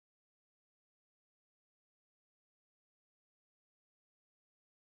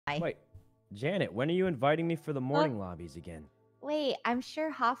Wait, Janet, when are you inviting me for the morning lobbies again? Wait, I'm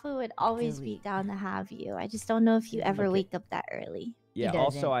sure Hafu would always be down to have you. I just don't know if you ever wake up that early. Yeah,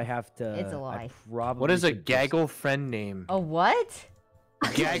 also I have to... It's a lie. What is a gaggle friend name? A what?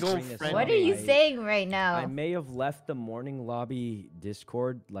 Gaggle friend What are you saying right now? I may have left the morning lobby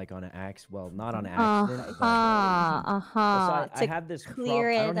Discord like on an well, not on accident. So I have this clear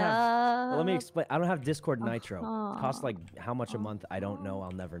it up. Well, let me explain. I don't have Discord Nitro. It costs like how much a month? I don't know.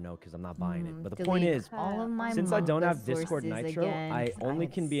 I'll never know because I'm not buying it. But the point is, since I don't have Discord Nitro, I only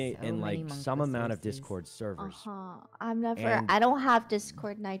can be in like some amount of Discord servers. I'm never. I don't have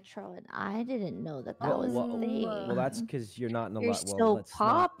Discord Nitro, and I didn't know that was a thing. Well, that's because you're not in a You're lot. so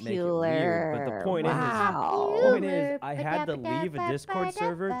popular. But the point is, I had to leave a Discord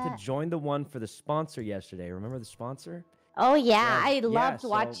server to join the one for the sponsor yesterday. Remember the sponsor? Oh yeah, I loved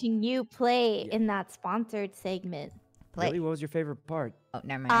watching you play in that sponsored segment. Really, what was your favorite part? Oh,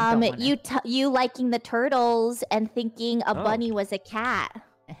 never mind. You liking the turtles and thinking a bunny was a cat.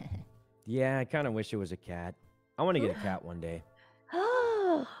 Yeah, I kind of wish it was a cat. I want to get a cat one day.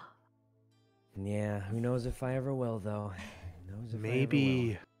 Yeah, who knows if I ever will, though.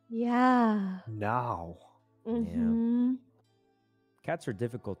 Maybe. Yeah. Now. Yeah. Cats are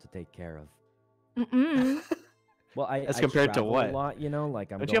difficult to take care of. Well, as compared to what? A lot, you know, like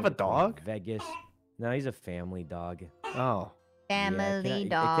Don't you have a dog? Vegas. No, he's a family dog. Oh. Family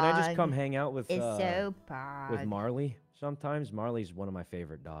dog. Can I just come hang out with with Marley sometimes? Marley's one of my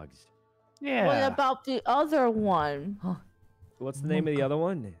favorite dogs. Yeah. What about the other one? What's the name of the other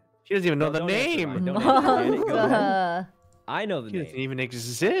one? She doesn't even know the name. I know the name. It doesn't even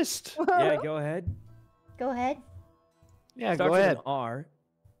exist. Yeah, go ahead. Go ahead. Yeah, Starts go ahead. With an R.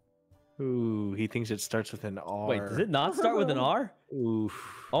 Ooh, he thinks it starts with an R. Wait, does it not start with an R? Oof.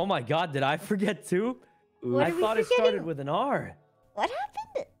 Oh my God, did I forget too? What I thought it started with an R. What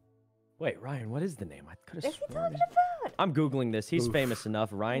happened? Wait, Ryan, what is the name? I could have sworn. What are you talking about? I'm Googling this. He's famous enough.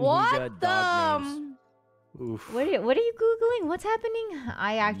 Ryan What Higa, dog names. Oof. What are you Googling? What's happening?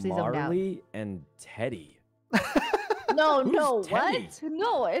 I actually zoned out. Marley and Teddy. No, Teddy? what?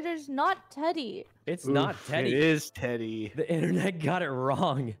 No, it is not Teddy. It's not Teddy. It is Teddy. The internet got it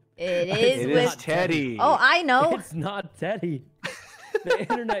wrong. It is Teddy. Oh, I know. It's not Teddy. The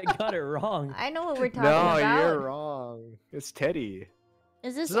internet got it wrong. I know what we're talking about. No, you're wrong. It's Teddy.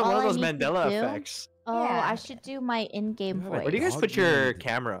 Is this one all of those I need to Mandela do? effects. Oh, Yeah. I should do my in-game voice. Where do you guys put your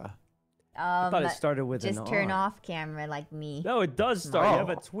camera? I thought it started with just an turn R. off camera like me. No, it does start. You have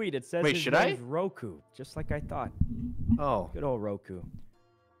a tweet. It says Wait, his should name's Roku, just like I thought. Oh. Good old Roku.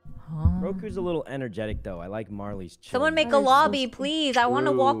 Roku's a little energetic though. I like Marley's chill. Someone make a lobby, please. I want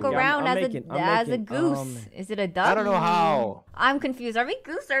to walk around as a goose. Is it a duck? I don't know how. I'm confused. Are we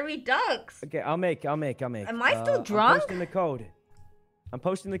goose or are we ducks? Okay, I'll make. Am I still drunk? I'm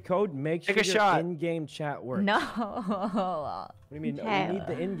posting the code. Make sure Take a your shot. in-game chat works. No. What do you mean? Okay. We need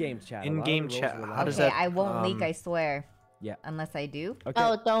the in-game chat. In-game chat. How does Okay, that? I won't leak, I swear. Yeah. Unless I do. Okay.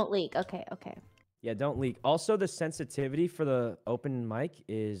 Oh, don't leak. Okay. Yeah, don't leak. Also, the sensitivity for the open mic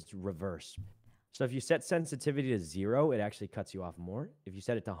is reverse. So if you set sensitivity to 0, it actually cuts you off more. If you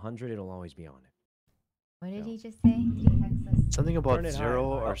set it to 100, it'll always be on it. What did he just say? Did he text us? Something about Turn it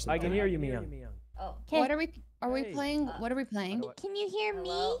 0 high. or something. I can hear you, Mia. Oh. What are we? Are we playing? What are we playing? Can you hear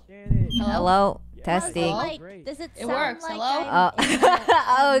me? Hello. Yeah. Testing. Does it It sound works. like Hello? I'm in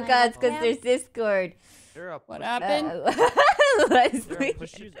Oh my god, it's because webcam? there's Discord. What happened? Leslie.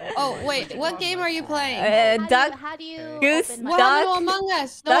 Oh wait, what game are you playing? Duck. How do you Goose open my- What happened to Among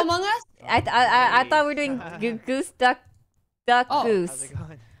Us? No Duck? Among Us? I thought we were doing Goose Duck Oh. Goose. Okay,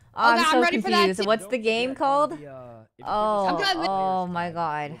 I'm I'm so ready for that confused. too. What's the game called? I'm good with- Oh my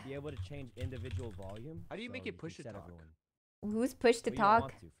god. You'll be able to change individual volume. How do you make it push to set talk? everyone. Who's push to Well, you don't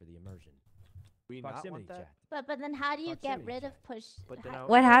want talk? to for the immersion. We not Proximity want that? chat. But then how do you get Proximity rid chat. of push? But then how-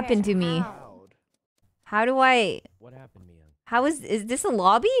 What happened to me? how? How do I? What happened, Mia? How is this a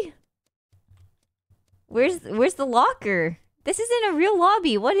lobby? Where's the locker? This isn't a real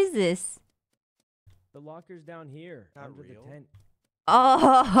lobby. What is this? The locker's down here Not under real. the tent.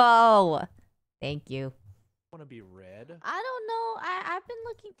 Oh, thank you. Want to be red? I don't know. I've been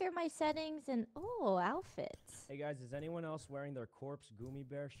looking through my settings and outfits. Hey guys, is anyone else wearing their corpse Gummy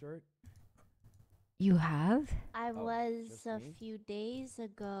Bear shirt? You have? I Oh, was just a me? few days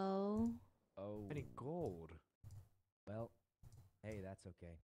ago. Oh. Any gold? Well, hey, that's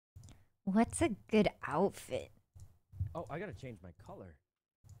okay. What's a good outfit? Oh, I gotta change my color.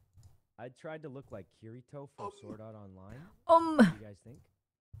 I tried to look like Kirito from Sword Art Online. What do you guys think?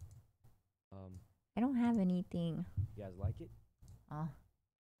 I don't have anything. You guys like it? Oh.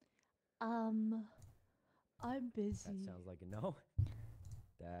 I'm busy. That sounds like a no.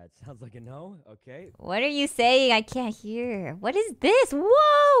 That sounds like a no. Okay. What are you saying? I can't hear. What is this?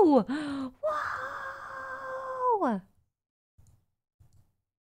 Whoa! Whoa!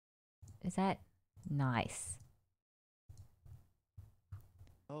 Is that nice?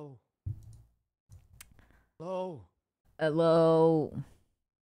 Oh. Hello. Hello.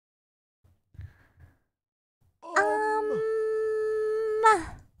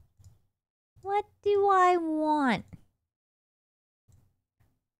 What do I want?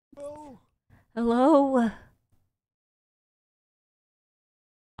 Oh. Hello.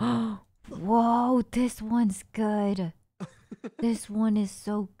 Whoa, this one's good. This one is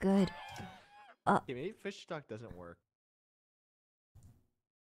so good. Okay, maybe fish stock doesn't work.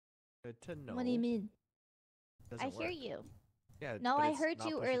 Good to know. What do you mean? Doesn't I hear work. you. Yeah, No, but I it's heard not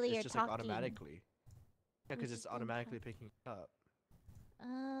you pushing, earlier it's just like talking. automatically. Yeah, because it's automatically picking it up.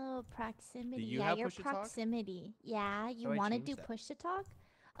 Oh, proximity. you Yeah, have your push to talk? proximity. Yeah, you do I want to change do that? push to talk?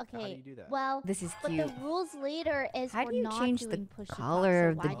 Okay. How do you do that? Well, This is but cute. the rules later is How we're do you not change the doing push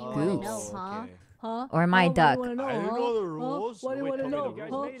color to talk, of so the why do you want to know, goose? huh? Okay. Huh? Or am I a duck? I don't know the rules. What do you Nobody wanna told me know?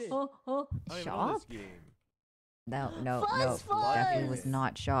 the rules. Huh? I don't even know Shop? this game. No, Fuzz, definitely fuzz. was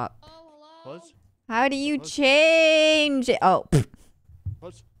not shop. Oh, hello. Fuzz? How do you Fuzz? change it? Oh,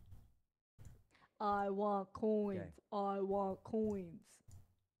 Fuzz? I want coins. Okay. I want coins.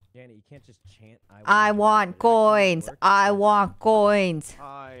 Janet, you can't just chant. I want coins. I want coins.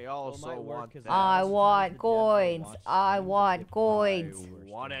 I Well, it also might work want 'cause that. I Sometimes want the devs will coins. watch I streams want and get coins. banned. I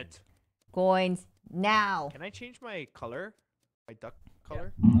want it. Coins now. Can I change my color? My duck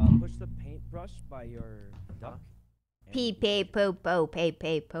color? Push the paintbrush by your duck. and Pee you pay can- po po pay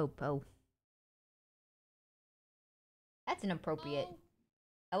pay po po. That's inappropriate.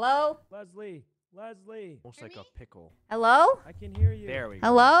 Hello? Leslie. Almost like a pickle. Hello? I can hear you. There we go.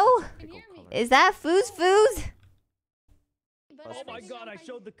 Hello? That's a pickle hear me. color. Is that Foos? Oh my god, I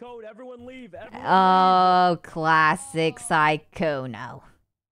showed the code. Everyone leave. Everyone Oh, classic Sykkuno.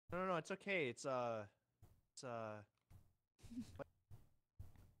 No, it's okay. It's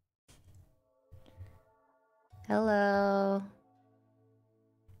Hello.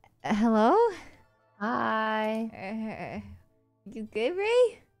 Hello? Hi. You good,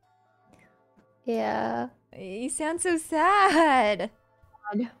 Ray? Yeah. You sound so sad.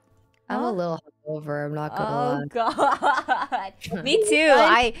 I'm Huh? a little hungover. I'm not gonna Oh lie. god. Me too.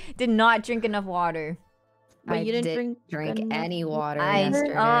 I did not drink enough water. But you didn't drink any water I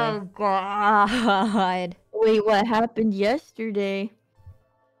yesterday. oh god. Wait, what happened yesterday?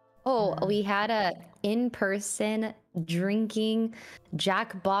 Oh, we had a in-person drinking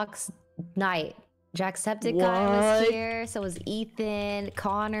Jackbox night. Jacksepticeye was What? here, so was Ethan,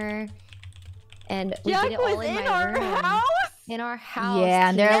 Connor, and we Jack did it all was in in my our room. house? In our house. Yeah,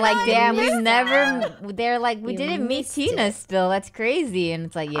 and they're Tina, like, you damn, missed we've never. out. They're like, we You didn't meet missed Tina it. still. That's crazy. And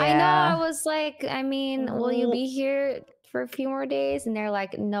it's like, yeah. I know. I was like, I mean, will you be here for a few more days? And they're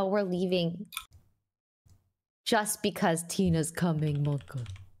like, no, we're leaving. Just because Tina's coming, Mocha.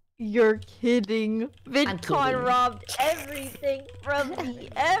 You're kidding. I'm VidCon kidding. robbed everything from me.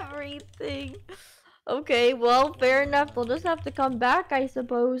 Everything. Okay, well, fair enough. We'll just have to come back, I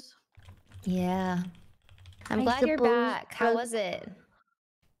suppose. Yeah. I'm I glad you're suppose back. How the- was it?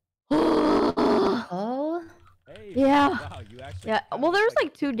 yeah. Oh? Hey, Yeah. Wow, you actually Well, there was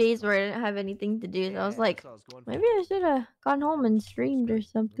like 2 days where I didn't have anything to do, so I was like, maybe I should have gone home and streamed or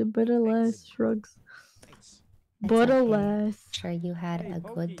something, but alas, shrugs. Thanks. But okay. alas. Sure, you had Hey, a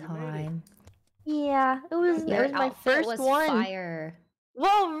Pokey, good you made it. time. Yeah, it was Your my outfit first was one. fire.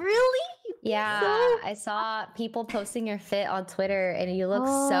 Whoa, really? You think Yeah, so? I saw people posting your fit on Twitter, and you look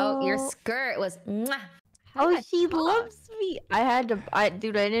your Oh. skirt was. Mwah. Oh, How'd she I talk? loves me.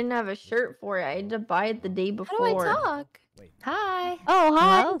 Dude, I didn't have a shirt for it. I had to buy it the day How before. do I talk? Wait. Hi. Oh,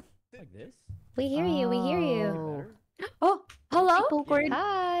 hi. Hello? like this. We hear you. We hear you. Oh. Oh, hello. Popcorn.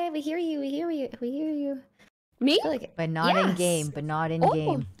 Hi. We hear you. We hear you. We hear you. Me? I feel like But not in Yes. game. But not in Oh,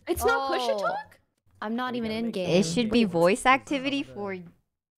 game. it's not push to Oh. talk? I'm not We even gotta in make game. It should be voice activity for.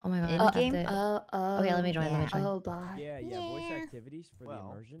 Oh my god. in I'll have game? to- Okay, let me join. Let me Yeah. join. Oh, bye. Yeah, voice Yeah. activities for Well.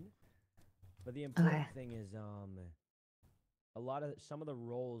 the immersion. But the important Okay. thing is, some of the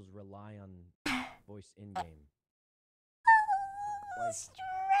roles rely on voice in game.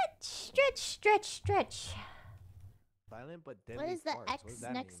 Stretch. Silent but deadly What does the farts. What X does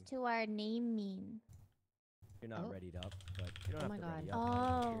that next mean? to our name mean? You're not Oh. readied up, but you don't Oh have my to God. ready up. I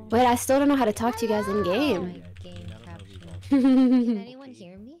don't hear Oh. you. Wait, I still don't know how to talk to you guys in Oh game. my Yeah, game I don't know caption. these all. Can anyone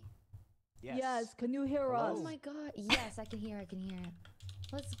hear me? Yes. can you hear Hello? Oh my god. Yes, I can hear. I can hear.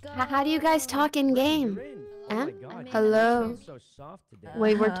 Let's go. How do you guys talk in game? You're in. Oh Huh? my I'm god. in. you Hello? sound so soft today.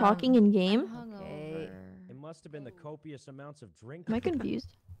 Wait, we're Uh-huh. talking in game? I'm Okay. hungover. It must have been the copious amounts of drink. Am I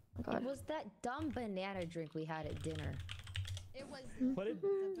confused? Oh, God. It was that dumb banana drink we had at dinner. It was. Put it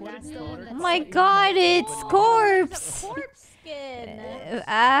That's the in one water. that's Oh my like- god, it's It's corpse! a corpse skin.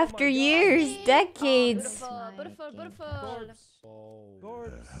 After God. years, Oh, decades. beautiful, beautiful, beautiful.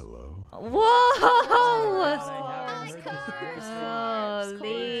 Corpse. Hello. Whoa! Holy.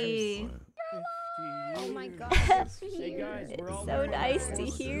 Holy. Oh my god. Hey guys, we're all So wearing nice our to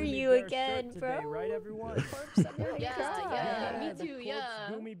hear Gummy you Bear again, shirt bro. today, right, everyone? Yeah, me the too, corpse yeah.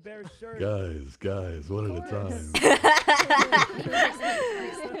 Gummy Bear shirt. Guys, one at a time.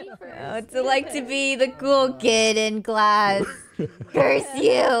 What's it like to be the cool kid in class? Curse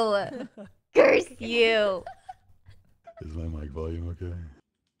you! Curse you! Is my mic volume okay?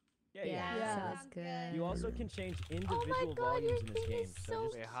 Yeah. Sounds good. You also can change individual God, your volumes in this thing game. is So so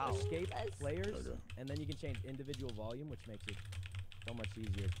just Wait, how? escape That's- players, and then you can change individual volume, which makes it so much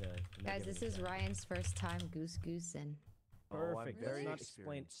easier to make Guys, this is everything Ryan's first time goose goosing. perfect. very Let's not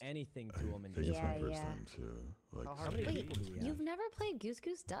explain experienced. anything to him. I And think it's my Yeah, first yeah. time too. Like, How many Wait, people do we have? you've never played Goose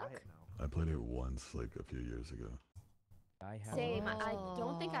Goose Duck? Quiet now. I played it once, like a few years ago. I have. Same. I Oh.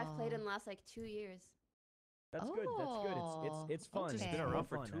 don't think I've played in the last like 2 years. That's good. That's good. It's fun. It's It's been real around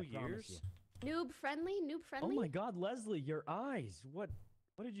for fun, 2 I promise years? you. Noob friendly. Noob Oh friendly. my God, Leslie, your eyes! What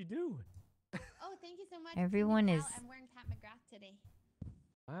did you do? Oh, thank you so much. Everyone Now is- I'm wearing Pat McGrath today.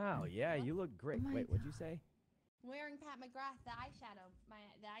 Wow, yeah, you look great. Oh my Wait, what'd you say? I'm wearing Pat McGrath, the eyeshadow.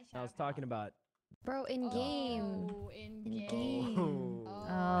 The eyeshadow. I was talking about. Bro, in game. Oh, in In game. game. Oh. Oh. I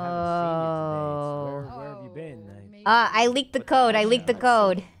haven't seen you today. Where have you Oh, been? maybe. I leaked the But code. I eyeshadow. leaked the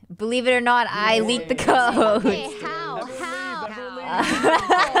code. Believe it or not, I leaked the code. Okay, how? How?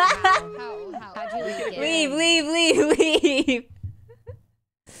 How'd you leak it? Leave.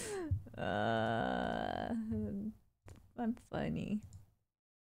 I'm funny.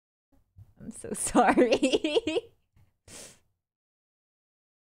 I'm so sorry.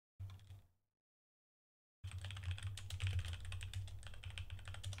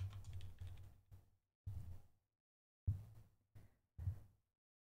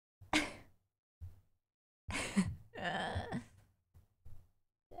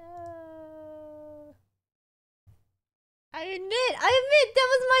 I admit that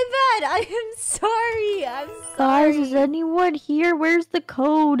was my bad. I am sorry. I'm Guys, sorry. is anyone here? Where's the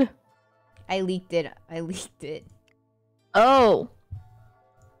code? I leaked it. Oh.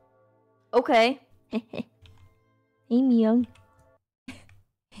 Okay. Hey, Myung.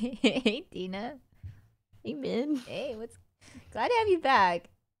 Hey, Tina. Hey, man. Hey, what's... Glad to have you back.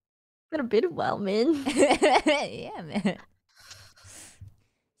 Been a bit of a while, man. Yeah, man.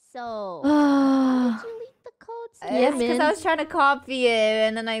 So, Ah. did you leak the code? Yeah, Because man. I was trying to copy it,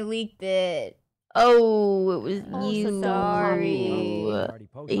 and then I leaked it. Oh, it was Oh, you. sorry. Already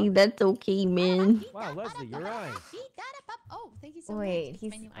posted. Hey, that's okay, man. Wow, Leslie, your eyes. Oh, thank you so Wait, much.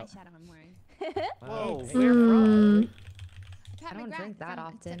 he's- My new eyeshadow I'm wearing. Whoa, It's- where from? Pat I don't McGrath drink that from-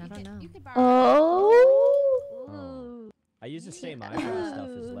 often, you I don't could- know. You could borrow. Oh. I use the same eyebrow stuff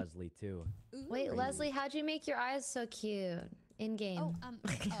as Leslie too. Wait, Ooh. Leslie, how'd you make your eyes so cute? In game. Oh,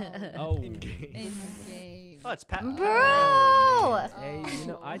 Oh, in game. Oh, it's Pat. Bro! Hey,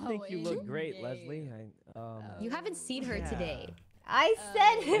 I think you look in great, game. Leslie. You haven't seen her Yeah. today. I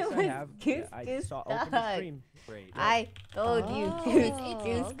said Yes, it I was have. Goose I Goose saw open the Duck. stream. Great. I told you, Oh. Goose It's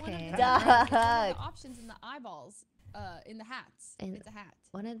Goose one of the Duck. the options in the eyeballs, in the hats. And- It's a hat.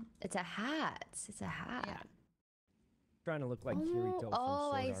 It's a hat. It's a hat. Yeah. Trying to look like Oh, Kirito from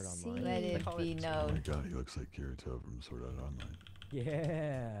oh, I Sword Art see. Online. Let it call be it- Oh my known. god, he looks like Kirito from Sword Art Online.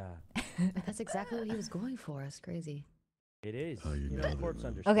 Yeah, That's exactly what he was going for. It's crazy. it is. Oh, you know that, corpse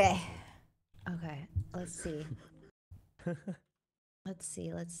man. understands. Okay. Okay, let's see.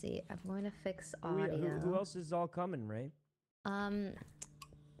 Let's see. I'm going to fix Who, audio. who else is all coming, Ray?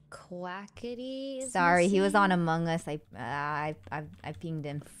 Quackity is Sorry, he was on missing. Among Us. I pinged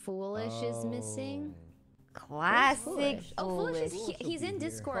him. Foolish is missing. Classic Foolish. Oh, Foolish Foolish. is he's in Here.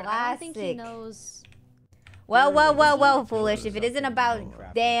 Discord. I don't think he Classic. knows. Well, Foolish. If it isn't about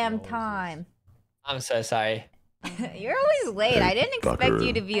Minecraft damn always is. time. I'm so sorry. You're always late. I didn't expect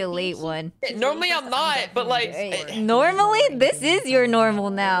you to be a I late think one. Normally I'm not, but like, Normally, this is your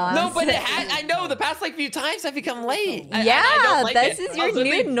normal now. no, I'm but so- I know the past like few times I've become late. I Yeah, don't like this it. is I your was new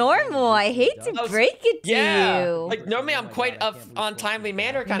literally- normal. I hate to I was- break it to Yeah, you. like normally I'm quite a on timely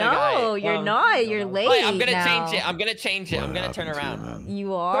manner kind no, of guy. you're not. You're late Wait, I'm gonna now. change it. I'm gonna change it. I'm What gonna turn happened to you, around. man?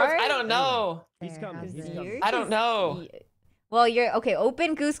 You Of are. course, I don't know. He's There, coming. He's how's it? coming. I don't know. Well, you're okay.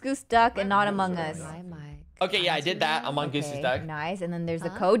 Open Goose Goose Duck and not Among Us. Hi, Mike. Okay, yeah, I did that. I'm on Goose Goose Duck. Nice. And then there's the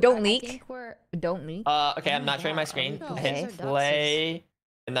Huh? code. Don't I leak. think we're. Don't leak. Okay, I'm Oh not my showing my God, screen. are we I hit gooses or play.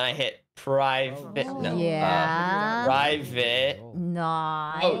 and then I hit private. No. Yeah. Private.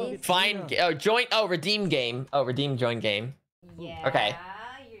 Nice. Oh, find. Oh, join. Oh, redeem game. Oh, redeem join game. Yeah. Okay.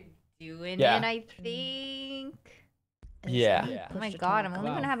 You're doing Yeah. it, I think. Yeah. Oh my god, I'm only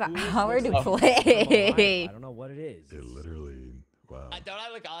Wow, gonna have an Fools hour looks to like play. I don't know what it is. It literally, wow. Don't I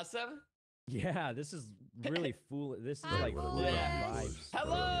look awesome? Yeah, this is really fool. This is like What real Yeah. vibes.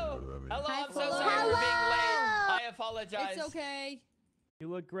 Hello. Hello. Hi, I'm so Fuslie. sorry for being late. I apologize. It's okay. You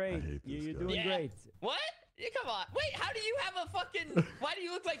look great. hate this You're guy. doing Yeah. great. What? Yeah, come on. Wait, how do you have a fucking? Why do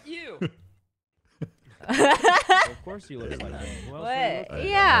you look like you? Of course you look like that. Who else would you look What? like? I have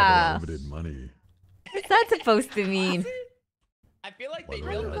Yeah. unlimited money. What's that supposed to mean? I feel like they How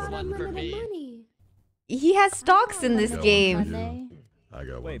built you this got one for Unlimited me. money. He has stocks in this got one game. for you. I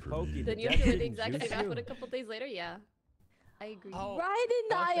got Wait, one for Pokey, me. Then you That have to do the didn't exact juice same you? outfit a couple days later. Yeah, I agree. Oh, Ryan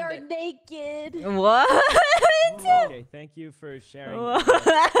and I are Opened naked. What? Okay, thank you for sharing. What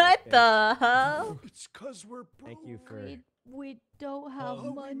the hell? It's cause we're broke. Thank you for. We don't have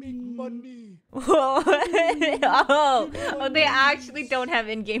money. money. Oh, they actually don't have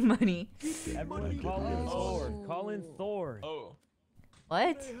in-game money. Everyone call in Thor. Call in Thor. Oh.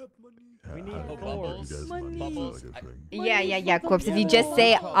 What? We need I don't Thor. think you guys money is like a thing. Yeah, Corpse. If you just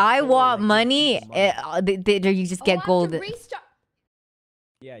say, I want money, you just get gold.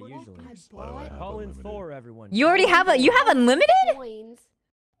 Yeah, usually. Why do I have Call in unlimited? Thor, everyone. You already have you have unlimited? Coins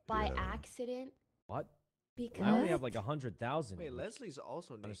by Yeah. accident What? because I only have like 100,000. Wait, Leslie's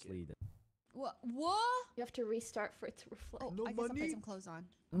also naked. Honestly, What? What? you have to restart for it to reflect. Oh, No I guess I'll money? put some clothes on.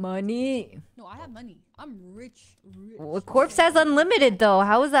 Money. No, I have money. I'm rich. Well, Corpse has unlimited though.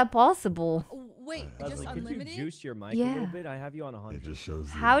 How is that possible? Oh, wait, Leslie, just could unlimited? you juice your mic a Yeah. little bit? I have you on It 100. just shows.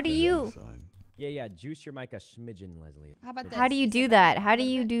 the How do infinity you- sign. Yeah, juice your mic a smidgen, Leslie. How about this? How do you Is do it that? better? How do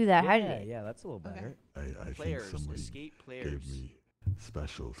you do that? How do Yeah, that's a little better. Okay. I think Players, somebody escape gave players. me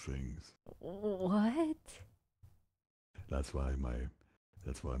special things. What? That's why my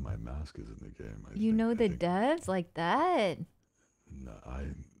mask is in the game. You know the devs like that? No,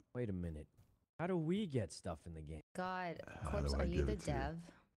 Wait a minute. How do we get stuff in the game? God, How Corpse, do I are you give the it to you? dev?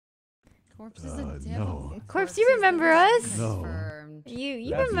 Corpse is a devil. no. Corpse, you remember us? No. Confirmed. You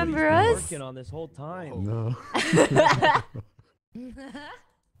That's what remember he's been us? working on this whole time. No.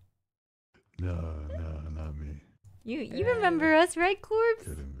 No, not me. You remember us, right, Corpse?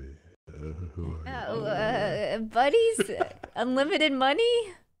 Couldn't be. Who are you? Buddies? Unlimited money?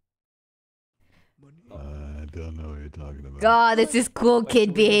 I don't know what you're talking about. God, this is cool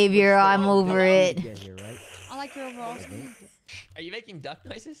kid behavior. I'm over it. Get here, right? I like your overall. Are you making duck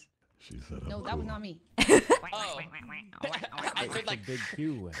noises? She said No, I'm that was cool. not me. Oh. I It's heard a like big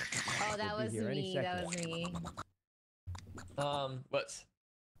Q. Oh, that We'll was be here any me. That second. was me. what's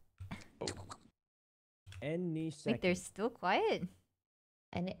Any second. Wait, they're still quiet.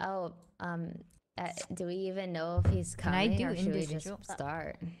 And do we even know if he's Can I coming do or should we individual? just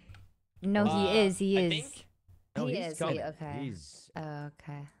start? No, he is. He I is. think. No, He he's is, coming. okay. He's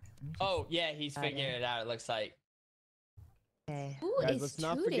Okay. Oh yeah, he's Okay. figuring it out. It looks like. Okay. Who guys. is Let's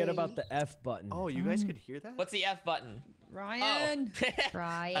not forget about tooting? the F button. Oh, you guys could hear that? What's the F button? Ryan. Oh.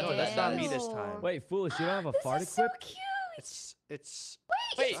 Ryan. No, that's not me this time. Wait, foolish! You don't have a This fart is so equipped? cute. It's.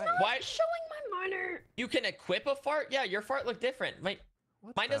 Wait, Right. why? Showing my monitor. You can equip a fart? Yeah, your fart look different. Mine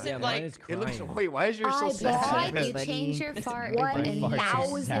What doesn't Yeah, the- mine like. is It looks. crying. Wait, why is yours so I sad? bought you Everybody. change your fart My in fart's a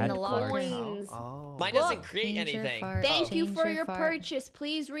 1,000 sad fart. coins. Oh. Mine doesn't create Change your anything. fart. Thank you Change for your your fart. purchase.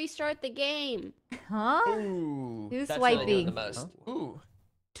 Please restart the game Huh? Ooh. Who's that's really doing the swiping? most. Ooh.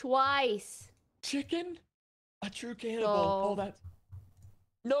 twice. Chicken? A true cannibal. So- Oh, that.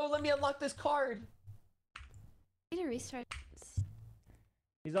 No, let me unlock this card. Need to restart.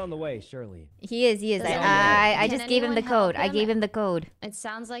 He's on the way, surely. He is. He is. Does I anyone- just can gave him the anyone help code. I him? gave him the code. It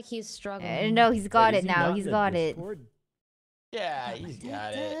sounds like he's struggling. No, he's got Wait, it is he now. not He's in the got it. Discord? Yeah, he's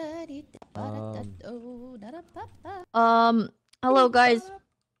got it. Hello guys.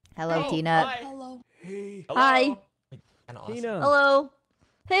 Hello, Oh, Tina. Hi. Hello. Hey. Hello. Hi. Kinda awesome. Tina. Hello.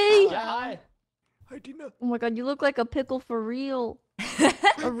 Hey. Yeah, hi. Hi, Tina. Oh my god, you look like a pickle for real.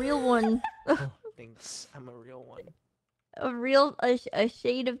 A real one. Thanks. I'm a real one. A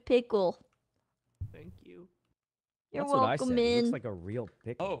shade of pickle. Thank you. You're That's what I welcome said. He in. looks like a real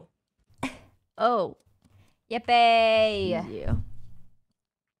pickle. Oh. Oh. Yippee! Yeah.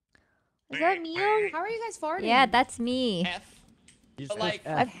 Is that Mia? How are you guys farting? Yeah, that's me. F. You But just like,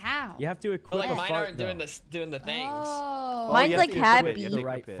 push F. How? You have to but equip like a mine fart, aren't doing though. doing the things. Oh. Mine's you have like to equip it, happy. you have The to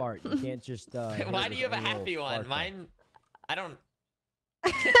right equip it. fart. You can't just. hit Why it do you have with a little happy one? fart Mine, I don't.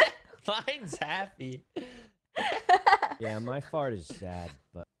 Mine's happy. Yeah, my fart is sad,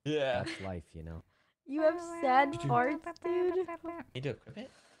 but Yeah. that's life, you know. You have sad farts, dude. Need to equip it?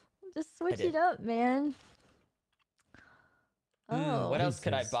 Just switch did. it up, man. What else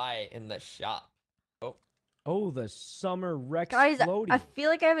could I Jesus. buy in the shop? Oh, the summer Rex Guys, floaty. I feel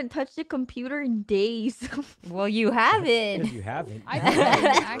like I haven't touched a computer in days. Well, you haven't. Because you haven't. I think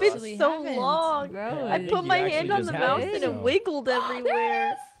I It's actually so haven't. long. Bro, I think put you my actually hand on just the haven't, mouse and so. it wiggled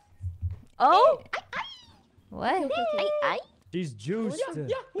everywhere. Oh, What? She's juiced.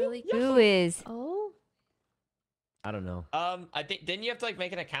 Really Who is? oh. I don't know. I think didn't you have to like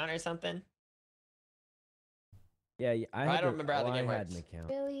make an account or something? Yeah, I don't remember how the game I had works. an account.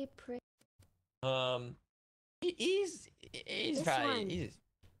 Really pretty. He's This probably one. he's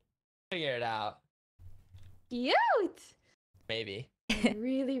figure it out. Cute. Maybe. I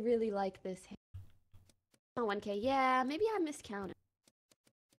really, really like this. Oh, 1K. Yeah, maybe I miscounted.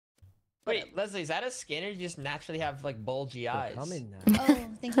 Wait, Leslie, is that a skin or you just naturally have like bulgy eyes? Come in now. Oh,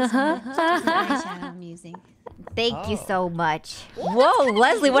 thank you so much. That's the eyeshadow I'm using. Thank you Oh. so much. Whoa,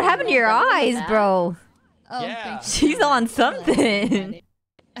 Leslie, what happened to your eyes, bro? Oh, Yeah. thank you. She's on something.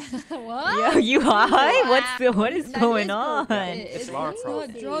 What? Yo, you high? What is That going is on? It's Laura not Pro.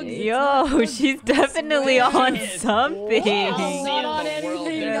 drugs. it's Yo, not she's definitely swear. on It is. something. I'm not on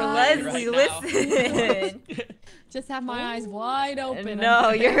anything, Yo, guys. Leslie, Right listen. Just have my eyes wide open. No,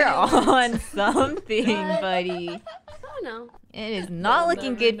 I'm you're very alert. on something, buddy. I don't know. It is not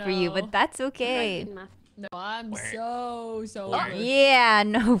looking never good for you, know. but that's okay. No, I'm so Where? good. Yeah,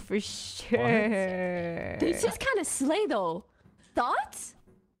 no, for sure. It's just kind of slay though. Thoughts?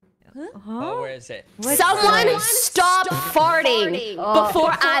 Oh, where is it? Someone stop farting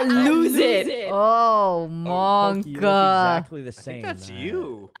before I lose it. Oh, Pokey, you look Monka. exactly the I same. think that's man.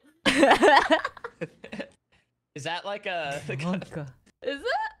 you. Is that like a Monka. Is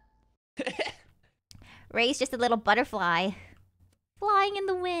it? Ray's just a little butterfly. Flying in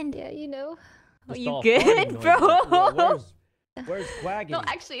the wind. Yeah, you know. Are Just you all good, farting bro? noises. Where's Quaggity? No,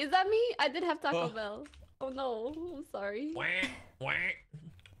 actually, is that me? I did have Taco Oh. Bell. Oh no, I'm sorry. Wah, wah.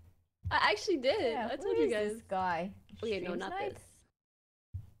 I actually did. I told you guys. This guy. Okay, no, Stream not snipe? this.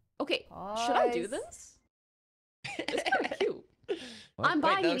 Okay, should I do Pause. this? It's kind of cute. What? I'm Wait,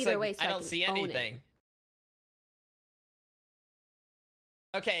 buying that it looks either like- way. So I don't can see own it. anything.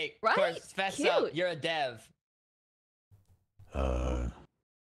 Okay, Right? of course, fess up. Cute. You're a dev.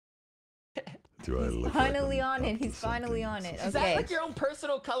 Do I look Finally like I'm on it. up to He's finally something? on it. Is that Okay. like your own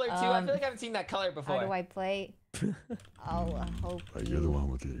personal color too? I Um, feel like I haven't seen that color before. How do I play? I'll hope. Like, you're the one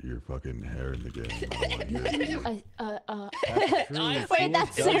with your fucking hair in the game. I don't like it. That's true. Wait, Fool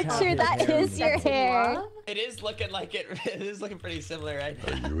that's does so have true, his that hair in is the your game. hair. It is looking like it. It is looking pretty similar, right?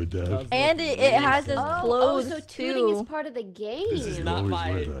 Are you a Does dev? look And it really has his similar. clothes so tooting is too. part of the game. This is You not always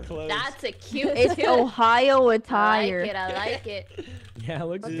my wear that. clothes. That's a cute. It's toot. Ohio I like attire. it. I like it. Yeah, it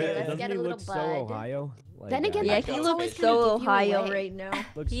looks Okay, very. let's Doesn't get he a look little so bud. Ohio? Like, Then again, Yeah, like, he it's looks always so gonna give you Ohio away. right now.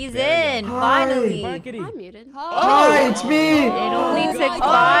 looks He's very in, Ohio. finally. Quackity. I'm muted. Hi, it's me. It only Oh took my 5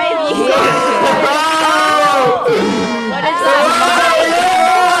 God. years. What is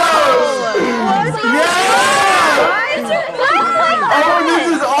Oh, this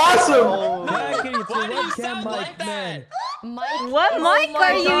is awesome. Quackity, it's Why a do you webcam sound mic, like man. that? What mic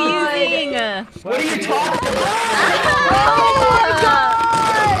are you God. using? What are you talking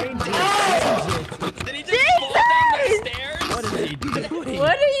Did he just fall down the stairs? What is he doing?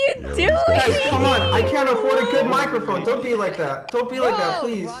 What are you Guys, doing? come on. I can't afford a good microphone. Don't be like that. Don't be like that,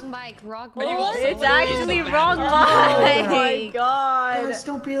 please. Wrong mic. Wrong Are you mic. also It's literally in actually the wrong bathroom? Oh my mic. god. Guys,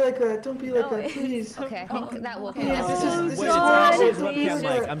 don't be like that. Don't be like that, please. Okay, I think that will. Please, this is Wait, God, it's actually please his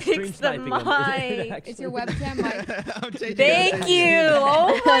webcam mic. I'm fix stream the sniping him. mic. It's your webcam mic. Thank you.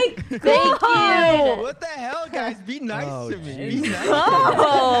 Oh my god. What the hell, guys? Be nice Oh, to me. jeez. Be nice.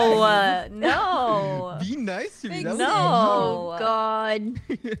 No. No. Be nice to me. That was No. God.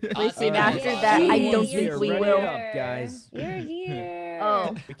 Listen, Awesome. after that, I don't Here, think we ready will. it up, guys. You're here.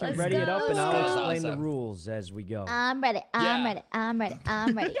 Oh. We can Let's ready it up, and go. I'll That's explain the awesome. rules as we go. I'm ready. Yeah. I'm ready.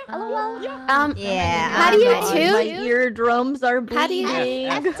 Yeah. How do you God, toot? my eardrums are How do you- bleeding.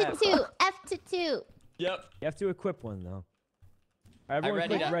 F2. Yep. You have to equip one, though. Everyone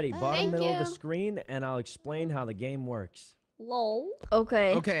ready click to- ready. Bottom Thank middle of the you. screen, and I'll explain how the game works. Lol.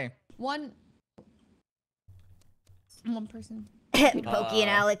 Okay. Okay. One person. Pokey and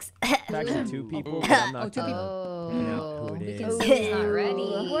Alex. It's actually 2 people, but I'm not two gonna people. point out who it We is. can see it's not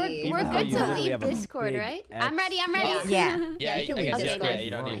ready. We're Even though good you to really leave have a Discord, big right? X. I'm ready. I'm ready. Yeah. Yeah, you can I leave guess Discord. yeah, you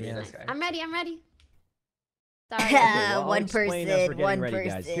don't need to Yeah. be this guy. I'm ready. I'm ready. Okay, Sorry. well, I'll One explain as we're person, getting one ready,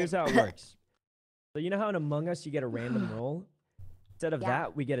 guys. Here's how it person. works. So you know how in Among Us you get a random roll? Instead of Yeah.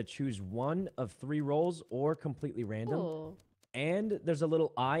 that, we get to choose one of 3 rolls or completely random. Ooh. And there's a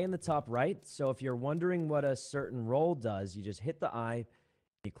little eye in the top right. So if you're wondering what a certain roll does, you just hit the eye,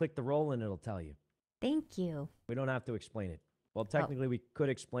 you click the roll, and it'll tell you. Thank you. We don't have to explain it. Well, technically, we could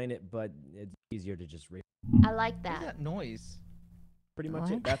explain it, but it's easier to just read. I like What's that. that noise? Pretty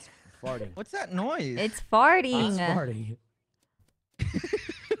much it. That's farting. What's that noise? It's farting. It's farting.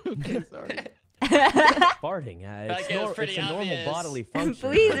 Okay, sorry. Farting. Like it was pretty it's a normal obvious. bodily function.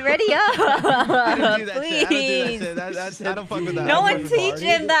 Please, ready up. I don't do that Please. shit. I don't do that shit. That's, I don't fuck with that. No I one don't fuck teach with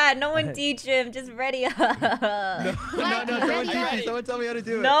him that. No one teach him. Just ready up. No, someone teach me. Someone tell me how to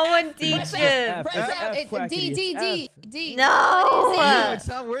do it. No one teach him. D. No. No, it's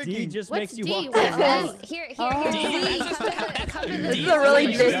not working. D just What's makes you D? walk What's down. this? Here. This is a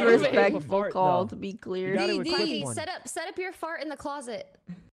really You gotta disrespectful fart, call, though. to be You clear. gotta D. equip one. Set up your fart in the closet.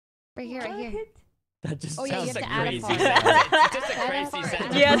 Right here. That just Oh, yeah, you sounds have to like add a crazy fart. sentence. It's just a crazy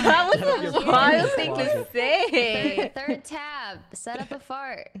sentence. Yeah, that was Set up your a wild fart in thing the to closet. say. Third tab. Set up a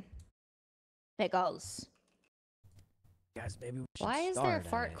fart. It goes. Guys, maybe we should Why is there a start,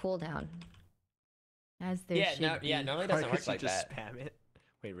 fart cooldown? As there Yeah, should no, be. yeah, normally it Why doesn't work can't you like just that. spam it?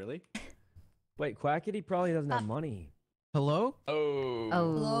 Wait, really? Wait, Quackity probably doesn't have money. Hello? Oh.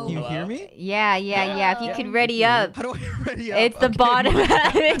 Oh. Can you Hello? hear me? Yeah. If you Yeah. could ready up. How do I ready up? It's the Okay. bottom.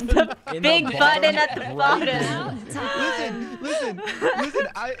 It's the In the big bottom button at the right bottom. Listen.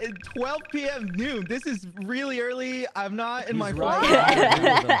 At 12 p.m. noon. This is really early. I'm not in my He's full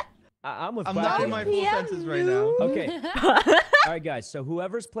right. I'm with I'm not in Quackity. my full senses right now. Okay. All right, guys. So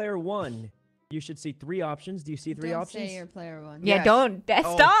whoever's player 1, you should see 3 options. Do you see 3 options? Say you're player 1. Yeah, Yes. don't. Stop.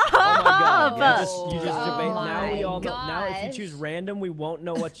 Oh my God. You just Oh debate. Now my we all know. Now if you gosh. choose random, we won't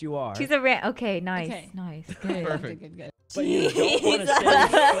know what you are. Choose a Okay, nice. Okay. Nice. Good. Perfect. Good. But you don't want to say which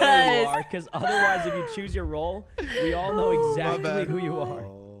player you are, because otherwise, if you choose your role, we all know exactly bad. who you are.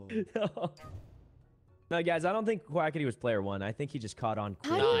 No, guys, I don't think Quackity was player 1. I think he just caught on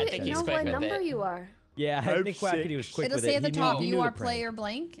quick. How No, I do think you he's know quick what with number it. you are? Yeah, I I'm think Quackity was quick It'll with say it. at the He top, knew you the are prank. player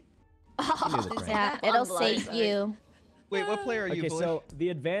blank. He knew the prank. Yeah, it'll say you. Wait, what player are you, Okay, boy? so the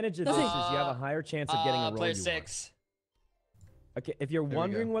advantage of this is you have a higher chance of getting a roll Player you want. 6. Okay, if you're we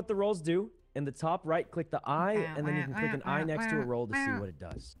wondering go. what the rolls do, in the top right, click the eye, and then you can click an eye next to a roll to see what it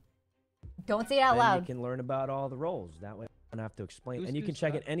does. Don't say it out Then loud. you can learn about all the rolls. That way, I don't have to explain. Goose And you can Goose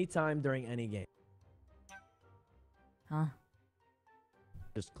check Duck. it anytime during any game. Huh?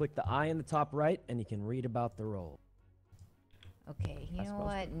 Just click the eye in the top right, and you can read about the roll. Okay, you That's know supposed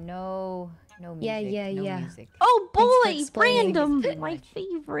what? No music. Yeah. No music. Oh Thanks for boy, explaining. random. Too My much.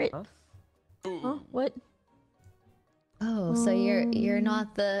 favorite. Huh? Huh? What? Oh, so you're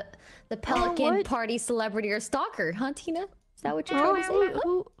not the Pelican what? party celebrity or stalker, huh, Tina? Is that what you're Oh, trying to say?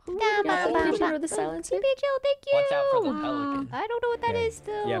 who? You're not the pigeon or the silencer? Pigeon, thank you. Watch out for the pelican. I don't know what that Okay. is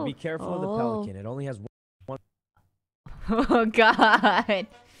still. Yeah, be careful of the pelican. It only has one. Oh God.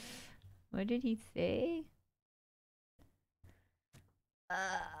 What did he say?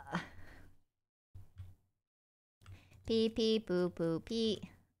 Pee pee poo poo pee.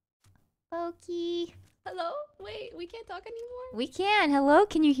 Pokey. Hello? Wait, we can't talk anymore? We can. Hello,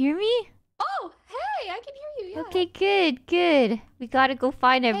 can you hear me? Oh, hey, I can hear you. Yeah. Okay, good. We gotta go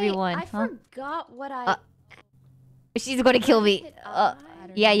find everyone. Hey, I huh? forgot what I... She's gonna kill me. hit I.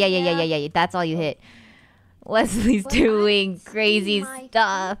 Yeah. That's all you hit. Leslie's But doing I see crazy my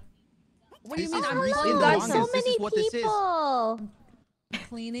stuff. What do you This mean? is I'm really playing the the got longest. so This is many what this is. people.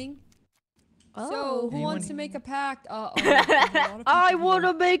 cleaning. Oh. So, who Anyone- wants to make a pact? I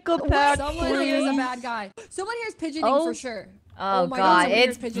wanna make a pact. Someone here is a please. bad guy. Someone here is pigeoning Oh. for sure. Oh, my God, God, someone it's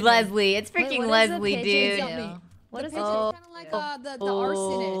here's pigeoning. Leslie. It's Wait, freaking what is a Leslie, pigeon? dude. Tell me. What The is pigeon's it? kind of like the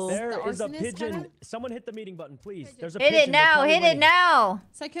arsonist. There the is a arsonist pigeon. kinda? Someone hit the meeting button, please. There's a Hit pigeon. it They're now. probably Hit it winning. now.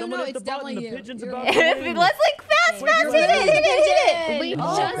 Sykkuno, Someone hit it's the button. definitely The you. pigeon's You're about right. to win. Leslie, fast, Wait, you're hit it. winning. We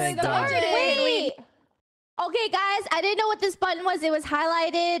Oh, just thank God. started. Wait. Okay, guys, I didn't know what this button was. It was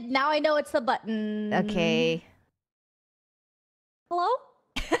highlighted. Now I know it's the button. Okay. Hello?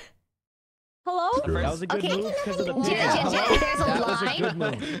 Hello? That was a good Okay. move because of the pigeon. Janet, there's a That was a line. good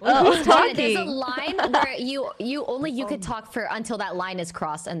move. Oh, who's Janet, there's a talking? line where you could talk for until that line is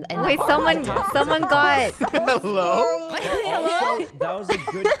crossed and Wait, someone got. Hello? Also, that was a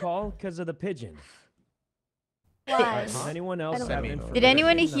good call because of the pigeon. Why? Does anyone else have information? Did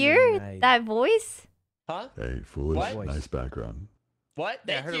anyone I hear mean, that voice? Huh? Hey, foolish, What? nice background. What?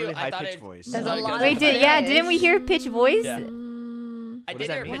 Yeah, I Thank heard a you. really I thought high-pitched it. voice. There's a sounded lot good. of Wait, didn't we hear pitch voice? Yeah. I What did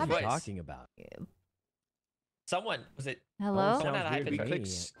does hear that a mean? pitch What are you voice. talking about? Someone was it? Hello? Someone had a high Sounds pitch weird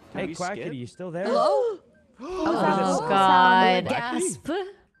voice. to me. Can Hey, we Quackity, skip? you still there? Hello? Oh, God. gasp. Quackity?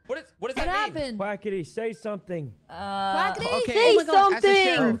 What does that happened? Quackity, say something. Quackity, Okay, say oh my God, as a something.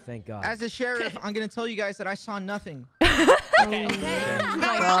 sheriff, Oh, thank God. As a sheriff, I'm gonna tell you guys that I saw nothing. Okay. Oh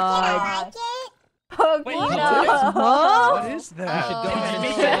my God. Oh Wait, God. What is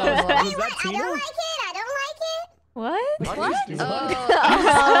that? Was that Tina? What?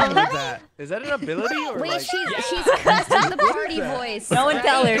 Is that an ability or Wait, like? she's cussing the party voice. No one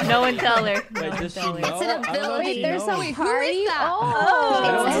tell her. No one tell her. Wait, does she know? It's an I don't know if ability. she There's knows. a party. I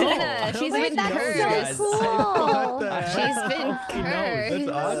It's don't know. Tina. She's Wait, been that's cursed. so cool. She's been She knows. cursed. That's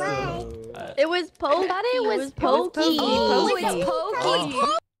awesome. It was Pokey. I thought it was Pokey. Oh, it's Pokey.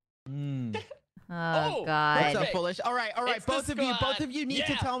 Oh God. What's up, Foolish? All right. It's Both the of squad. you need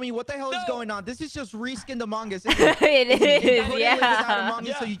to tell me what the hell is No. going on. This is just reskinned Among Us. Isn't it? It is, Put yeah. Among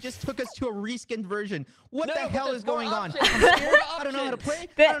Us, so you just took us to a reskinned version. What No, the but hell there's is going more on? options. I'm There's scared. more I don't know how to play.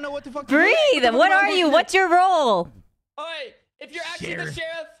 But I don't know what the fuck to do. Breathe. What are you? What's your role? Oi, if you're actually the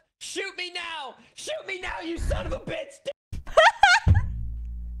sheriff, shoot me now! Shoot me now, you son of a bitch!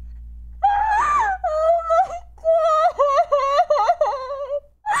 Oh my God.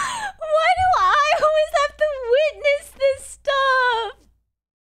 Why do I always have to witness this stuff?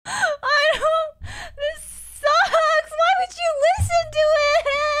 I don't. This sucks. Why would you listen to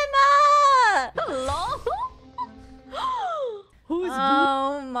him? Hello? Who's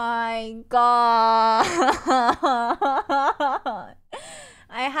oh my God.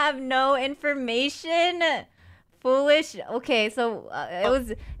 I have no information. Foolish. Okay, so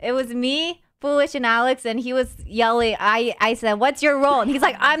it was me, Foolish, and Alex, and he was yelling. I said, "What's your role?" And he's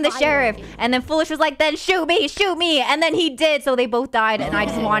like, "I'm the sheriff." And then Foolish was like, "Then shoot me!" And then he did. So they both died. And I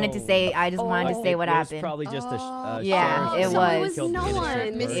just wanted to say, what It was happened. probably just a Yeah, sheriff it who was. killed the no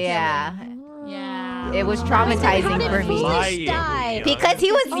innocent one. person. Yeah. Yeah. It was traumatizing for me. Foolish die? Because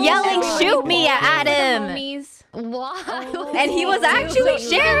he was yelling, "Shoot me!" at him. Why? And he was actually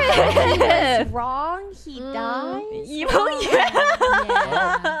sheriff. Wrong. He died. Yeah.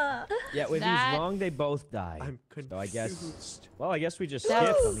 Yeah, if he's wrong, they both die. I'm confused. So I guess. Well, I guess we just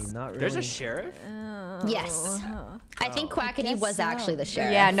skipped. I mean, not really. There's a sheriff? Yes. I think Quackity was actually the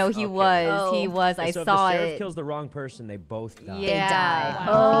sheriff. Yeah, no, he was. He was. I so saw if the sheriff it. kills the wrong person, they both die. Yeah. die.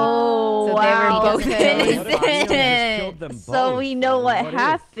 Oh, so they were both innocent. So we know what What if?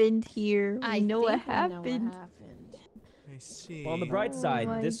 happened here. I We know what think we know happened. I see. Well, on the bright side,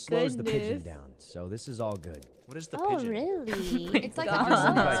 my this slows the pigeon goodness. down, so this is all good. What is the Oh, pigeon? really? It's like God.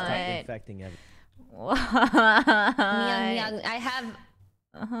 a By person. infecting everything. Myung,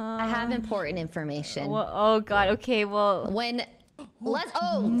 I have important information. Well, oh God. Okay. Well. When look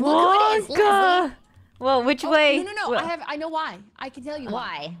who it is, Leslie. Well, which way? No. Well, I know why. I can tell you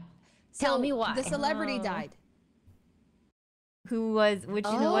Why? So, Tell me why. The celebrity died. who was? Which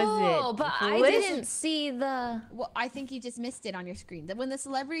was Oh, it? but I Foolish? didn't see the. Well, I think you just missed it on your screen. That when the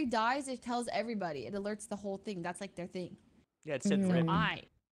celebrity dies, it tells everybody. It alerts the whole thing. That's like their thing. Yeah, it said So rip.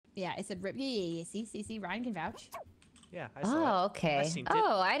 yeah, it said rip. Yeah. See. Ryan can vouch. Yeah, I saw Oh, it. okay. I seen it.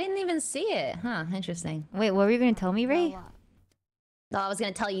 Oh, I didn't even see it. Huh, interesting. Wait, what were you gonna tell me, Ray? No, I was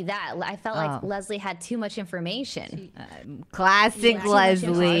gonna tell you that. I felt like Oh. Leslie had too much information. Classic Yeah.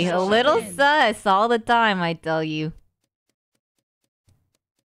 Leslie. A little information. sus all the time, I tell you.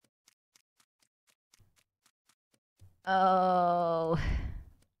 Oh.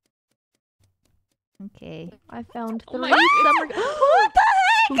 Okay. I found Oh 3 my summer. What the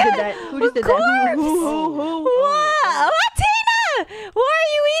heck? Who did that? Who just did that? Who? What? Tina! Why are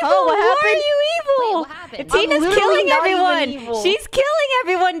you evil? Oh, what Why happened? are you evil? Wait, what happened? Tina's literally killing not even everyone. evil. She's killing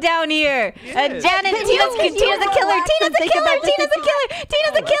everyone down here. Yes. Janet, But Tina's you a killer. relax Tina's a and think killer. about this. Tina's a killer.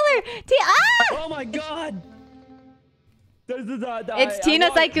 Tina's a killer. Ah! Oh my God! It's Tina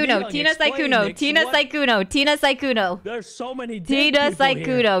Sykkuno. Tina Sykkuno. Tina Sykkuno. Tina Sykkuno. There's so many dead Tina people here.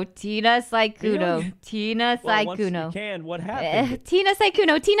 Sykkuno. Tina Sykkuno. Really? Tina Well, once you Sykkuno. can, what happened? Tina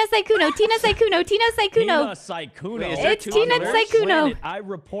Sykkuno. Tina Sykkuno. Tina Sykkuno. Tina Tina Sykkuno. Sykkuno. Wait, is there It's two Tina on the list? Sykkuno. Planet, I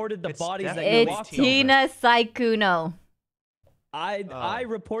reported the It's bodies that definitely you It's walked over. Tina Sykkuno. I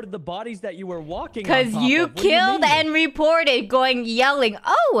reported the bodies that you were walking on Because top you of. What do killed mean? and reported, yelling,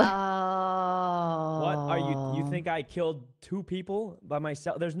 oh! What are you? You think I killed 2 people by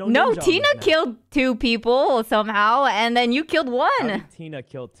myself? There's no. No, ninja on Tina this map. killed 2 people somehow, and then you killed How 1. did Tina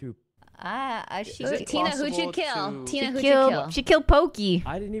kill 2? She Is it Tina, who'd you possible kill? to- Tina, who'd you kill? killed. She killed Pokey.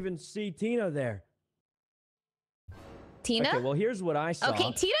 I didn't even see Tina there. Tina? Okay, well here's what I saw.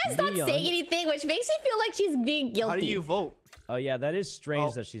 Okay, Tina's not Leon- saying anything, which makes me feel like she's being guilty. How do you vote? Oh yeah, that is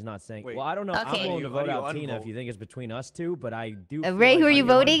strange Oh, that she's not saying. wait. Well, I don't know. Okay. I'm willing to How vote do you out Tina unvote? if you think it's between us 2, but I do. Ray, feel who are like you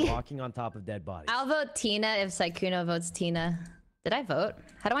Leon is voting? Walking on top of dead bodies. I'll vote Tina if Sykkuno votes Tina. Did I vote?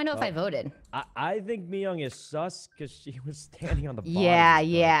 How do I know if I voted? I think Myung is sus because she was standing on the body.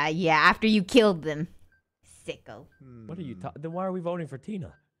 Yeah. After you killed them. Sicko. What are you talking? Then why are we voting for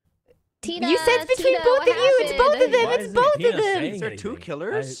Tina? Tina, you said it's between both of you. It's both of them. Why It's isn't both Tina of them. saying Is there anything? two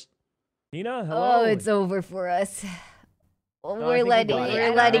killers? Tina, hello. Oh, it's over for us. No, I We're think letting we got her.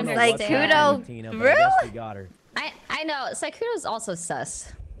 we're I letting don't know what's happening Sykkuno with Tina, but through. I guess we got her. I know. Sykkuno's also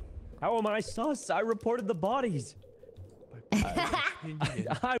sus. How am I sus? I reported the bodies.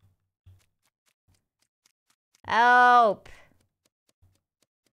 Help.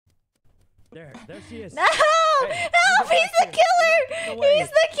 There she is. No! Hey, Help! you He's get the back killer! here. Get away. He's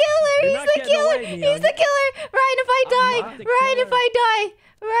the killer! You're He's not the getting killer! away, He's Myung. the killer! Ryan, if I die! not the Ryan, if killer. I die!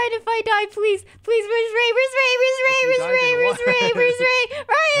 Ryan, if I die, please! Please, where's Ray? Where's Ray? Where's Ray? If you Where's die, Ray? then Where's what? Ray? Where's Ray?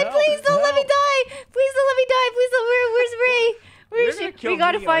 Ryan, Help, please don't let me help. die! Please don't let me die! Please don't. Where's Ray? Where is You're she? gonna kill We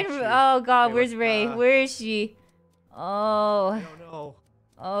gotta me, find aren't her. you? Oh God, Wait, where's Ray? Where is she? Oh. I don't know.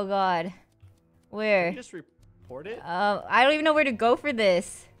 Oh God. Where? Just report it? I don't even know where to go for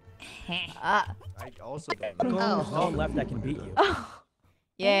this. I also don't know. There's no one left that can beat you.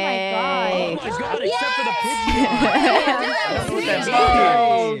 Yay. Oh my god, except for the picture.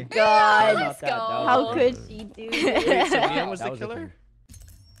 Oh God. Let's go. How could she do Wait, this? so Myung was That the was a killer? thing.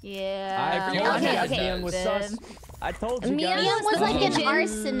 Yeah. I told you Okay, guys okay. Myung was sus. I told you guys. Myung was like an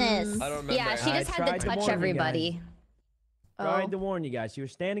arsonist. I don't remember. Yeah, she I just had tried to to touch warn you everybody. Tried to warn you guys. She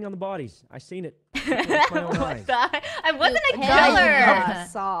was standing on the bodies. I seen it. With my own eyes. I wasn't a Hell killer. yeah.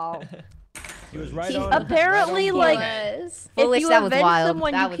 Saul. She was right She- on. Apparently, right on like, point. if Foolish, you that was avenge wild.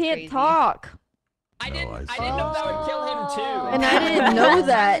 someone, That you was can't crazy. talk. I No, didn't I know that would kill him too. And I didn't know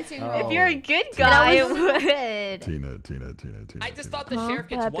that. Oh. If you're a good guy, it would. Tina. I just thought the Huh? sheriff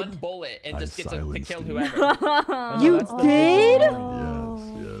gets What one happened? bullet and I just gets to silenced kill you. whoever. No, You that's the whole did? point.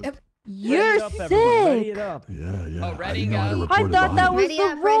 Yes. You're Ready it up, everyone. Ready sick. it up. Yeah. Oh, I ready, didn't know how to go. report I a thought that body. was Ready the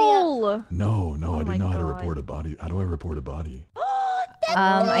up, ready up. rule. No, I my didn't know how to God. report a body. How do I report a body?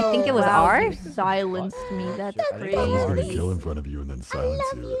 I think it was Wow, ours. you silenced me. That's I think it I was gonna crazy. kill in front of you and then silence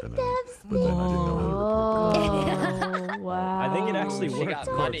you, and then, but then I didn't know how to report the Oh, wow. I think it actually She worked, got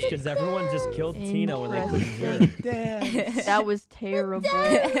Corpse, money. because everyone just killed Tina when they couldn't hear her. That was terrible.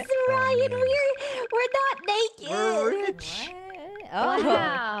 Ryan, man. we're not naked. We're rich. Oh.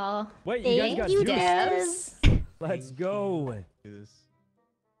 Wow. Wait, you guys got Thank you, juice? Devs. Let's go.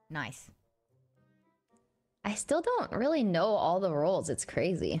 Nice. I still don't really know all the roles. It's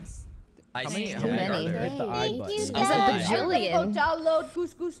crazy. I many see. are Too there? many. Hit the I Thank button. you, It's Devs. Devs. Everybody go Bajillion. download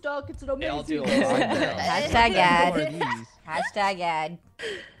Goose Goose Duck. It's an They all amazing do a game. lot now. Hashtag What ad. are these? Hashtag ad.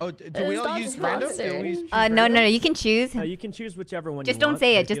 Oh, do we It's all not use random? Do sponsored. we use No. You can choose. No, you can choose whichever one Just you don't want.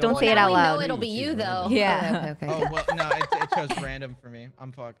 say it, If just you don't say it now out we loud. know it'll be you, though. Yeah. Okay. Oh, well, no, it chose random for me.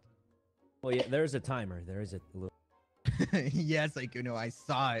 I'm fucked. Well, yeah, there's a timer. There is a little. Yes, Sykkuno, I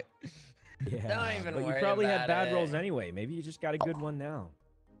saw it. Yeah. Don't even but you worry probably had about bad it. rolls anyway. Maybe you just got a good one now.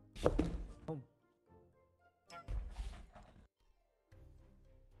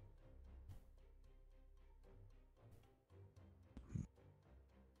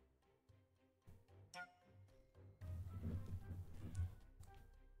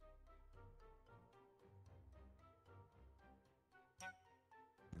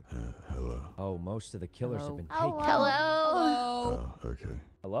 Hello. Oh, most of the killers have been taken. Hello. Oh, okay.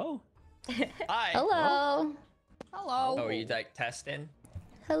 Hello? Hi. Hello. Hello. Oh, are you like testing?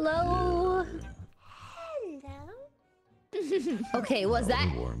 Hello. Okay, was that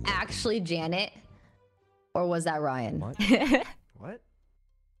warm welcome. actually Janet? Or was that Ryan? What? What?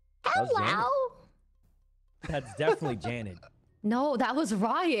 That was Janet. Hello. That's definitely Janet. No, that was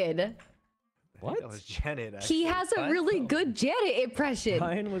Ryan. What? That was Janet. Actually. He has a really good Janet impression.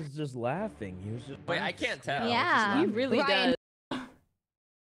 Ryan was just laughing. He was just. Wait, I can't tell. Yeah. He really Ryan. does.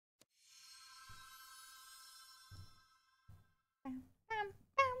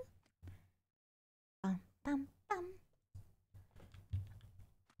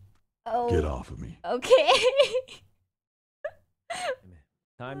 Oh. Get off of me. Okay.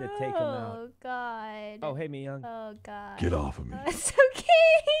 Time to take him out. Oh God. Oh, hey, Myung. Oh God. Get off of me. It's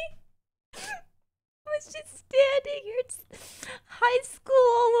okay. I was just standing here. It's high school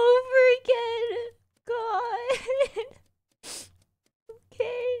all over again. God.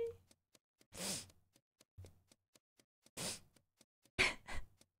 Okay.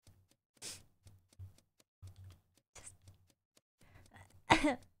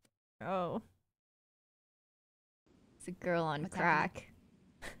 Oh. It's a girl on crack.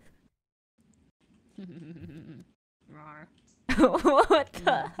 What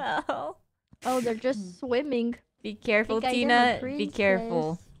the hell? Oh, they're just swimming. Be careful, Think I Tina. am a Be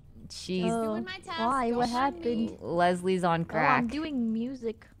careful. She's doing my task. Why? What happened? Leslie's on Oh, crack. I'm doing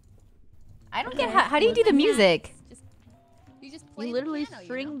music. I don't get how do you do the music? You just play You the literally piano,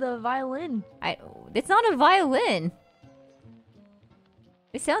 string the violin. It's not a violin.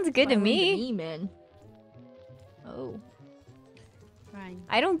 It sounds good to Violin me. man. Oh. Fine.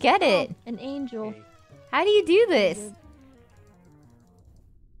 I don't get it. An angel. How do you do this?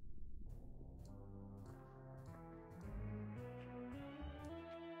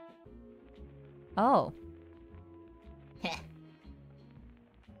 Oh.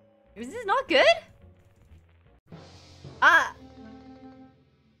 Is this not good?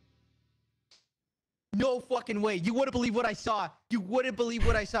 No fucking way. You wouldn't believe what I saw. You wouldn't believe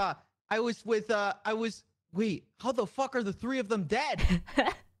what I saw. I was with, wait, how the fuck are the three of them dead?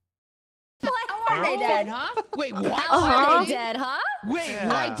 How are they dead, huh? Wait, what? How are they dead, huh? Wait,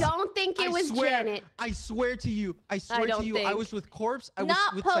 I what? don't think it was Janet. I swear to you. I swear to don't you. I think. was with Corpse, I was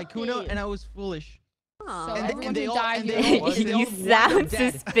Not with Pokey. Sykkuno, and I was foolish. So And everyone they who all- died and here. they all- and they all You wound sound up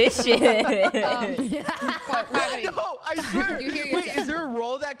dead. suspicious. No, I swear. You hear Wait, yourself. is there a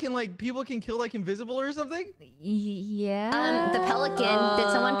role that can like people can kill like invisible or something? Yeah. The pelican.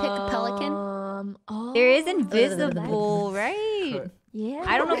 Did someone pick a pelican? Oh. There is invisible, right? Yeah.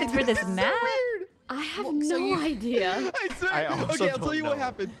 I don't know if it's for this map. I have So no you- idea. I swear. I also Okay, I'll tell don't you what know.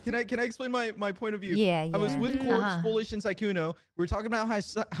 happened. Can I explain my point of view? Yeah, I was yeah. with Corpse, Foolish, and Sykkuno. We were talking about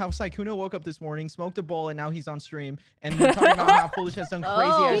how Sykkuno woke up this morning, smoked a bowl, and now he's on stream. And we were talking about how Foolish has done crazy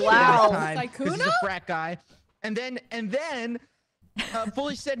ass shit wow. this time because he's Sykkuno? a frat guy. And then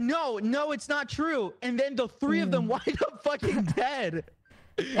Foolish said, no, it's not true. And then the three of them wind up fucking dead.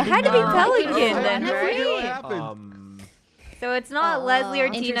 It had to be Pelican I then, have no idea what right? happened. So it's not Leslie or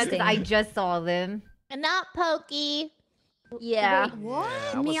Tina because interesting. I just saw them. And not Pokey. Yeah. Wait, what?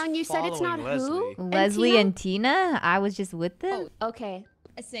 Yeah, I was Neon, you said it's not following who? Leslie Tina? and Tina? I was just with them. Okay.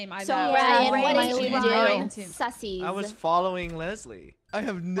 Same. I So Ryan, Ray, what Ray, did you Ryan, do? Sussies. I was following Leslie. I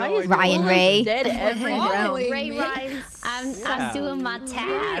have no Why is idea. Ryan Ray. Dead every round. Following Ray me? Ryan's. I'm doing my task.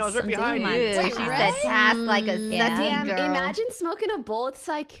 I was right I'm doing behind my you. Dude, Wait, she Ray? said task like a Yeah. sucky Damn, girl. imagine smoking a bowl with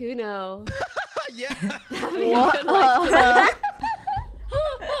Sykkuno. Yeah. Having a good life.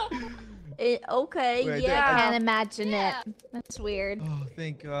 Okay, Wait, yeah. Can't imagine Yeah. it. That's weird. Oh,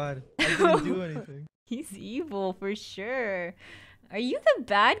 thank God. I didn't do anything. He's evil for sure. Are you the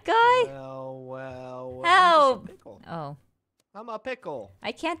bad guy? Well. Help! I'm just a pickle. Oh, I'm a pickle.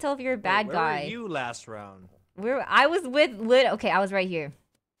 I can't tell if you're a bad Where guy. were you last round? I was with Okay, I was right here.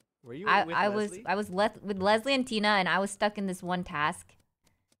 Were you I with Leslie? was with Leslie and Tina, and I was stuck in this one task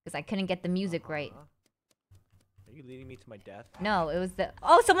because I couldn't get the music right. Are you leading me to my death? No, it was the.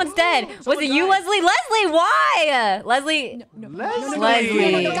 Oh, someone's dead. Was Someone it you, died. Leslie? Leslie, why? Leslie. No,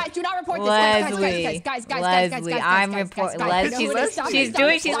 guys, do not report this. Guys, Leslie, I'm report. She's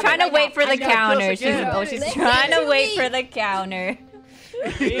doing. She's trying to wait for the counter. She's Listen trying to to wait me. for the counter.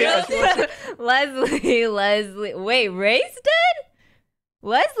 Yeah, Leslie. Wait, Ray's dead?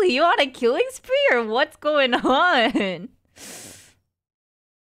 Leslie, you on a killing spree or what's going on?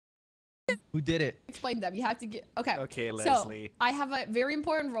 Who did it? Explain them. You have to get. Okay. Okay, So Leslie. I have a very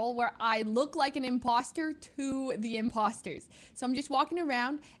important role where I look like an imposter to the imposters. So I'm just walking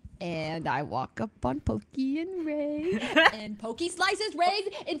around. And I walk up on Pokey and Ray, and Pokey slices Ray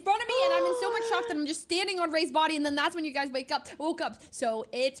in front of me, and I'm in so much shock that I'm just standing on Ray's body, and then that's when you guys woke up. So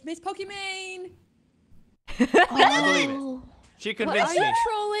it's Miss Pokemon. I believe it. She convinced me.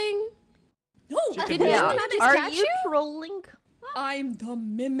 Trolling. No, Did Yeah. Mimic Are catch you trolling? I'm the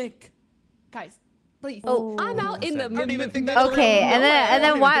mimic. Guys, please. Oh, I'm out in the I don't even mimic. think that's a real Okay, role. and then I don't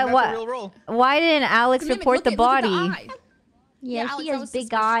even why think that's a real role. why didn't Alex The mimic, report the look at the body? eye. Yeah, Alex, he that has was big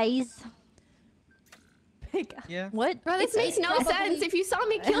suspicious. eyes. Yeah. What? Bro, this makes no probably- sense. If you saw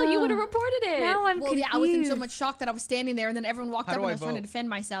me kill, you would have reported it. Now I'm Well, confused. yeah, I was in so much shock that I was standing there, and then everyone walked How up, do and I I was trying to vote? defend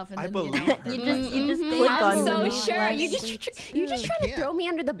myself. And I then, believe you know, her. You just click I'm on so them. sure. You just trying to Yeah. throw me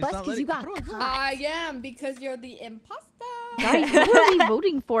under the It's bus not because you got letting- caught. I am because you're the imposter. Guys, who are we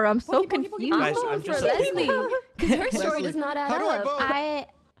voting for? I'm so Pokey, Pokey, Pokey, confused. Guys, I'm I'm voting just for a Leslie pickle. because her story Leslie, does not add how do I up. vote?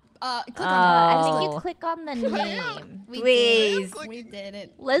 Click on I think Oh. you click on the name. We Please. did it. We did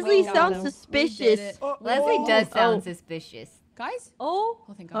it. Leslie We got sounds him. We did suspicious. it. Leslie does sound suspicious. Guys? Oh.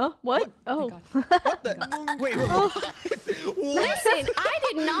 Oh, thank God. Huh? What? Oh. Thank God. What the? Wait. What? Listen, I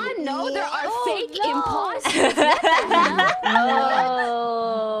did not know there are fake no. imposters. What the hell?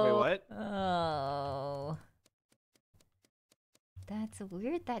 Oh. Wait, what? Oh. That's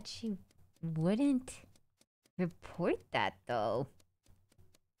weird that she wouldn't report that though.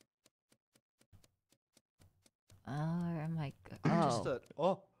 Oh my god. Just Oh. a,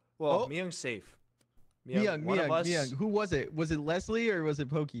 well, Oh. Myung's safe. Myung. Who was it? Was it Leslie or was it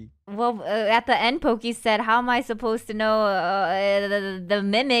Pokey? Well, at the end, Pokey said, "How am I supposed to know the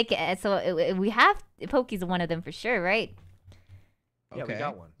mimic?" So we have Pokey's one of them for sure, right? Yeah, we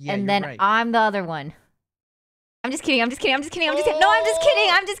got one. Yeah, and you're then right. I'm the other one. I'm just kidding. No, I'm just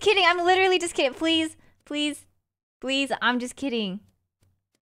kidding. I'm literally just kidding. Please. I'm just kidding.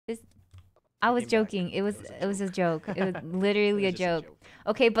 I was joking. It was a joke. It was literally a joke.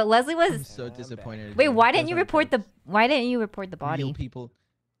 Okay, but Leslie was. I'm so disappointed. Wait, why didn't you report the body? Real people.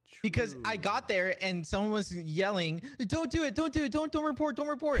 Because I got there and someone was yelling, "Don't do it! Don't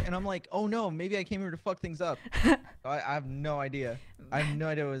report!" And I'm like, "Oh no, maybe I came here to fuck things up." I have no idea. I have no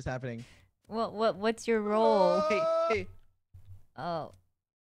idea what was happening. What's your role? Hey. Oh.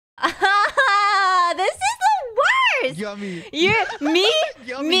 This is the worst. Yummy.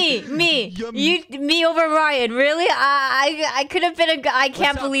 Me over Ryan. Really? I could have been a guy. I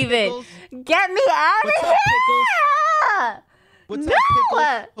can't believe it. Get me out of here. What's up,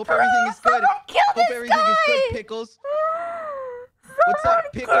 Pickles? Hope everything is good. Hope everything is good, Pickles. What's up,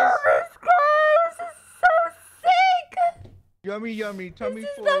 Pickles? This is so sick. Yummy. Tummy This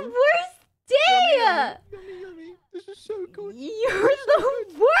is full. the worst day. Yummy. This is so good. You're the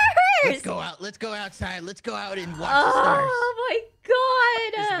worst. Let's go outside. Let's go out and watch the stars. Oh my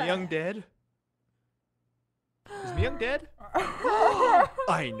god. Is Myung dead? Is Myung dead?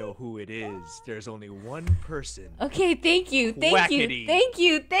 I know who it is. There's only one person. Okay, thank you. Quackity. Thank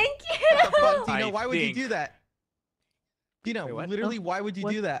you. What the fuck, Tina? Why would you think- do that? Tina, Wait, what? literally, why would you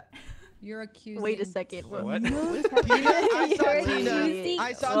do that? You're accusing. Wait a second. What? Tina,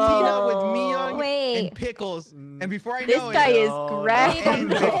 I saw Tina with Myung and Pickles, and before I This know guy it, is grabbing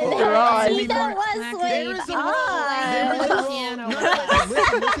and the before- straws. Tina was there is a role.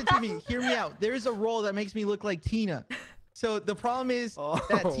 Listen to me. Hear me out. There is a role that makes me look like Tina. So the problem is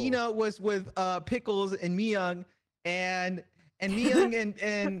that Tina was with Pickles and Myung, and Myung and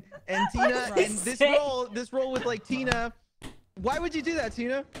Tina, and this role with like Tina. Why would you do that,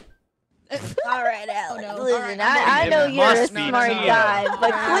 Tina? All right, Alex. no. Listen, All right, I know you're a must be smart Tina. guy,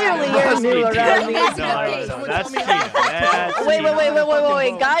 but clearly you're new around me. No, that's Tina. That's Wait, Tina.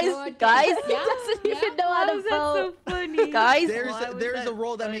 guys, Yeah, he doesn't even know how to That's vote. so funny. Guys, There's a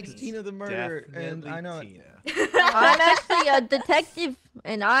role that makes Tina the murderer, and I know it. Tina. I'm actually a detective,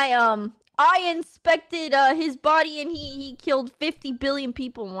 and I inspected his body, and he killed 50 billion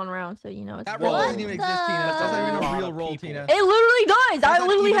people in one round. So you know, it's That role good. doesn't even exist, Tina. That's not even a real role, people. Tina. It literally does. That's I not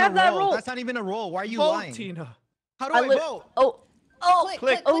literally even a have that role. That's not even a role. Why are you Vote, lying? Tina. How do I vote?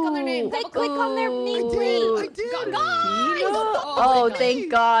 Click on their name. Click on their name, Ooh. I did. Oh, thank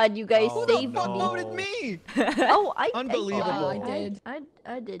God, you guys Oh, saved Fuck me. voted me. Oh, Unbelievable. I did.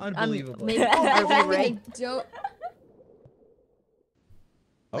 I did. Unbelievable. Maybe I don't.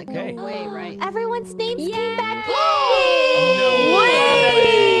 Okay. No way, right? Everyone's names came back. Wait!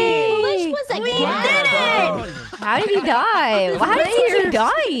 Foolish was a We cat. did it! How did he die? How did he keep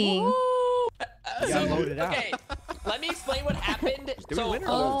dying? Got voted out. Okay, let me explain what happened. we So win or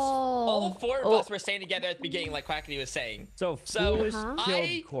all four of us were staying together at the beginning, like Quackity was saying. So So, Foolish I-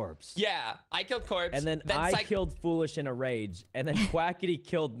 killed Corpse. Yeah, I killed Corpse. And then I Syk- killed Foolish in a rage, and then Quackity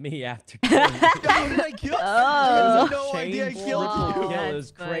killed me after killing me. How did I kill? Oh. I have no idea I Chain killed triple you. kill. It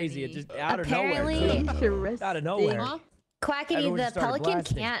was crazy. It just out of nowhere. Apparently- Out of nowhere. Huh? Quackity, Everyone the just started pelican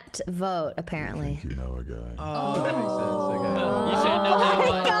blasting. can't vote, apparently. You know a guy. Oh, that makes sense. Okay. You should know that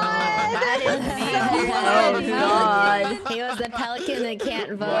one. That is me. Oh God. He was the pelican that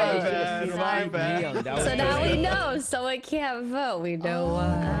can't vote. My bad. So now we know someone can't vote. We know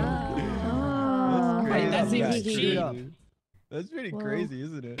why. Wait, that seems Yeah. cheap. That's pretty crazy,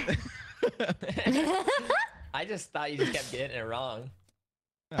 isn't it? I just thought you just kept getting it wrong.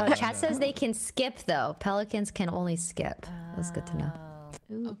 Oh, chat says they can skip though. Pelicans can only skip. That's good to know.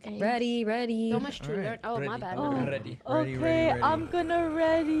 Okay. Ready. So much to learn. Oh, my bad. Ready. Okay, I'm gonna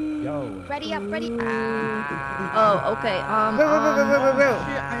ready. Yo. Ready up, ready. Oh, okay. Shit,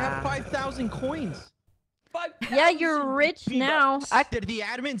 I have 5,000 coins. Yeah, you're rich now. Did the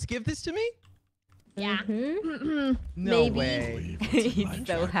admins give this to me? Yeah. No Maybe. way. He's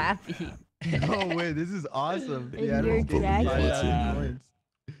so happy. No way. This is awesome. The In your admins gave me jacket. 5,000 coins.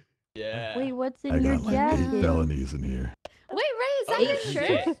 Yeah. Wait, what's I in your got like 8 jacket? felonies in here. Wait, Ray, is that Oh, your shit.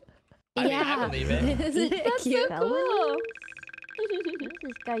 shirt? I mean, I believe it. Isn't it That's cute? so cool. What is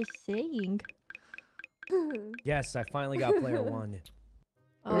this guy saying? Yes, I finally got player 1.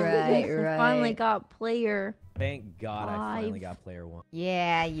 Oh, Right, I right. finally got player. Thank God I finally 5. got player 1.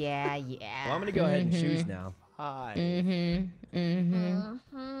 Yeah. Well, I'm gonna go ahead and choose now. Hi.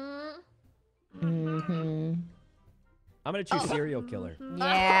 I'm gonna choose serial killer.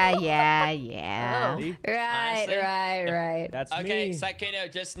 Yeah. See? Right. That's Okay, me.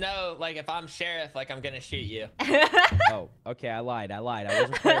 Sykkuno, just know, like, if I'm sheriff, like, I'm gonna shoot you. Oh, okay. I lied. I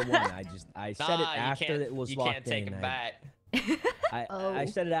wasn't player 1. I said it after it was locked in. You can't take it back. I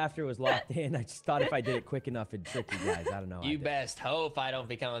said it after it was locked in. I just thought if I did it quick enough, it'd trick you guys. I don't know. You best hope I don't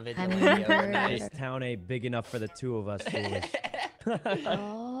become a vigilante overnight. This town ain't big enough for the 2 of us, foolish.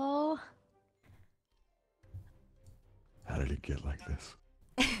 Oh. How did it get like this?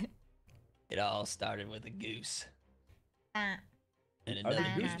 It all started with a goose. Are the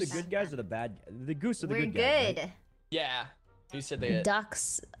goose the good guys or the bad? The goose are the good guys. We're good. Right? Yeah. Who said they?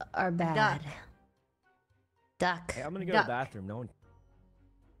 Ducks are bad. Duck. Hey, I'm gonna go to the bathroom. No one.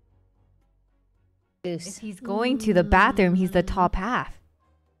 Goose. If he's going to the bathroom, he's the top half.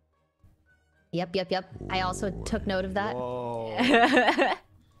 Yep. I also took note of that. Whoa.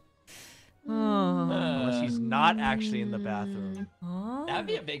 Oh. Unless she's not actually in the bathroom. That'd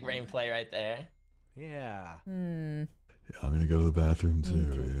be a big brain play right there. Yeah. Yeah, I'm gonna go to the bathroom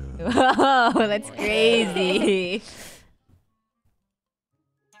too. Yeah. Oh, that's crazy.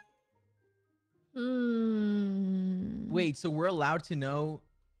 Wait, so we're allowed to know?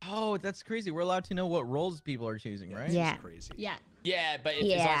 Oh, that's crazy. We're allowed to know what roles people are choosing, right? Yeah. Crazy. Yeah. Yeah, but as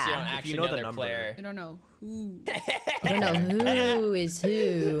long as you don't actually know their player. I don't know who. I don't know who is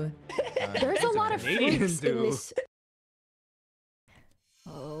who. There's a lot of freaks in this.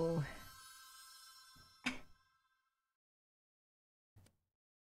 Oh.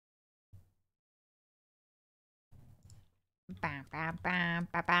 Bam, bam, bam,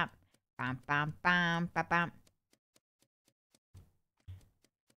 bam, bam, bam, bam, bam, bam, bam.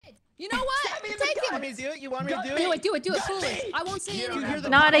 You know what? Take it. You want me to do it? You want me to do it? Do it, foolish. I won't say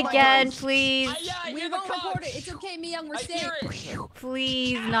anything. Not again, please. We won't report it. It's okay, Miyang. We're safe.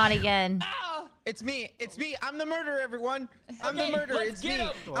 Please, not again. It's me. I'm the murderer, everyone. I'm the murderer. It's me.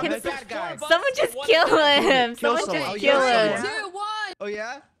 I'm Can the bad guy. Someone just kill him. Someone just kill him. 2, 1. Oh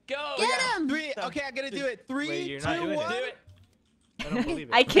yeah? Go. Get him. 3. Okay, I'm gonna do it. 3, Wait, you're 2, not doing 1. it. I don't believe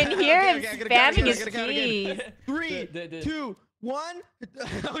it. I can hear him Okay, spamming his I gotta count again. keys. 3, 2, 1.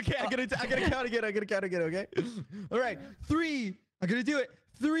 Okay, I gotta count again. Okay. All right. 3. I'm gonna do it.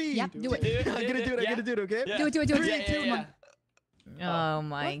 3. Yep, do it. I'm gonna do it. Okay. Do it. 3, 2, 1. Oh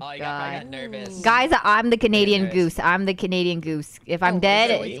my I god. got nervous. Guys, I'm the Canadian goose. I'm the Canadian goose. If I'm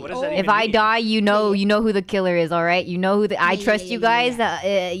dead, if I die, you know who the killer is, all right? You know who I trust you guys.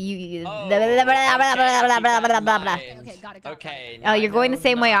 Okay, got it. Okay. Oh, you're going the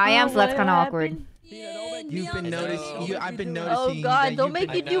same way I am, so that's kind of awkward. You've been noticing. I've been noticing. Oh god, don't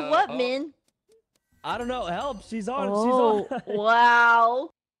make me do what, man? I don't know. Help! She's on. Oh, She's on. wow.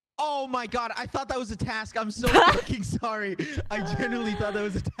 Oh my god, I thought that was a task. I'm so fucking sorry. I genuinely thought that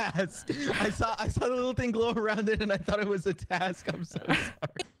was a task. I saw the little thing glow around it and I thought it was a task. I'm so sorry.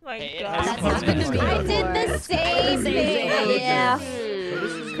 My God. That's happened to me. I did the same thing. Yeah.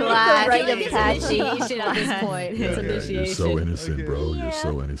 Class. Right of Initiation at this point. It's initiation. You're so innocent, bro. You're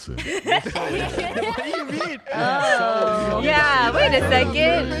so innocent. What do you mean? Oh. Yeah, wait a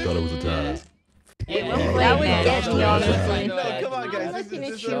second. I thought it was a task. That was getting honestly. No, come on, guys. This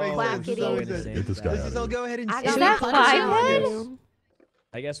is so innocent. Get this guy out of So here. go ahead and Is that fine?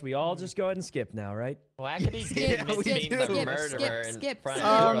 I guess we all just go ahead and skip now, right? Wackity Skip, did skip, mean the skip, murderer skip, in skip. front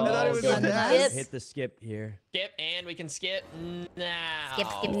I of thought it was all. a task. Hit the skip here. Skip, and we can skip now. Skip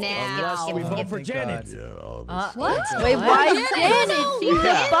now. Unless we vote for Thank Janet. God. Yeah, all of us. What? Wait, why Janet? She's a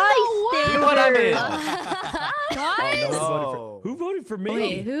bystander. You know what I mean? Guys? Oh, who voted for me?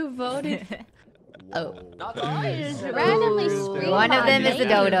 Wait, who voted? Oh. Not Just randomly scream One of them my is a name.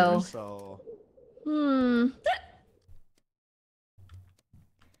 dodo. So,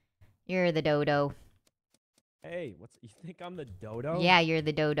 You're the dodo. Hey, you think I'm the dodo? Yeah, you're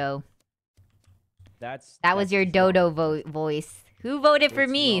the dodo. That was that's your wrong. dodo voice. Who voted for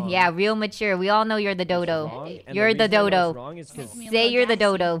It's me? wrong. Yeah, real mature. We all know you're the It's dodo. wrong, and You're the reason I know it's dodo. wrong is 'cause Say you're the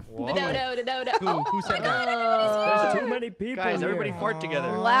dodo. Whoa. The dodo. Who said that? There's too many people guys, here. everybody fart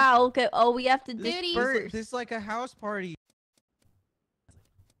together. Wow. Okay. Oh, we have to This disperse. is like a house party.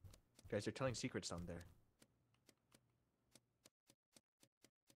 Guys, they're telling secrets down there.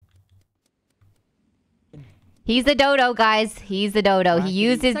 He's the dodo, guys. He's the dodo. He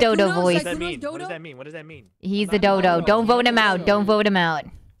used his dodo Sykkuno, voice. What does that Sykkuno's mean? What dodo? does that mean? What does that mean? He's the dodo. Don't vote him out. Don't vote him out.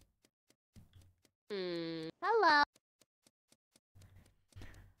 Hello.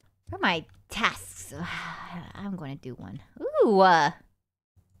 For my tasks, I'm going to do one. Ooh. Oh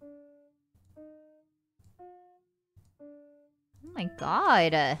my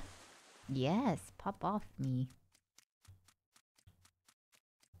god. Yes, pop off me.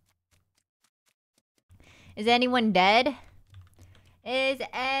 Is anyone dead? Is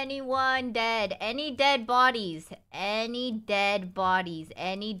anyone dead? Any dead bodies? Any dead bodies?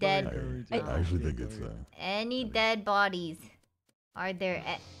 Any dead... I actually think it's Any dead bodies? Are there...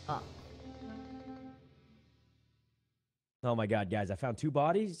 Oh my god, guys, I found two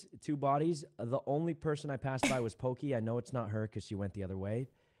bodies. The only person I passed by was Pokey. I know it's not her because she went the other way.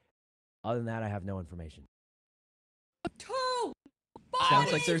 Other than that, I have no information.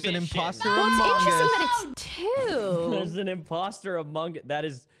 Sounds like there's an imposter Well, among it's interesting us. that it's two. There's an imposter among it. That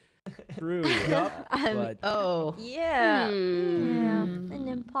is true. But Oh. Yeah. An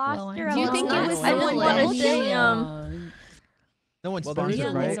imposter. Do you think it was I just want to say, No one's well, there's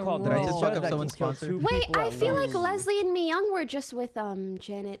sponsored, a right? called Did I just Ninja fuck up that someone's can kill sponsor? two Wait, people I at feel like once. Leslie and Myung were just with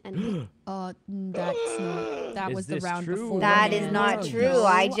Janet and. That's not. That Is was the this round true? before. That is not true.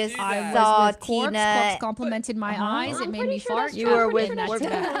 I just I saw was with Corpse. Tina. Corpse complimented my eyes. It made me fart. You were with That's Corpse.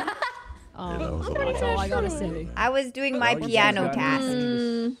 that. That's all I gotta say. I was doing my Well, you piano guys got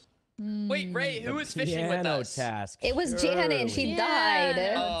task. Wait, Ray, who was fishing with Piano us? task. It was Janet and she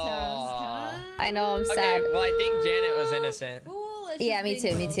died. Oh. I know, I'm Okay, sad. well, I think Janet was innocent. Yeah, me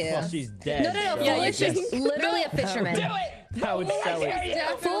too, me too. Well, she's dead. No, so I Foolish is guess literally a fisherman. Do it! that would sell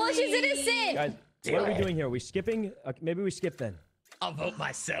it. Foolish is innocent! Guys, what are we doing here? Are we skipping? Maybe we skip then. I'll vote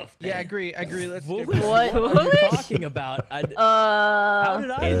myself. Yeah, agree. Let's skip. What are you talking about? How did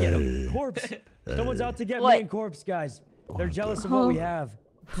I get a Hey. corpse? Someone's out to get What? me and corpse, guys. They're jealous of what we have.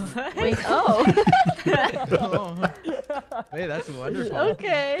 Wait, oh. Hey, that's wonderful.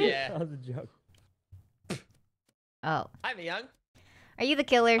 Okay. Yeah. That was a joke. Oh. Hi, Myung. Are you the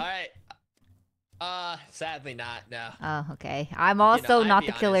killer? All right. Sadly not. No. Oh, okay. I'm also I'd not be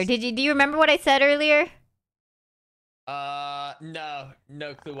the killer. honest. Do you remember what I said earlier?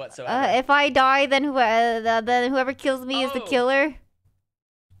 No clue whatsoever. If I die, then whoever kills me is the Oh. killer.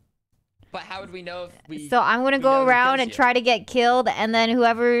 But how would we know if we? So I'm gonna we know go who around kills and you? try to get killed, and then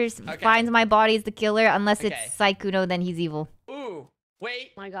whoever Okay. finds my body is the killer, unless Okay. it's Sykkuno, then he's evil. Ooh,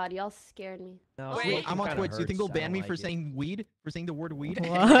 wait. My God, y'all scared me. No, Wait, Foolish I'm on kinda Twitch. Do you think they'll hurts. I ban don't me like for it. saying weed? For saying the word weed?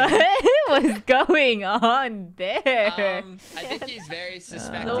 What was going on there? I think he's very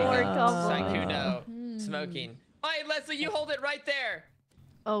suspecting No more of compliment. Sykkuno smoking. Alright, Leslie, you hold it right there.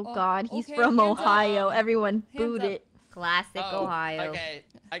 Oh God, he's okay, from hands up. Ohio. Everyone Hands boot up. it. Classic Oh, Ohio. Okay,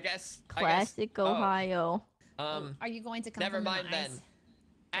 I guess. Classic oh, Ohio. Are you going to come Never from the mind then. eyes?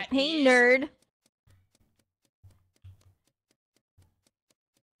 At Hey, ease. nerd.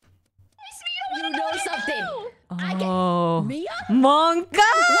 You know something. Oh. Mia?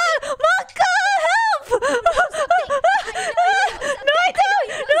 Monka! Monka, help! No, I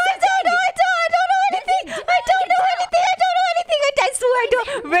don't know anything. I swear I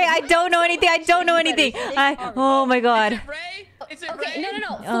don't. Ray, I don't know anything. I don't know anything. Oh my God. Is it Ray? Is it Okay, Ray?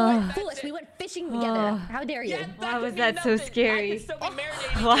 no. Oh. Foolish. We went fishing together. How dare you? Yeah, Why could was be that so nothing. I scary? could still be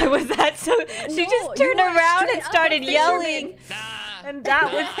marinating. Why was that so? She just No, turned you are around and straight up a started fisherman. yelling, Nah. and that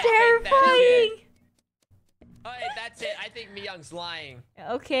was I hate that terrifying. shit. Alright, that's it. I think Myung's lying.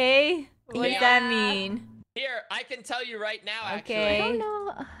 Okay, what does that Yeah. mean? Here, I can tell you right now, Okay. actually.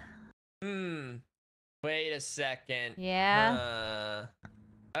 No. Wait a second. Yeah.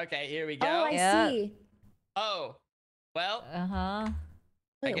 Okay, here we go. Oh, I Yeah. see. Oh, well, Uh-huh. I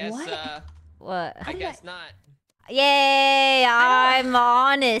Wait, guess, what? What? I guess not. Yay! I'm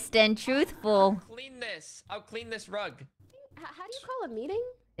honest and truthful. Clean this. I'll clean this rug. How do you call a meeting?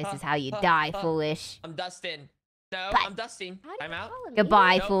 This is how you die, foolish. I'm Dustin. No, Bye. I'm Dustin. How do I'm you out. call a meeting?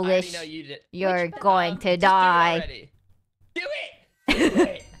 Goodbye, Nope, foolish. I already know you did. You're Which going to Just die. Do it already. Do it! Do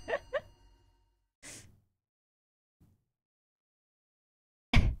it!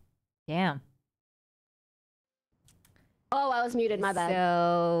 Damn. Oh, I was muted. My bad.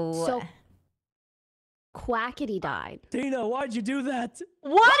 So. Quackity died. Tina, why'd you do that?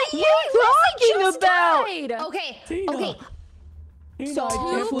 What are you talking about? Okay. Tina. Okay. Tina, So I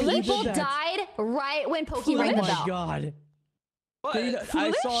can't two believe you people did that. died right when Pokey Oh rang the my bell. god. What? Tina,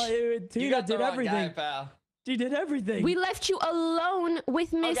 I saw it. You Tina got the did wrong everything. guy, pal. She did everything. We left you alone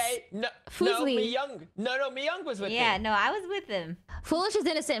with Miss Okay, no, Fuslie. Myung. No, Myung was with Yeah, me. no, I was with him. Foolish is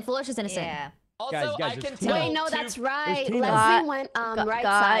innocent. Foolish is innocent. Yeah. Also, Guys, I there's can Tina. tell. Wait, no, two- that's right. Tina. Leslie went right side.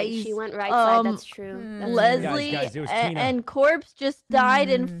 Guys, She went right side. That's true. That's Leslie Guys, it was a- Tina. and Corpse just died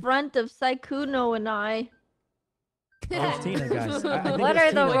in front of Sykkuno and I. Where's Tina, guys? I think What it was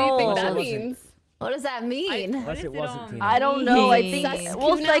are the Tina. roles? That means. What does that mean? Unless it wasn't Tina. I don't know. I think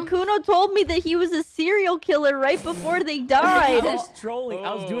Sykkuno? Sykkuno told me that he was a serial killer right before they died. I was trolling.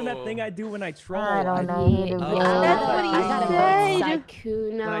 I was doing that thing I do when I troll. I don't know. That's what he said.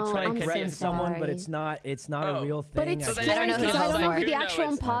 Sykkuno. When I try and I'm threaten so someone, but sorry. it's not a real thing. But it's I scary don't know because who I don't know who the Sykkuno actual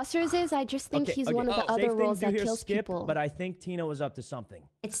is. imposters is. I just think he's one of the Safe other thing roles to do that here, kills skip, people. but I think Tina was up to something.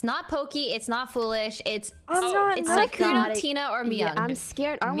 It's not Pokey. It's not Foolish. It's I'm not. Sykkuno, Tina, or Miyang. Yeah, I'm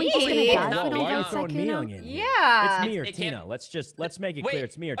scared. Aren't we Me? just gonna die No, if we don't why are you vote throwing Sykkuno? Miyang in? Yeah. It's me or It Tina. can't- Let's make it clear.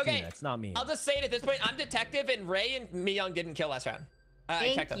 It's me or Tina. It's not me. I'll just say it at this point. I'm detective, and Ray and Miyang didn't kill last round. I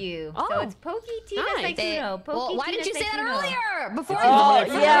checked Thank them. you. Oh. So it's Pokey, Tina, Nice. Sykkuno. Pokey, Well, why Tina, didn't you say that Sykkuno. earlier? Before Okay, you Oh,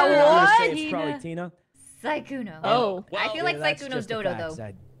 voted? yeah, I'm gonna what? say it's probably Tina. Sykkuno. Oh. I feel like that's Sykkuno's just a Dodo, fact, though.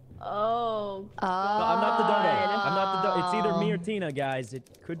 Zed. Oh. No, I'm not the Dodo. I'm not the Dodo. It's either me or Tina, guys. It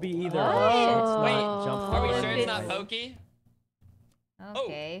could be either. Or. Wait, Jump are we forward. sure it's not Pokey?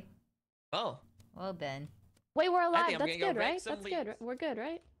 Okay. Oh. Well, Ben. Wait, we're I alive. think I'm That's gonna go good, rake right? some That's good. leaves. We're good,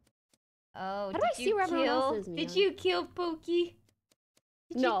 right? Oh, How do I see where everyone else is, Did Miyang? you kill Pokey?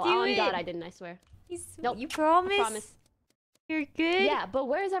 Did No, you do on it? God, I didn't. I swear. Nope. You promise? I promise. You're good? Yeah, but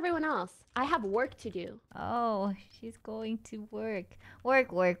where's everyone else? I have work to do. Oh, she's going to work.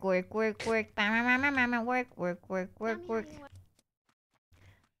 Work, work, work, work, work. Work, work, work, work, work.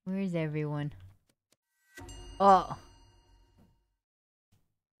 Where's everyone? Oh.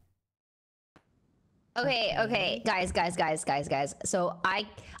 Okay, guys. So I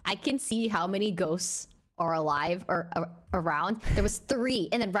can see how many ghosts are alive or around. There was 3,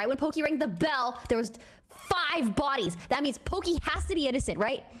 and then right when Pokey rang the bell, there was 5 bodies. That means Pokey has to be innocent,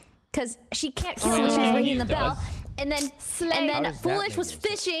 right? Because she can't kill when she was ringing the bell. And then Foolish was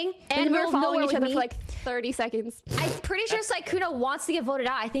fishing, And we were following each other me. for like 30 seconds. I'm pretty sure Sykkuno wants to get voted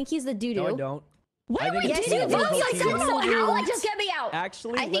out. I think he's the doo-doo. No, I don't. Why I would think you it's do Tina. vote Let's vote Tina. Sykkuno? How? Just get me out.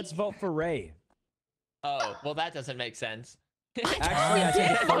 Actually, let's vote for Ray. Oh, well, that doesn't make sense. Actually, I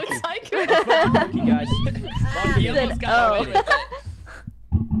think it's Pokey. Sykkuno. Let's vote for Pokey, guys. He almost got away with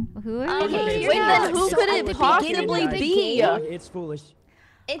it. Who are you? Wait, then who could it possibly be? It's Foolish.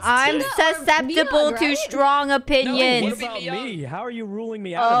 I'm Tina or susceptible Miyang, to right? strong What opinions. about me? How are you ruling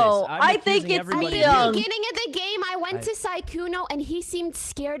me out of this? I'm I think accusing it's everybody. At Miyang. the beginning of the game, I went to Sykkuno and he seemed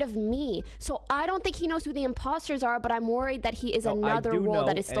scared of me. So I don't think he knows who the imposters are, but I'm worried that he is No, I another do role know,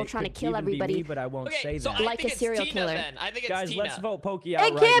 that is and still it trying to could kill even be everybody. me, but I won't Okay, say so that. I Like think a it's serial Tina, killer. Then. I think it's Guys, Tina. let's vote Pokey out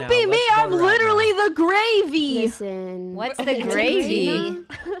It right can't now. be me. Let's I'm vote her out literally now. the gravy. Listen. What's the Okay, gravy?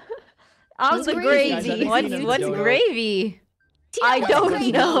 I'm He's the gravy. Guys, I gravy. think Tina's What's Dodo. gravy? I don't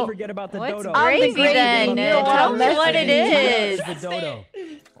Don't know. forget about the What's Dodo. I'm the gravy gravy. then? You don't Tell wanna me mess what with it me. is. The Dodo.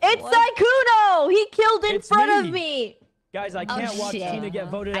 It's Sykkuno. He killed in It's front of me. me. Guys, I can't watch shit. Tina get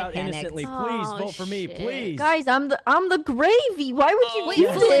voted I out panicked. innocently. Please Oh, vote for me, shit. please. Guys, I'm the gravy. Why would you Oh, do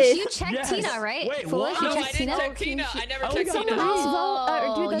yes. Foolish, this? you checked Yes. Tina, right? Wait, Foolish, what? you No, checked I didn't Tina? check Tina. I never Oh, checked we got Tina.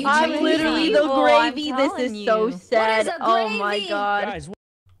 three. Do the you I'm checked literally Tina. the evil, gravy. I'm This is telling so you. sad. What is a Oh my gravy? god. Guys,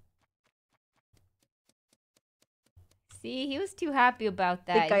 See, he was too happy about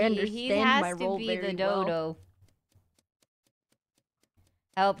that. Think I he understand has my to role be very the dodo.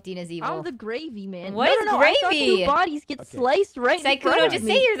 Help, Tina's evil. I'm the gravy man. What no, is no, no, I saw gravy? 2 bodies get Okay. sliced right in front Sykkuno, of just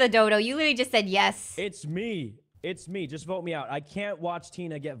me. say you're the dodo. You literally just said yes. it's me. It's me. Just vote me out. I can't watch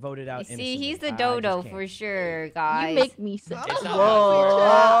Tina get voted out You innocently. see, he's the I just dodo can't. for sure, guys. You make me sick. It's not Whoa.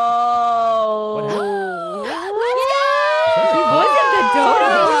 He wasn't the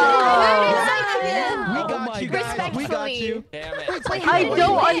dodo. We Oh got my you God. guys. We got you. Damn it. I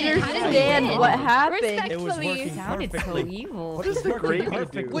don't How did he understand win? what happened. It was working Sounded so perfectly. evil. What does the gravy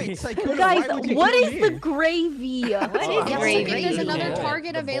do? Wait, Sykkuno, Guys, why would you what kill is me? the gravy? What is Yeah, so gravy? if there's another Yeah.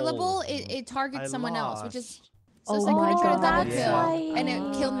 target The available, bowl. it targets I someone else, which is so Oh Sykkuno my tried to double God. kill, Why? and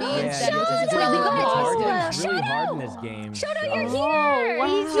it killed me Yeah, instead, which is Shut a really up. imposter. Targeting's really hard in this game. Shoto, so- you're here! wow.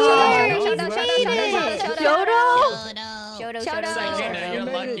 He's Shoto, here! you Shoto, actually Shoto, made Shoto, it. Shoto, Shoto? Shoto, Sykkuno, you're I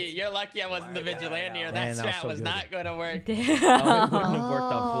made lucky. it. You're lucky I wasn't the vigilante, or that Man, that was strat so was good. not going to work. Oh, it wouldn't have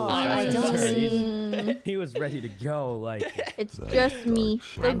worked on Foolish. I That's don't for sure. see. He was ready to go. Like, It's just me,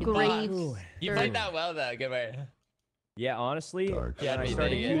 the Time to gravy. You played that well, though. Good work. yeah, honestly, Dark. when I Yeah,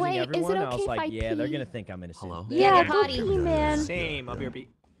 started me accusing Wait, is it everyone, I okay was if like, I yeah, they're pee? gonna think I'm innocent. Hello? Yeah, go go potty. pee, man. Same. I'll be your beat.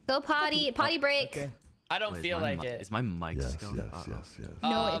 Go potty. Potty break. Okay. I don't feel like it. Is my mic yes, yes. No,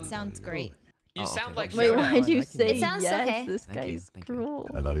 Um, it sounds great. You sound like Wait, Shoto. why'd you say It sounds yes? okay. This Thank you, guy's thank you. cruel.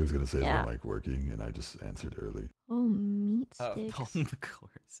 I thought he was gonna say Yeah. is my mic working, and I just answered early. Oh, meat Oh. sticks. Of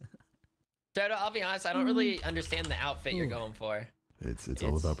course. Shoto, I'll be honest. I don't really understand the outfit you're going for. It's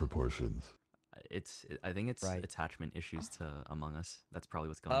all about proportions. I think it's Right. attachment issues to Among Us. That's probably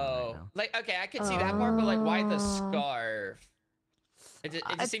what's going on right Oh, now. like okay, I could see that part, but like, why the scarf? It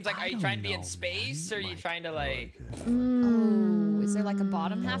just seems like, are you trying to be in space, or are you trying to like? Oh, is there like a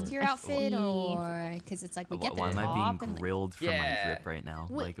bottom half to your outfit, or because it's like we get the Why am I top being and grilled for my drip right now?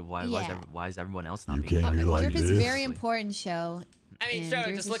 Like, why is everyone else not You being? can't be like drip is this. very important, show. I mean, And Show, yours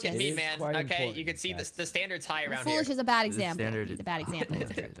just is look at just- me, It is man. quite Okay, important, you can see the standard's high around Foolish here. is a bad The example. standard He's a bad example.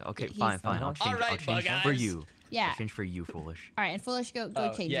 Okay, He's- fine. I'll change. Alright, I'll change bug for eyes. you. Yeah. I'll change for you, Foolish. All right, and Foolish, go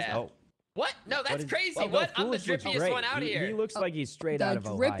change yeah. yourself. What? No, that's crazy. Oh, no, What? I'm the Foolish looks drippiest great. one out here. He looks like he's straight The out of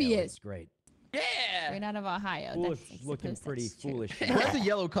Ohio. drippiest. It's great. Yeah. Straight out of Ohio. Foolish That's- I looking suppose pretty that's true. foolish. Where's the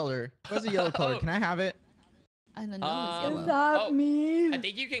yellow color? Where's the yellow color? Can I have it? I don't know. Is that me? I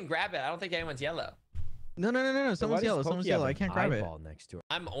think you can grab it. I don't think anyone's yellow. No. Someone's yellow. Someone's yellow. I can't grab it. Next to her.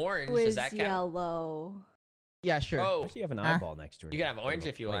 I'm orange. Who Does is that count? yellow? Yeah, sure. Oh, Actually, you have an eyeball next to her. you can have orange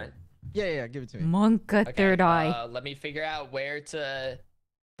if you want. Yeah, give it to me. Monka Okay, third eye. Let me figure out where to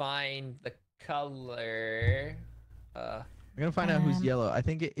find the color. I'm gonna find out who's yellow. I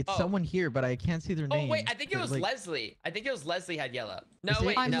think it's Oh. someone here, but I can't see their Oh name. wait, I think it But, was like, Leslie. I think it was Leslie had yellow. No, Is it?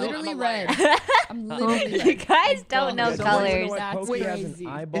 wait, I'm no, literally I'm a liar. red. I'm literally You guys don't know Yeah, someone colors. know That's what Pokey has an crazy.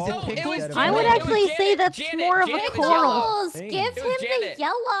 eyeball Is it No, Pickles? was instead of I a would eyeball? actually say that's more of a Janet was coral. yellow. Give It was him the Janet.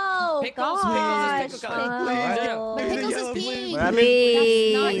 yellow. Pickles, Gosh. Pickles is pickle color. Oh. But There's a Pickles yellow is flame. pink.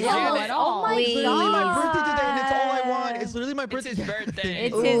 Please. That's not yellow Yeah. at all. Oh my It's literally my birthday today, and it's all I want. God. It's literally my It's birthday. his birthday.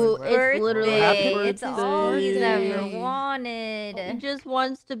 It's Ooh, his it's birthday. literally happy It's all he's birthday. ever He wanted. just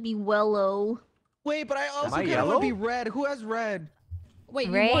wants to be wellow. Wait, but I also I kind of yellow? want to be red. Who has red? Wait,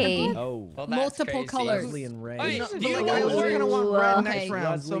 you Ray. want to group Oh, Well, that's multiple crazy. colors. Leslie and Ray. Wait, No, do but you like, know I also what? kind of want red Okay. next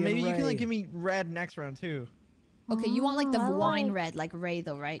round, so Leslie maybe and you can Ray. like give me red next round too. Okay, you want like the I wine like- red, like Ray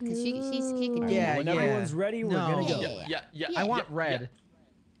though, right? Because she can. Yeah, when yeah. everyone's ready, we're No. gonna go. Yeah. I want yeah, red.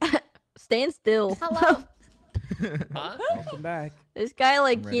 Stand still. Hello. Huh? Welcome back. This guy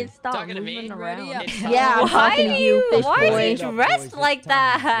like I'm ready. can't stop Talking to moving me? around. It's Yeah, I'm time. talking to you, fish Why boy. is he dressed like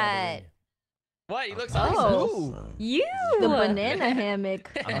that? What? He looks Oh. awesome. You. The banana hammock.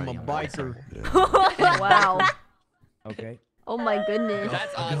 I'm a biker. Wow. Okay. Oh my goodness.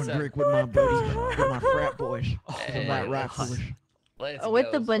 That's I'm gonna awesome. drink with my buddies, with my frat boys. Hey, Right, foolish. Let's With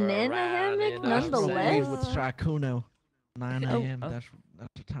go the for a banana ride hammock, in our nonetheless. With Sykkuno. 9 Oh. a.m. That's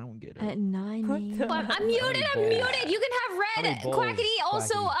the time we get up. At 9 a.m. I'm muted. I'm muted. You can have How many red. bowls, Quackity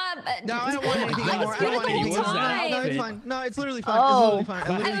also. No, I don't want anything God, anymore. I don't want Beautiful anything anymore. time. No, it's fine. No, it's literally fine. Oh. It's literally fine. I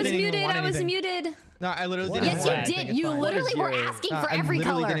was literally didn't even muted. want I was anything. muted. No, I literally What? didn't Yes, want you anything. did. It's You fine. literally were your- asking No, for I every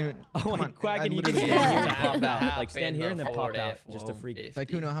literally color. didn't even. Oh, Come my on, Quackity, I you literally can didn't stand even- here and pop out. Hop Like stand in here the and then pop out. 40. Just a freak.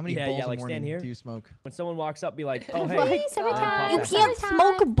 Sykkuno, how many Yeah, bowls yeah, a like morning stand here. do you smoke? When someone walks up, be like, "Oh hey." Please, every and time. pop You back can't out.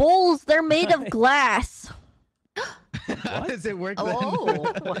 smoke bowls. They're made of glass. How does it work then?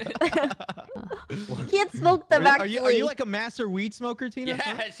 Oh. You can't smoke them Are you actually. like a master weed smoker, Tina?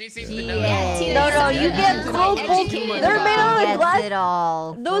 Yeah, she seems to know. Yeah, Tina, No, you yeah. can't smoke Quite bowls. educated They're made out of Gets glass. it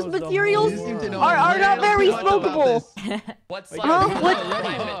all. Those Knows the materials whole You seem to know world. are not way very too much about smokable. this. What's Wait, like huh? the What?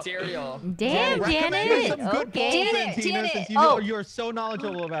 right material? Damn, Recommend Janet. some good Okay. bowls then, Janet, Tina, Janet. since you know Oh. you're so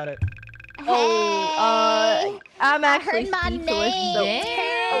knowledgeable about it. Oh, I'm actually heard my speechless. So.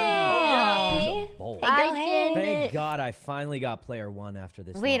 Damn. Bowl. I Go did Thank it. God I finally got player 1 after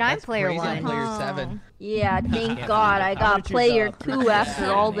this. Wait, long. I'm player Crazy, I'm 1. player 7. Yeah, thank Yeah. God I I'm got gonna choose, player 2 after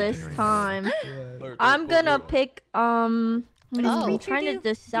yeah. all this time. I'm gonna pick I'm Oh. trying to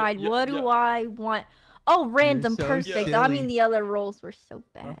decide Yeah, what do yeah. I want. Oh, random, so perfect. silly. I mean the other rolls were so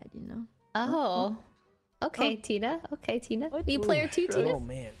bad, you know. Oh. Okay, Tina. Okay, Tina. Are you player 2, Tina? Oh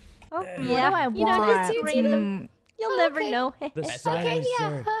man. Oh, Yeah, yeah, you know, just just random. You'll never okay. know. The Okay, silent yeah.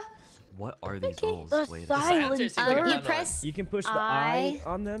 surge. What are these rolls? The Wait, silent seems like a You fun one. press. You can push the I- I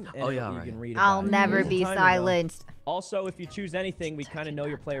on them, and Oh, yeah, you right. can read I'll about it. never There's a be timer, though. silenced. Also, if you choose anything, we kind of know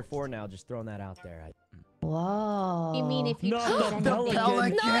you're player 4 now. Just throwing that out there. Whoa. You mean if you Not choose the anything?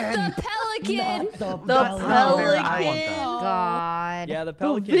 pelican. Not the pelican. The pelican. God. Yeah, the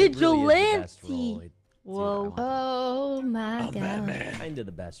pelican really is the best vigilante. role. Whoa. Oh my god. Kind of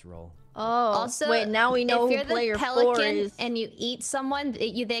the best role. Oh. Also, wait, now we know if who you're player the 4 pelican is. and you eat someone,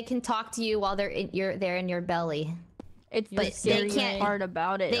 they can talk to you while they're in your belly. It's the but they scariest can't- part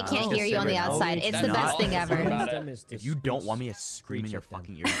about it. They I was can't gonna hear you say on the right now, outside. It's the that's best thing awesome ever. about Them is to If you don't want me to scream in your screech at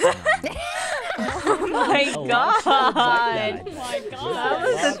fucking them. ear, Oh my Oh, God. I should like that. That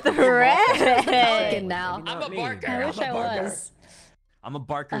was a Lots of people threat. Pelican now. Maybe I'm not a me. barker. I wish I was. I'm a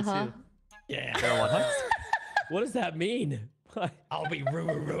barker Uh-huh. too. Yeah. There, what? What does that mean? I'll be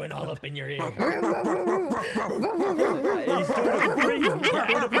ruin all up in your ear. He's doing it for free. He's doing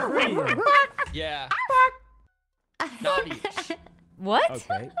it for free. Yeah. Navi. What?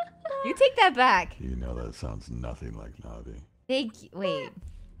 Okay. You take that back. You know that sounds nothing like Navi. Wait.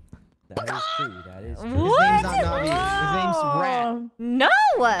 That is true. That is true. His name's not Navi. His name's Rat. No.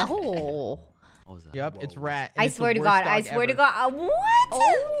 Oh. Yep, it's Rat. I swear to God. I swear to God. What?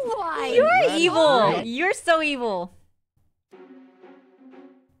 Oh my. You're evil. You're so evil.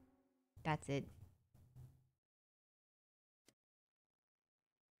 That's it.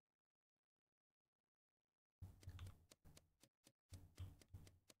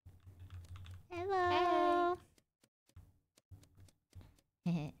 Hello.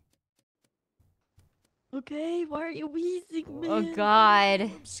 Hey. Okay, why are you wheezing, man? Oh God.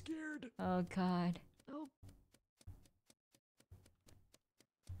 I'm scared. Oh God. Oh.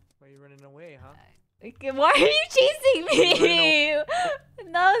 Why are you running away, huh? Why are you chasing me?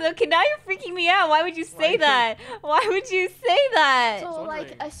 No, now you're freaking me out. Why would you say that? Why would you say that? So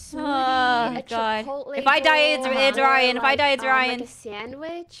like a smoothie, Oh a God. Chipotle If I die, it's bowl, Ryan. If I die, it's like Ryan. a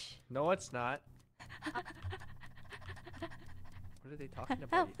sandwich. No, it's not. What are they talking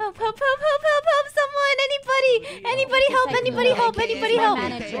about? Help, someone, anybody help, anybody help, anybody help.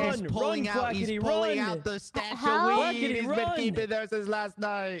 He's pulling out the stash of weed. He's been keeping there since last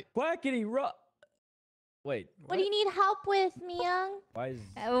night. Quackity run. Wait. What do you need help with, Myung? Why is...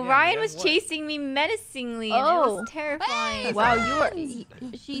 Ryan was chasing me menacingly, and it was terrifying. Wow,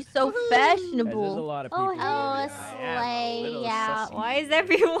 she's so fashionable. There's a lot of people. Slay out. Why is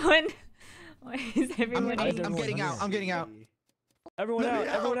everyone... I'm getting out. I'm getting out. Everyone out.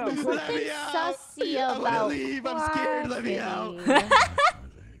 Everyone out. Let me out. Sussy about leave. I'm scared. Let me out.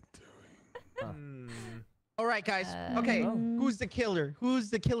 All right, guys. Okay, who's the killer? Who's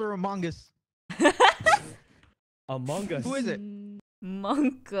the killer among us? Among us. Who is it?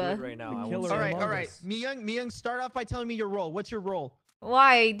 Monka. Right now. All right. Myung, start off by telling me your role. What's your role?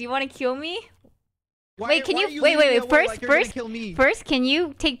 Why? Do you want to kill me? Wait, can you wait? First, can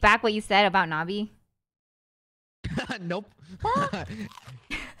you take back what you said about Nabi? Nope.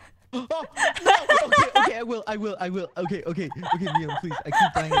 Oh, no! Okay, I will. Okay, Myung, please. I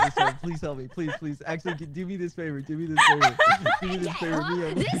keep dying at this one. Please help me. Please. Actually, do me this favor. Myung.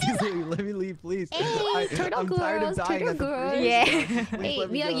 Let me leave, please. Hey, I'm tired of dying at the first. Yeah. Hey,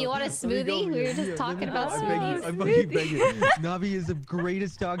 Myung, you want a smoothie? We were just talking about smoothies. I'm fucking begging. Navi is the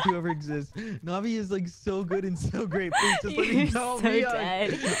greatest dog to ever exist. Navi is like so good and so great. Please, just let me go,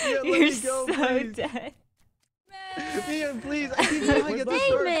 Myung. You're so dead. Myung, please. I keep dying at the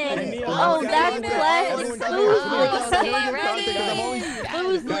first. Oh, that's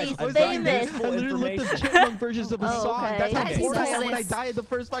Fuslie's famous. I literally looked up chipmunk versions of a song. That's how bored I am when I die at the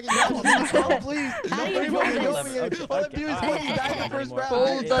first fucking round. Oh, please. Nobody fucking go, Myung. All I do is fucking die in the first round.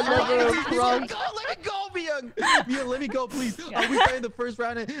 Hold the lever, Let me go, Myung. Myung, let me go, please. I was dying in the first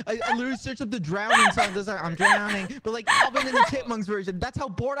round. And I literally searched up the drowning song. It's like, I'm drowning. But like Alvin in the Chipmunks version. That's how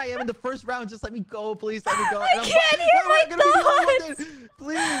bored I am in the first round. Just let me go, please. Let me go. I can't hear my thoughts.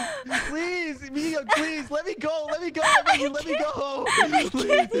 Please, Myung, please. Let me go. Let me go.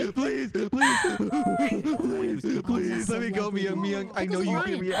 Please, let me go, Myung. I know you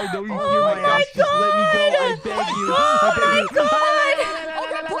hear me. I know you hear my ass. Just let me go. I beg you.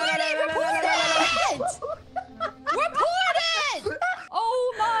 Report it!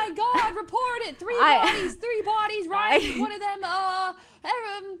 Oh my God! Report it! Three bodies. Ryan is one of them.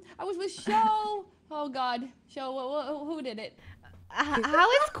 I was with Show. Oh God, Show. Who did it? How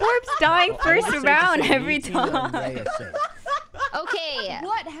is Corpse dying first round every time? Okay.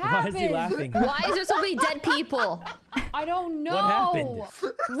 What happened? Why is he laughing? Why is there so many dead people? I don't know. What happened?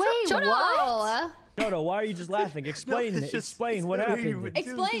 Wait, what? Toto, why are you just laughing? Explain what happened.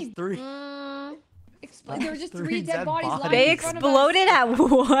 Explain. There were just three dead bodies lying They in front of us. exploded at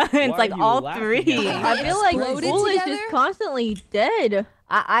once, like all three. I feel like Foolish is constantly dead.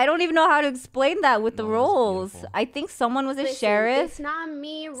 I don't even know how to explain that with the roles. I think someone was a sheriff. It's not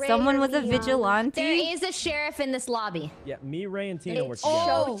me, Ray. Someone was a vigilante. There is a sheriff in this lobby. Yeah, me, Ray, and Tina were together.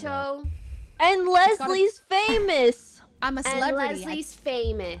 Chocho. And Leslie's famous. I'm a celebrity. And Leslie's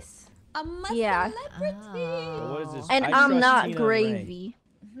famous. I'm a celebrity. So what is this? And I I'm trust not Tina and gravy.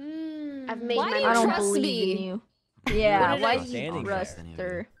 I've made Why my do you I don't trust believe me? in you. Yeah, why do you Standing trust there.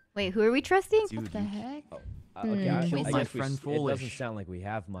 her? Wait, who are we trusting? What the heck? Okay, I Killed my guess friend it Foolish. doesn't sound like we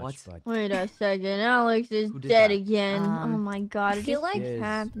have much, but Wait a second, Alex is Who did dead that? again. Oh my God, I feel like Yes.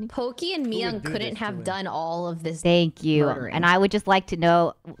 happening. Pokey and would Myung do couldn't this to have him? done all of this. Thank you. Murdering. And I would just like to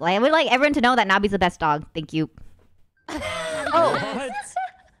know, I would like everyone to know that Nabi's the best dog. Thank you. What?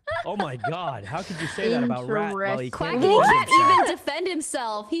 Oh my God! How could you say that about Rat while he can't Quackity defend can't himself? even defend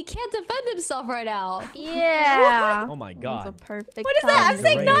himself. He can't defend himself right now. Yeah. Oh my It's a God! perfect What is that? I'm time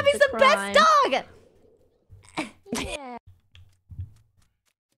saying to Nabi's the commit best crime. dog. Yeah.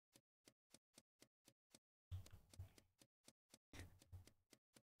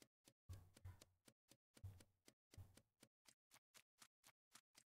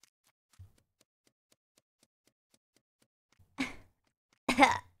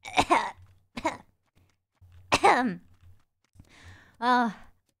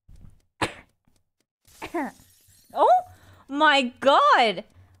 Oh my god!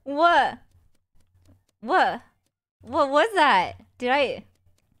 What was that? Did I?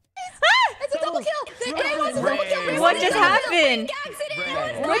 It's a double kill! Ray was a double kill! What just happened?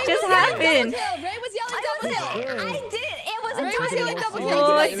 What just happened? Ray was yelling double kill! I did. It was Ray was yelling double kill!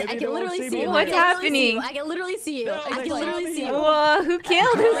 I can literally see you. What's happening? I can literally see you. I can literally see you. Whoa, who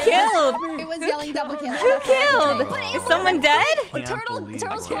killed? Who killed? It was yelling double kill. Who killed? Is someone dead? Turtle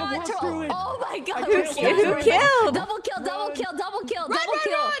squad. Oh my god. Who killed? Double kill. Double kill. Double kill.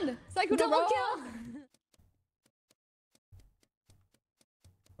 Run! Sykkuno, double kill.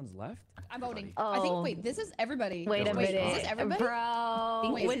 One's left. I'm voting. I think. Wait, this is everybody. Wait a minute. Is this everybody?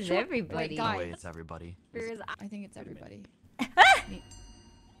 Bro. Wait, This is everybody. Wait, No guys. way, it's everybody. I think it's everybody. What?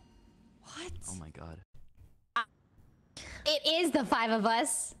 Oh my god. It is the 5 of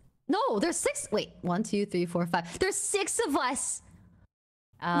us. No, there's 6. Wait, 1, 2, 3, 4, 5. There's 6 of us.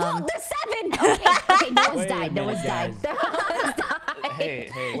 No, there's 7. Okay, no one's died. No one's died. No one's died. Hey,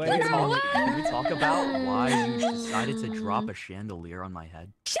 can we talk about why you decided to drop a chandelier on my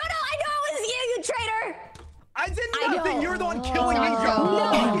head? Shut up! I know it was you traitor! I did nothing. You're the one killing me.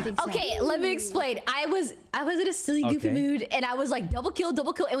 No. Okay, let me explain. I was in a silly goofy mood, and I was like double kill,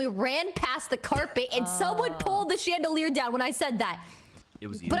 and we ran past the carpet, and someone pulled the chandelier down when I said that. It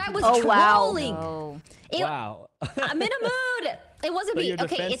was you. But I was trolling. Wow. I'm in a mood. It wasn't me.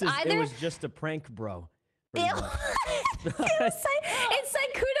 Okay, it's either. It was just a prank, bro. It's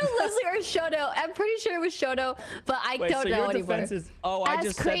Sykkuno, Leslie, or Shoto. I'm pretty sure it was Shoto, but I don't know anymore. I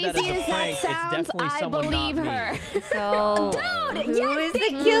just said that as a Crazy as prank. that sounds, It's definitely I someone believe not her. me. So, Dude, who is the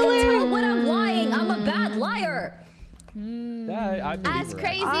That's killer? when I'm lying. I'm a bad liar. I believe As her.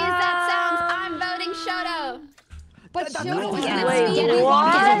 crazy as that sounds, I'm voting Shoto. But Shoto was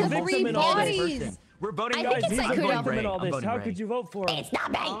Wait, three bodies. We're voting, I guys. think it's These are Sykkuno. victim in all I'm this. voting How Ray. could you vote for him? It's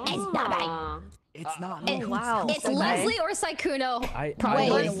not me. It's not me. It's not me. Wow. It's Leslie or Sykkuno.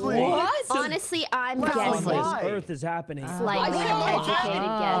 Probably. What? Honestly, I'm What on guessing. this earth is happening? Like an educated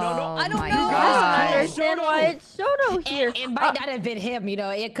guess. I don't my know. God. I don't understand why it's Shoto here. It might not have been him, you know.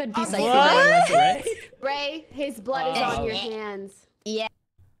 It could be Sykkuno. Ray? Ray, his blood is on your hands. Yeah.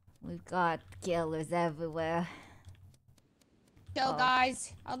 We got killers everywhere. Show,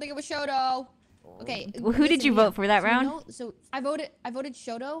 guys. I don't think it was Shoto. Okay. Well, who did you vote for that round? So I voted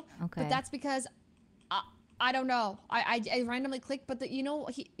Shoto. Okay. But that's because I don't know. I randomly clicked, but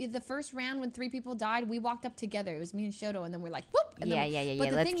the first round when 3 people died, we walked up together. It was me and Shoto, and then we're like, whoop. And Yeah. But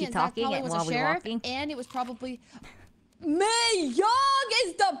the Let's thing keep is, talking that probably was while a we're sheriff, walking. and it was probably Mae Young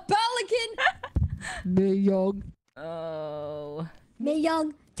is the pelican. Mae Young. Oh. Mae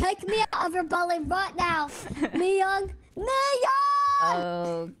Young, take me out of your belly right now. Mae Young, Mae Young.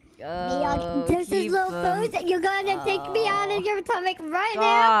 Oh. This is little food that you're gonna take me out of your stomach right now,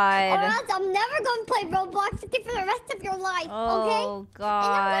 God. or else I'm never gonna play Roblox with you for the rest of your life. Okay? Oh, God.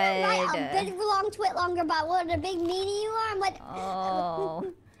 And I'm gonna write a big long tweet longer about what a big meanie you are. And what? Oh.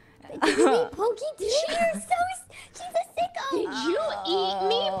 Did you eat Pokey? She's a sicko. Did you eat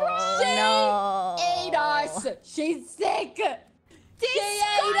me, bro? No. Ate us. She's sick.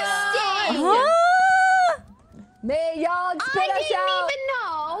 Disgusting. Huh? Mae Young, spit I us didn't out. even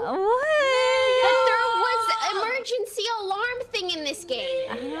know What? that there was emergency alarm thing in this game.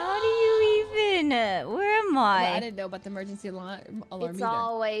 How do you even? Where am I I? didn't know about the emergency alarm It's either.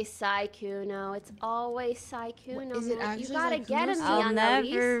 always Sykkuno. It's always Sykkuno. Is it man. actually You gotta get him, I'll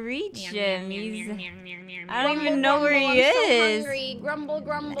Annalise. never reach him. He's. I don't Grumble, even know where grumble, he I'm so is. hungry. Grumble,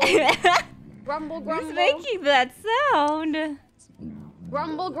 grumble. Grumble, grumble. Who's making that sound?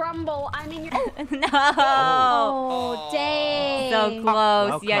 Grumble, grumble. I'm in your. No. Oh, dang. So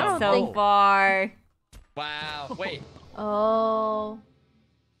close, yet so far. Wow. Wait. Oh.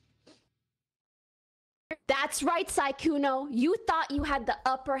 That's right, Sykkuno. You thought you had the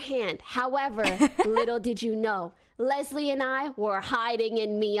upper hand. However, little did you know, Leslie and I were hiding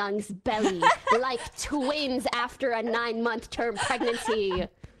in Mae Young's belly like twins after a 9-month term pregnancy.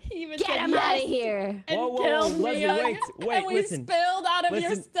 Get him out of here. And Whoa, killed Leslie, Mae wait, and we listen. spilled out of your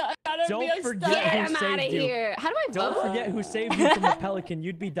Listen, stuff. Don't forget Get who him out of saved you. here. How do I vote? Don't forget who saved you from the pelican.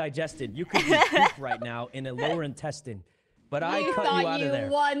 You'd be digested. You could be poop right now in a lower intestine. But I cut you out of there.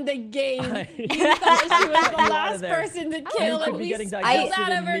 Won the game. You thought she was the out of last there. person to kill, You could and be we getting spilled digested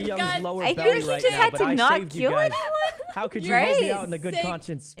out in of her Mae Young's guts. lower I belly think he right just now, had but to I not saved you kill guys. anyone. How could you Right? vote me out in a good Sick.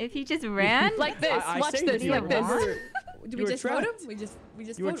 conscience? If he just ran? Like this. I Watch saved this. you. Like this. Remember? Did You we were just vote him? trapped. We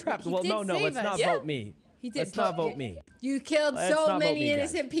just You were voted. trapped. He Well, did no, save let's us. not Yeah. vote me. He did. Let's not vote me. You killed Let's so not vote many me, guys.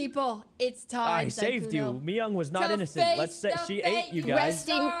 innocent people. It's time. I saved you. Sykkuno. Miyoung was not To innocent. face Let's say the she fate. ate you guys. Rest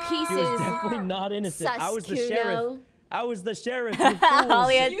in She was pieces. definitely not innocent. I was the Sykkuno. sheriff. I was the sheriff. You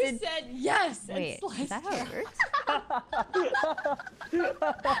Alia fools. You said yes. and Wait, is sliced that how it her. works?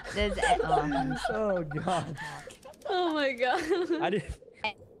 Oh god. Oh my god. I did.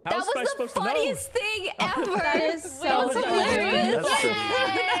 That was the funniest thing ever. That is so hilarious.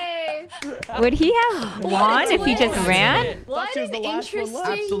 Yay! Would he have won if he just ran? What an interesting...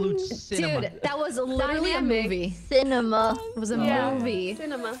 Absolute cinema. Dude, that was literally a movie. Cinema. It was a movie.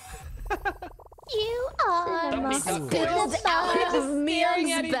 Cinema. You are Don't be Filled out of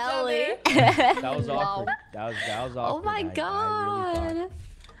Mia's belly. That was awkward. That was awkward. Oh my god.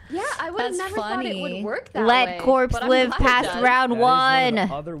 Yeah, I would have That's never thought it funny. would work that way. Let corpse but I'm live glad it past does. round That is one one. of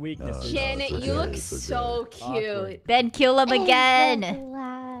the other weaknesses. Janet, it's you okay, look it's okay. so cute. Awkward. Then kill him again.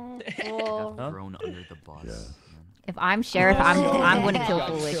 Oh. Huh? Thrown under the bus. Yeah. If I'm sheriff, I'm going to kill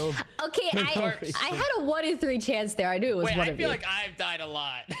Foolish. Okay, I had a 1 in 3 chance there. I knew it was Wait, one I of feel you. like I've died a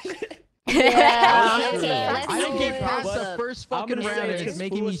lot. Yeah. Okay, let's I don't get go. past the But first I'm fucking gonna say round. it's It's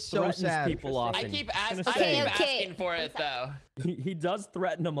making me Foolish so threatens sad. people often. I keep I'm asking, gonna say asking for it though. he does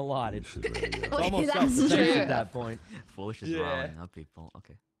threaten them a lot. It's Wait, almost that's self-defense true. at that point. Foolish is Yeah. riling up people.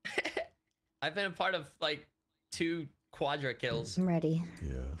 Okay. I've been a part of like 2 quadra kills. I'm ready.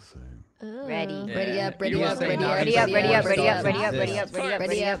 Yeah, same. Ready. Yeah. Ready up, ready You up, say ready no, up, you ready up, say ready no, up, ready up, it ready up, doesn't ready up, exist. ready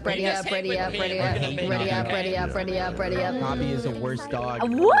up, ready up, ready up, ready up, ready up, ready up, ready up, ready up, ready up. Nobby is the worst dog.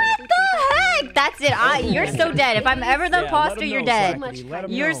 What the heck? That's it. You're so dead. If I'm ever the Yeah, let imposter, him you're know, dead. Sykkuno. Let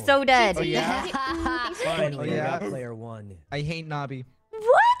him You're know. so dead. Oh, yeah? Finally, Oh, yeah? I got player 1. I hate Nobby.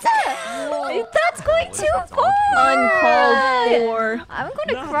 What? That's going too far. Uncalled for. I'm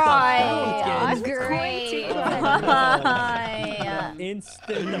gonna Not the cry. I'm Pelican. going to The cry.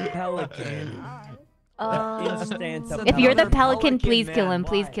 instant pelican. The instant If you're the pelican, pelican, please man, kill him.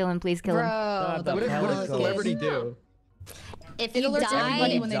 Please why? kill him. Please kill him. Not the What does pelican. celebrity do? If It you alerts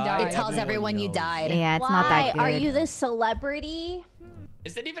everybody die, when they die. die. it tells everyone you knows. died. Yeah, it's not that good. Are you the celebrity?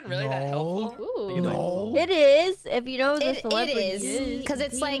 Is it even really that helpful? Ooh. It is. If you know the It celebrity is. Because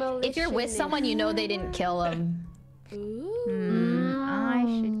it's like, if you're with someone, you know they didn't kill him. I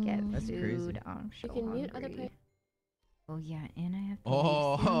should get That's food. crazy. I'm so You can mute other hungry. people. Oh yeah, and I have to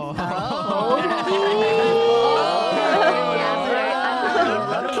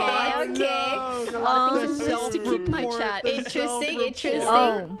Okay. A lot of things are supposed to keep my chat. Interesting.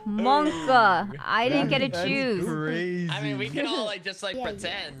 Oh, Monka. I didn't get to choose. Crazy. I mean, we can all like just like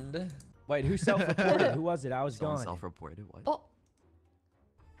pretend. Wait, who self-reported? Who was it? I was Someone gone. self-reported. What? Oh.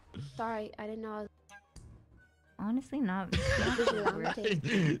 Sorry, I didn't know I was Honestly, not.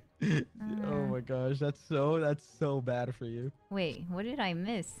 visually. Oh my gosh, that's so bad for you. Wait, what did I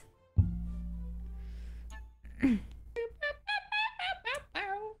miss?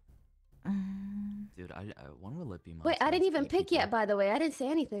 Dude, when will it be my Wait, I didn't chance even to pick keep yet, up? by the way. I didn't say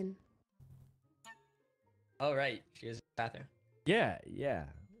anything. Oh right, she was in the bathroom. Yeah.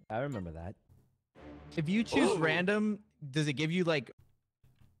 I remember that. If you choose random, does it give you like?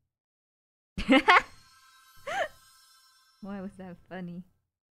 Why was that funny?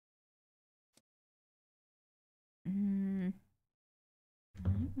 I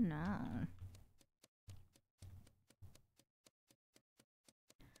don't know.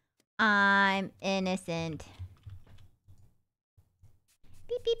 I'm innocent.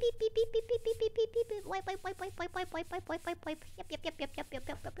 Beep beep beep beep beep beep beep beep beep beep beep beep. Wipe wipe wipe wipe wipe wipe wipe wipe wipe wipe wipe. Yep yep yep yep yep yep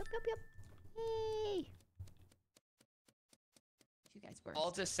yep yep yep yep. Yay! You guys were.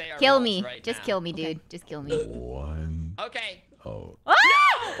 I'll just say our Kill roles me. right Just now. kill me, dude. Just kill me. One. Okay. Oh. No!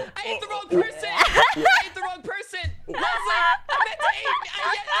 I ate the wrong person! I ate the wrong person! Leslie! I meant to eat! I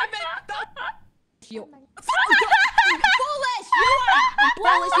meant the... You. Foolish! You are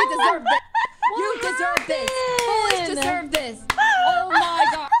foolish. You deserve this. You deserve this. Foolish deserve this. Oh my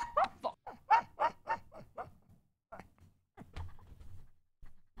god.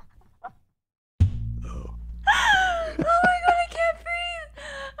 Oh my god, I can't breathe!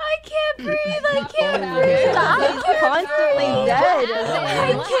 I can't breathe! I can't breathe! I'm constantly dead. I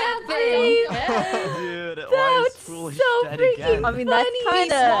can't breathe! Dude, why is That's Foolish so dead freaking again? I mean, that's He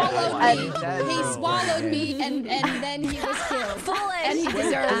kind swallowed me. He swallowed me, and then he was killed. Foolish. And he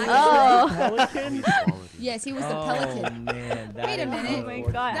deserved it. Oh. Pelican? Yes, he was the Oh pelican. man, that Wait a is minute. Oh my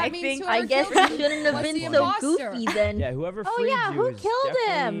unfortunate. god, That I means think whoever I guess killed he him shouldn't have was been the so imposter. goofy then. Yeah, whoever Oh, freed yeah, you who is killed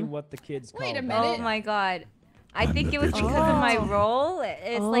definitely him? what the kids call Wait a bad. minute. Oh my god. I I'm think the it was bitch. because of my role.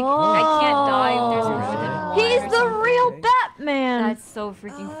 It's like I can't die if there's more than one. He's or the something. real Batman. That's so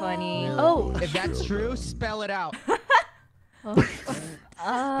freaking funny. Oh. If that's true, spell it out.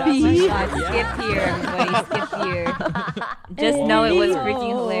 my God, skip here, everybody, skip here. Just know it was freaking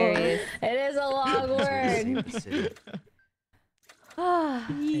hilarious. It is a long word.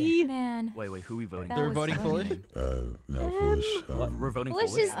 Man. Wait, who are we voting? That They're was voting funny. Foolish? No, Foolish. We're voting Foolish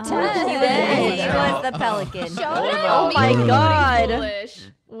Foolish? is He tough. was the pelican. Oh my god.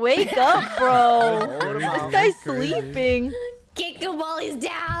 Wake up, bro. This guy's sleeping. Kick him while he's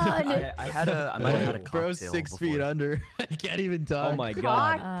down. I might have had a cocktail. Bro's 6 feet before. under. I can't even talk. Oh my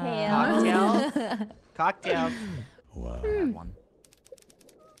god. Cocktail. Cocktail. Wow. I had one.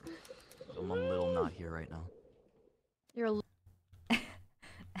 I'm a little not here right now. You're a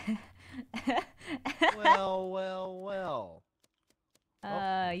Well.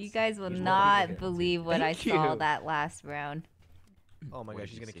 You guys will Here's what not we did. believe what I Thank saw you. that last round. Oh my What gosh, did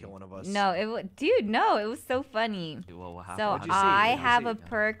she's you gonna see? kill one of us. No, it was so funny. Well, what happened? So What'd you see? I What'd you have see? a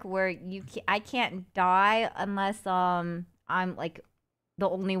perk where I can't die unless I'm like the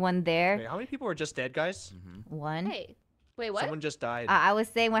only one there. Wait, how many people were just dead, guys? One. Hey, wait, what? Someone just died. I was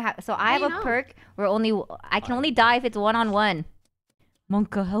saying what happened. So I How have do a you know? perk where I can only die if it's one-on-one.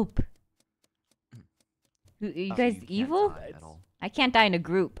 Monka, help. You So guys can't evil? die at all. I can't die in a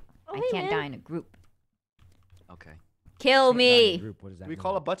group. Oh, I hey, can't man. die in a group. Okay. Kill me. Group, what does that Do we mean?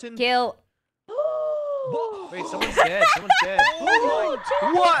 call a button? Kill. Wait, someone's dead. Someone's dead. What?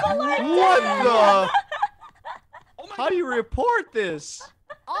 What the? How do you report this?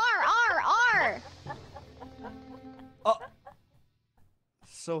 R.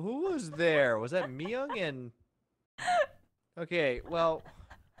 So who was there? Was that Myung and? Okay, well,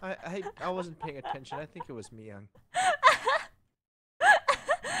 I wasn't paying attention. I think it was Myung.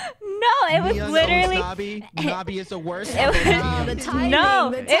 No, it was Mia's literally. Nabi. Nabi is the worst. It was, the timing.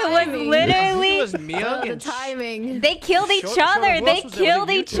 no, the it was timing. literally. It was Myung The and timing. They killed each Show who other. else They was there? killed Was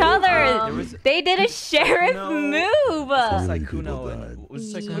it you each two? other. They did a sheriff Sykkuno. move. Really, people Sykkuno died. and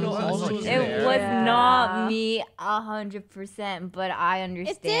Was Sykkuno Sykkuno also It there? was Yeah. not me 100%, but I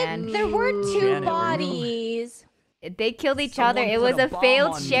understand. There were two Janet, bodies. They killed each Someone other. It put was a a bomb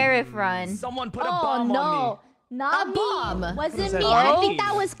failed on me. sheriff run. Someone put a Oh bomb on no. me. Not a bomb. What Wasn't does me. that I mean? think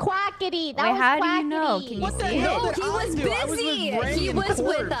that was Quackity. That Wait, was how do you know? Quackity. Can you What the see hell it? did He I was do? I was with busy. Ray He and was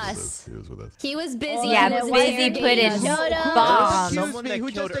with Corpse. us. He was with us. He was busy. Yeah, and was busy interrogating put in us. Shut up. bomb. Someone that Who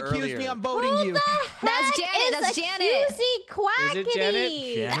just killed accused me? earlier. I'm voting you. That's Janet. That's Janet. Quackity. Is it Janet?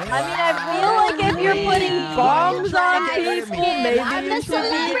 I mean, I feel like if you're putting bombs on people, maybe I'm the you should be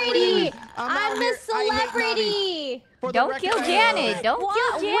celebrity. I'm I'm out the here. I hate celebrity. For the Don't record, kill I- Janet. Don't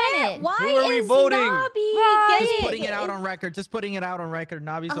kill Janet. Why Who are we is voting? Nabi Right. Just getting- putting it out on record. Just putting it out on record.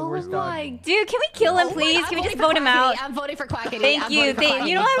 Nabi's the worst dog. Dude, can we kill him, please? Can we just vote him out? I'm voting for Quackity. Thank I'm you. voting for Thank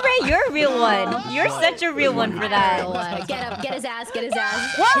you. know what, Ray? You're a real one. You're such a real one for that. Quackity. Get him. Get his ass. Get his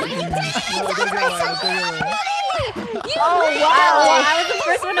ass. Oh, wow. I was the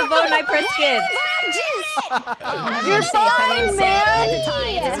first one to vote and I pressed skip. You're fine, man. It's a tie.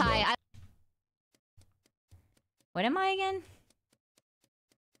 It's a tie. What am I again?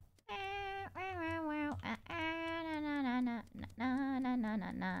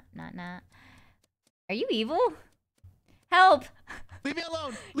 Are you evil? Help! Leave me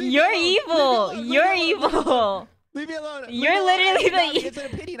alone. Leave me You're alone. evil. Leave me alone. You're Leave me alone. evil. Leave me alone. You're literally the. It's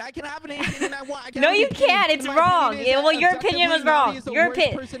an opinion. I can have an opinion I want. I can No, have an you opinion. can't. It's My wrong. opinion is Yeah, well, your objectively, opinion was Nabi wrong. is the Your worst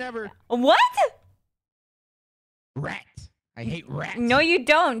opinion. person ever. What? Rat. I hate rats. No, you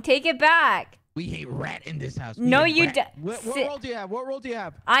don't. Take it back. We hate rat in this house. We No, hate you rat. don't. What role do you have? What role do you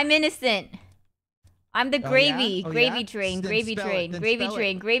have? I'm innocent. I'm the Oh, gravy, yeah? Oh, gravy yeah? train, Then gravy spell it. train, Then gravy spell it.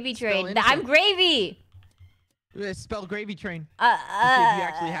 train, gravy Spell train. innocent. I'm gravy. Spell gravy train. See if you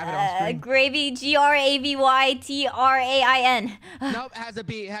actually have it on screen. Gravy, GRAVYTRAIN. Nope, has a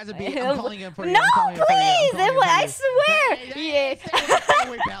B. Has a B. I'm calling him for you. No, I'm calling him for you. I'm please! calling him for I you. swear. Hey, stay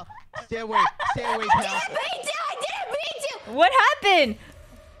away, pal. Stay away. Stay away, pal. I didn't mean to. What happened?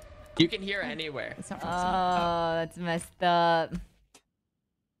 You can hear anywhere. Oh, that's messed up.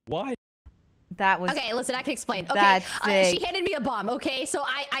 Why? That was. Okay, listen, I can explain. Okay, That's she sick. handed me a bomb, okay? So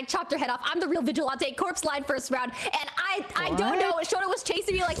I chopped her head off. I'm the real vigilante. Corpse lied first round. And I don't know. Shota was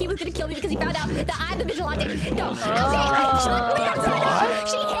chasing me like he was going to kill me because he found out that I'm the vigilante. No. Okay.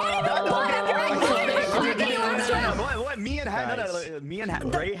 She handed me a bomb after I killed her last round. What me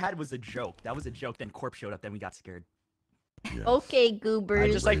and Ray had was a joke. That was a joke. Then Corp showed up. Then we got scared. Okay, goobers.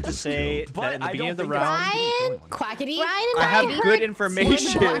 I'd just like to say that in the beginning of the round, Quackity. Ryan and I have Nabi good heard-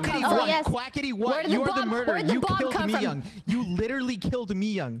 information. Quackity Oh, what? yes. Quackity Where what? did the You are the bomb- murderer. where did the You bomb killed come me from? young. You literally killed me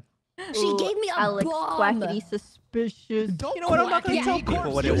young. She gave me a Alex bomb. Quackity suspicious. Don't You know what? I'm not gonna tell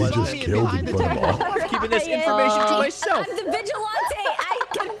people what it was. You saw me behind the table. I'm keeping this information to myself. I'm the vigilante. I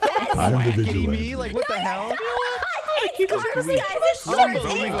confess. I'm the Quackity vigilante. me? Like, what the hell? It's These corpse guys, it's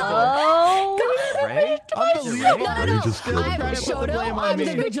Oh, Ray? Unbelievable. I'm Shoto. I'm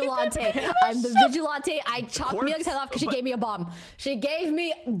the vigilante. I'm the vigilante. I chopped Mia's head off because she gave me a bomb. She gave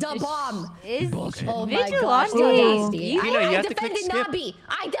me the bomb. Oh my gosh, nasty. I defended Nabi.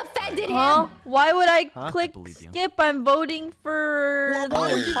 I defended him. Why would I click skip? I'm voting for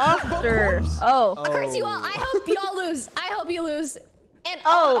the imposter. Oh. Curse you all. I hope y'all lose. I hope you lose. And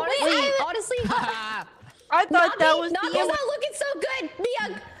honestly, I thought that was Nabi's not looking so good.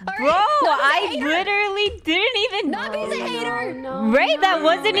 Mia, Bro, I literally didn't even. Nabi's a hater. Ray, that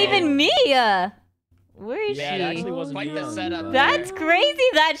wasn't even me. Where is Yeah, she? it actually wasn't Quite the setup. That's crazy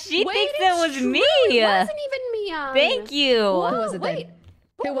that she thinks it was me. It wasn't even Mia. Thank you. Who was it then?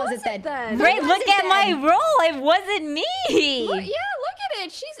 Who was it then? Ray, look at my roll. It wasn't me. Yeah, look at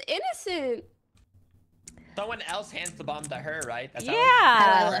it. She's innocent. Someone else hands the bomb to her, right? That's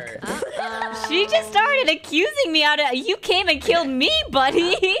Yeah. She just started accusing me out of. You came and killed me,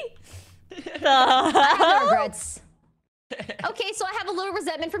 buddy. I have regrets. Okay, so I have a little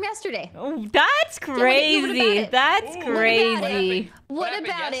resentment from yesterday. Oh, that's crazy. That's crazy. What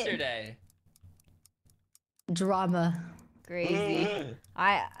about it? Yesterday? Drama. Crazy.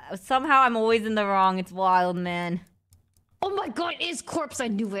 Somehow I'm always in the wrong. It's wild, man. Oh my god, it is corpse. I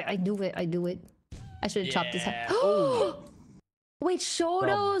knew it. I knew it. I knew it. I should have chopped his head. Wait,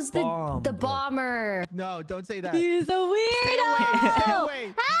 Shoto's the bomber. No, don't say that. He's a weirdo. Stay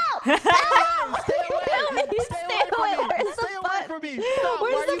away. Help! Stay away from me. Stop.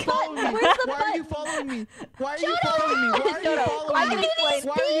 Why are you following me? Why are you following me? Why are you following me?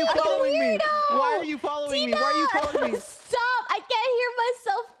 Why are you following me? Why are you following me? Why are you following me? Stop! I can't hear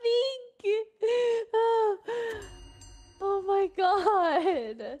myself think. Oh my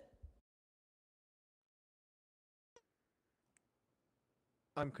god.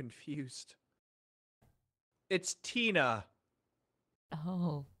 I'm confused. It's Tina.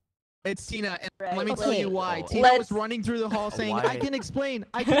 Oh. It's Tina, and let me tell you why. Tina was running through the hall saying, "I can explain.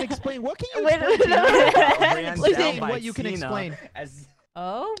 I can explain." What can you explain? Listen, what you can explain.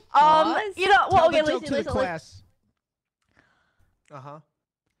 Oh. You know, well, okay, listen.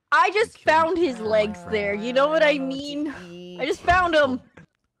 I just found his legs there. You know what I mean? I just found them.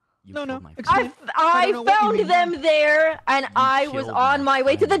 No. I found them there, and I was on my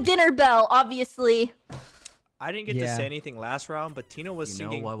way to the dinner bell, obviously. I didn't get to say anything last round, but Tina was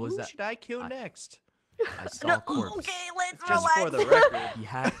singing, what was who that? should I kill next? I saw corpse. Okay, let's Just relax. for the record. He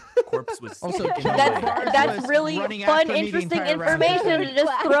had corpse was Also, that's really fun, interesting information to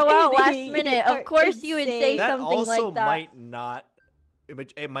just throw out last minute. Of course you would say That something also like that. might not.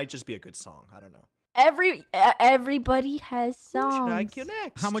 It might just be a good song. I don't know. Everybody has songs. Who should I kill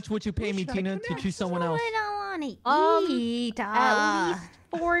next? How much would you pay me, Tina, to choose someone else? I don't want to eat. At least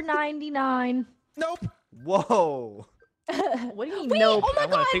 $4.99. Nope. Whoa. What do you mean nope? I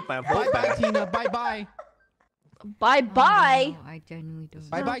want to take my vote Bye-bye, back. Tina. Bye-bye. Bye-bye. I genuinely don't.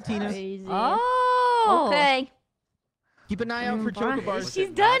 Bye-bye, Tina. Oh. Okay. Keep an eye out for chocobars. She's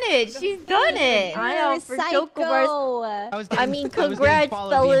done it. She's done it. Eye out for chocobars. I mean, congrats,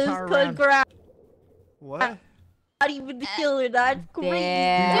 fellas. Congrats. What? Not even the killer. That's crazy.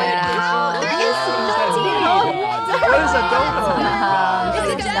 Yeah.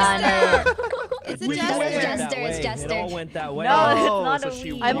 It's a jester. It's jester. It all went that way. No, it's not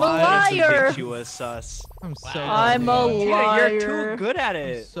so a I'm a lied to liar. think she was sus. I'm so I'm a liar. You're too good at I'm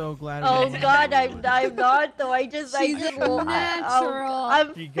it. so glad. Oh God, I'm not though. I just natural.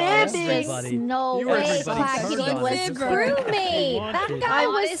 I'm fibbing. No You way, everybody Quacky turned was on us. crewmate. That guy I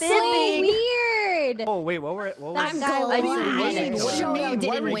was was so fibbing. weird. Oh wait, what was I'm it? glad What do you mean? Shoto Why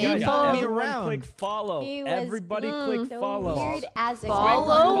didn't were you win. guys following me Everyone around? click follow. He was Everybody click follow. weird as a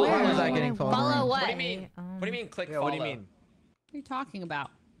Follow? Why was I getting followed Follow around? what? What do you mean? What do you mean click follow? What do you mean? What are you talking about?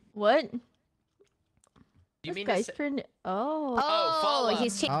 What? You This mean guy's to turned. Oh. follow.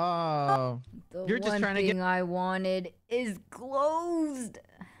 He's changed. Oh. The You're just one trying to get- thing I wanted is closed.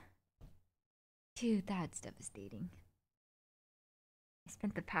 Dude, that's devastating. I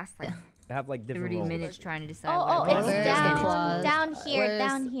spent the past like They have like different 30 roles. minutes trying to decide Oh, what I it's wanted. down here,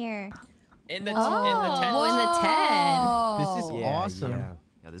 down here. in the Oh, in the 10. This is Yeah, awesome.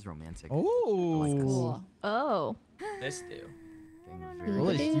 Yeah, this is romantic. Oh. Oh. This do.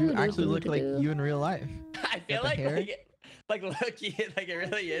 Willis, you actually look like you in real life. I feel the like hair? like look-y, like it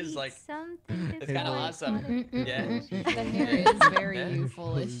really is like Something it's kind of awesome. Yeah. The hair is very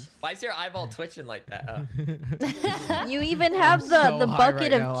youthful-ish. Why is your eyeball twitching like that? Oh. You even have the so high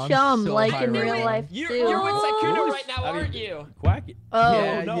bucket right now. of I'm chum so like high in right real now. life You're too. with Sykkuno right now, aren't you? Quacky. Oh,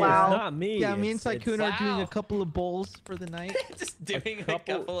 yeah, no, wow. it's not me. Yeah, me and It's- Sykkuno are doing Wow. a couple of bowls for the night. Just doing a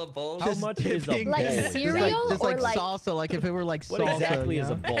couple of bowls. How much is a dipping- bowl? Like Just cereal just or like like salsa, like if it were like What salsa. exactly you is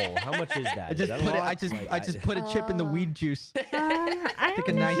a know? bowl? How much is that? I Is just that put a it. lot? I just put a chip in the weed juice. I Take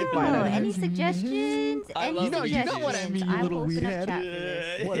a don't nice know. bite out of it. Any suggestions? I Any love You know what I suggestions? mean, you I'm little posting weed up head. chat for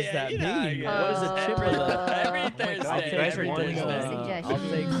this. What does Yeah, that you know, mean? yeah. What is a chip of the? Every I'll Thursday. take Every one. Thursday. I'll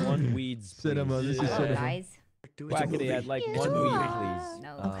take one weeds. Cinema, please. this is cinema. Guys. Quackity, I'd like one weed, please.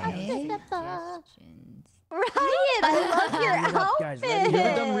 No. Okay. Suggestions. Ryan, I love your What up, guys? Ready? outfit. You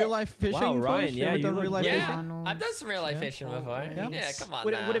ever done real life fishing? Wow, Ryan, Fosh? yeah, ever you done look real life great. fishing? Yeah, I've done some real life fishing before. Yeah, come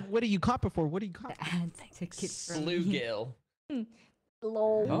on now. What do you caught before? What do you caught? Bluegill.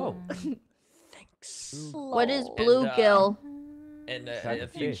 Lol. Oh. What is And, bluegill? And a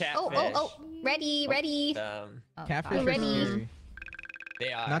few Catfish. catfish. Oh, ready, ready. Catfish are ready. scary.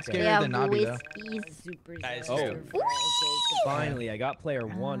 They are. Not They scarier have than Nabi though. whiskies. That is Oh. true. Finally, I got player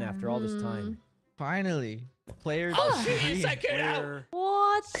 1 after all this time. Finally, player Oh, three. jeez, I could out.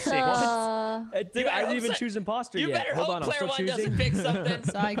 What the? Dude, I didn't even choose imposter You yet. better Hold hope on, I'm player still one choosing. doesn't pick something.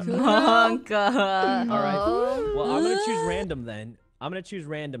 Sykkuno. God. All right. Well, I'm gonna choose random then. I'm gonna choose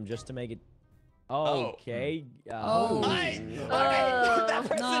random just to make it. Okay. Oh. That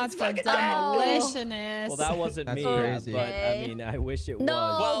person's Not for fucking dead. demolitionist. Well, that wasn't That's me, crazy. but I mean, I wish it No,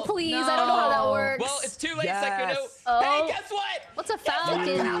 was. Well, please, I don't know how that works. Well, it's too late, Yes. Sykkuno. Oh. Hey, guess what? What's a Dude, falcon?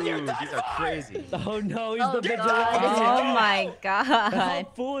 you're done these are crazy. Oh no, he's Oh, the God. vigilante. Oh my How god.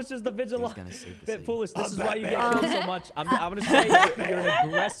 foolish is the He's vigilante? gonna save the Bit city. foolish. This is why you get killed so much. I'm gonna say you're an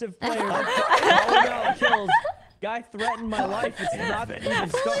aggressive player. Calling out kills. Guy threatened my life. It's not even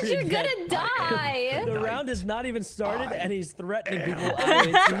started. You're yet. gonna die. The round has not even started, and he's threatening people.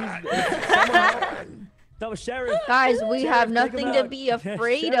 Someone help. Sheriff. Guys, we Sheriff, have take nothing him to out. be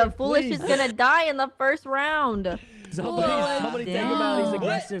afraid Sheriff, of. Foolish please. is gonna die in the first round. Somebody take him out. He's What?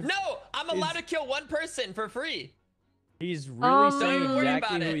 aggressive. No, I'm allowed to kill one person for free. He's really saying Don't even worry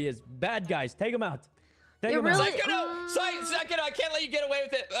exactly about who it. he is. Bad guys, take him out. Take You're him out. really- Sykkuno, I can't let you get away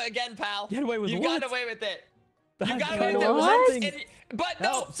with it again, pal. Get away with you what? got away with it. Bad You got guy away with was it something. once. But no,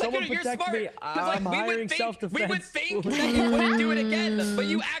 Help, someone Sykkuno, you're protect smart. me. 'Cause, I'm we hiring would think self-defense. that you wouldn't do it again, but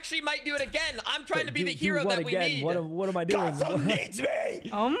you actually might do it again. I'm trying to be the hero what that we again? need. What am I doing? needs me.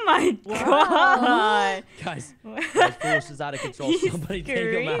 Oh my god. Guys, Foolish is out of control. He's Somebody take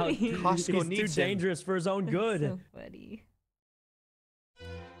him out. screaming. Costco He's too needs him. dangerous for his own good. So funny.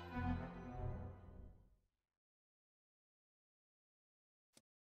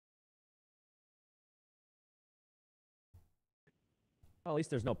 Well, at least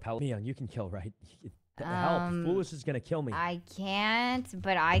there's no pellet. Miyoung, you can kill, right? Help. Foolish is gonna kill me. I can't,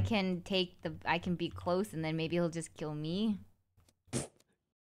 but I can I can be close and then maybe he'll just kill me.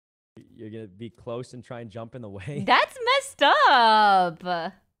 You're gonna be close and try and jump in the way. That's messed up.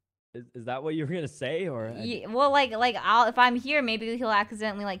 Is that what you were gonna say, or? Yeah, well, like if I'm here, maybe he'll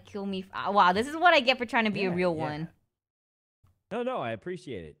accidentally like kill me. Wow, this is what I get for trying to be a real one. No, I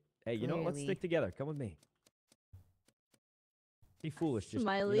appreciate it. Hey, you know what? Let's Clearly. stick together. Come with me. Be foolish. Just you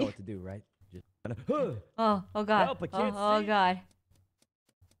Smiley. know what to do, right? Just Oh god. Help, I can't oh see. god.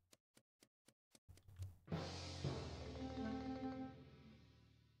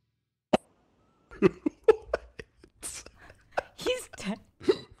 He's dead.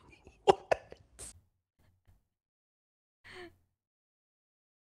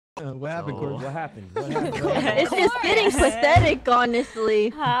 What happened, Corbin? What happened? What happened? It's just getting pathetic, honestly.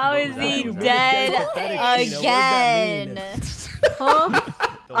 How is he That was dead pathetic, Tina. What does that mean? again? Huh?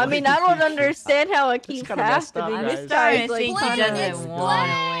 I mean, I don't understand how it keeps kinda messed up, happening. guys. This Starting guy's to like think he kind of. doesn't want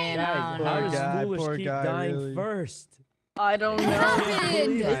to win. I don't How know. does Foolish poor keep guy, dying really. first? I don't know.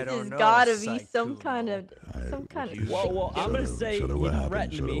 happened? This I don't has know, gotta be some Sykkuno. kind of. Some kind of. Well, I'm gonna say he Shoulda what happened,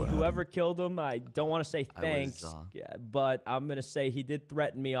 threatened shoulda me. what Whoever killed him, I don't want to say I was, thanks, but I'm gonna say he did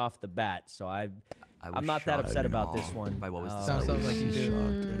threaten me off the bat. So I'm not that upset about this one. By what was the Sounds story? like you did.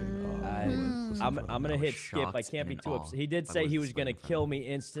 I'm gonna hit skip. I shocked can't be and too in upset. awe He did by say what he was was gonna displayed in kill me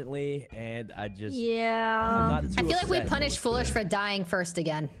instantly, and I just I'm Yeah. not too I feel like we upset. punished Foolish for dying first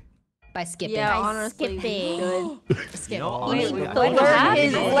again. By skipping. Yeah, By honestly, skipping. good. Skip. know, Wait, honestly, so I learn thought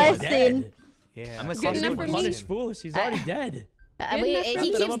his he was lesson. Yeah. I'm gonna Good say enough for me. Punish Foolish. He's already dead. I mean, Not he that I'm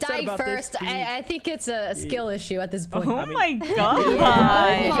keeps upset dying about this. first. I think it's a skill issue at this point. Oh I mean- my god.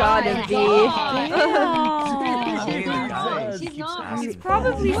 Gotta be. Damn. She's not. He's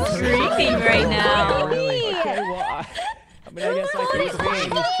probably screaming right now. Okay, well, I mean, I guess I can agree.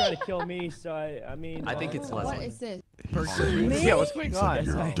 He's trying to kill me, so I mean. I think it's What Leslie. is this? Yeah, what's going on?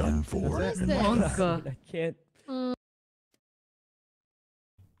 You're done for. What is this? I can't.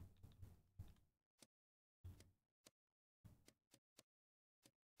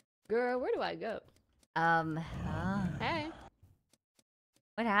 Girl, where do I go? Hey.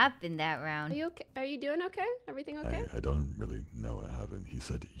 What happened that round? Are you okay? Are you doing okay? Everything okay? I don't really know what happened. He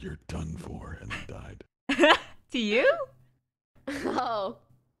said, "You're done for," and then died. To you? Oh.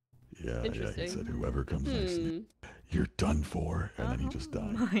 Yeah, he said, "Whoever comes next to me, you're done for," and then he just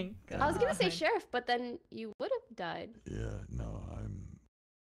died. My God. I was gonna say sheriff, but then you would have died. Yeah, no,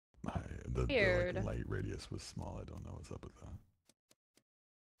 the Weird. like, light radius was small. I don't know what's up with that.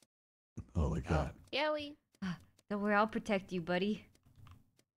 Oh, like that. Yeah, we. Don't worry, I'll protect you, buddy.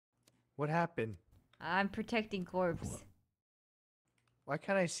 What happened? I'm protecting corpse. Why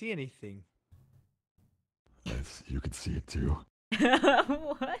can't I see anything? Yes, you can see it too.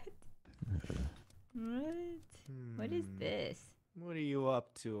 What? What is this? What are you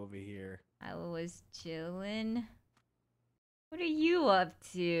up to over here? I was chilling. What are you up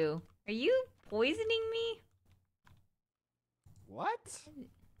to? Are you poisoning me? What?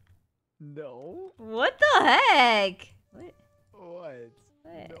 No. What the heck? What? What?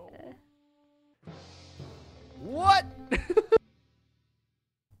 What?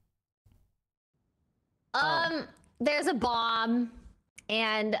 What? There's a bomb,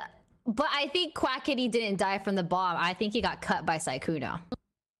 but I think Quackity didn't die from the bomb. I think he got cut by Sykkuno.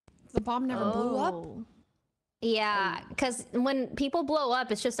 The bomb never blew up? Yeah, because when people blow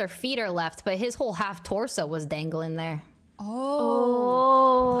up, it's just their feet are left, but his whole half torso was dangling there.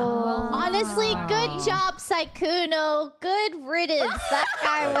 Honestly, good job, Sykkuno. Good riddance. That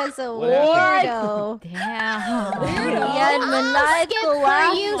guy was a weirdo. Damn. He had maniacal for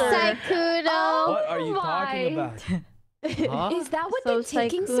you, laughter. Sykkuno. What are you talking about? Huh? Is that what So the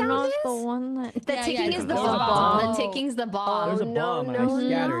ticking sound Sykkuno's is? the one that... The ticking is the There's a bomb. bomb. The ticking's the bomb. There's a bomb. I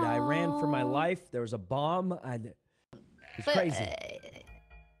scattered. I no. ran for my life. There was a bomb. It's crazy.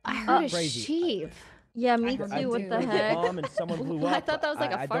 I heard a Crazy. sheep. Yeah, me I too. What did the a heck? bomb and someone blew up. I thought that was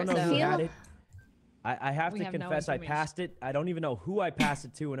like a I fart don't know who sound. had it. I have We to have no confess, I information. passed it. I don't even know who I passed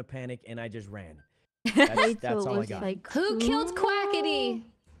it to in a panic, and I just ran. Wait That's till all I it's got. like, Who killed Quackity?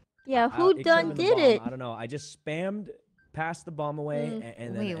 Yeah, who It could've done been the did bomb. it? I don't know. I just spammed, passed the bomb away,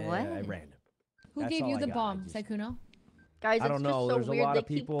 and then Wait, what? I ran. Who That's gave all you I the got. bomb, Sykkuno? Guys, I it's don't just know. so There's a weird. lot They of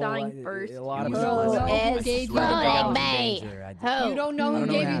keep people. dying first. A lot of You people. don't know who I gave you the swear to God, I was in bomb. danger. You don't know I who don't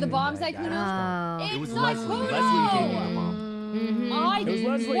know gave what you the bomb, happened. Sykkuno? Oh. It was It's Leslie. Sykkuno! Leslie gave me the bomb. I It was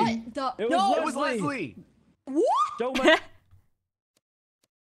Leslie. What the? It was no, It was Leslie. What? So much.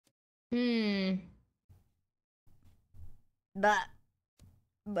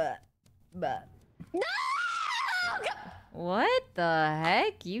 But. What the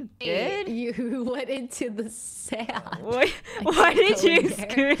heck? You good? You went into the sand. Why did you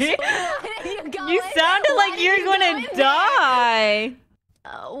scream? You sounded like you're gonna die.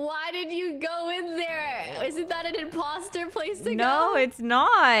 Why did you go in there? Isn't that an imposter place to go? No, it's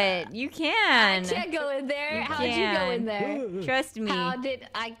not. You I can. can't go in there. You How'd you go in can. there? Trust me. How did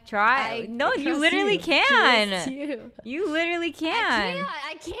I Try. I No, you trust literally you. can. Trust you. You literally can.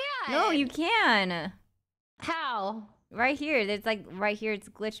 I can't. No, you can. How? Right here. It's like right here. It's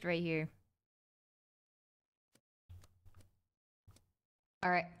glitched right here.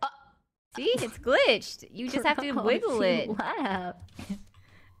 All right. See, it's glitched. You just have to Bro, wiggle it. you laugh.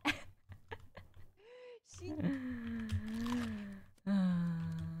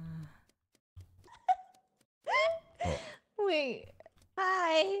 Wait.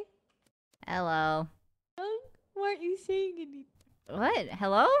 Hi. Hello. Why aren't you saying anything? What?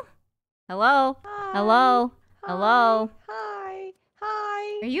 Hello? Hello? Hi. Hello? Hello? Hi.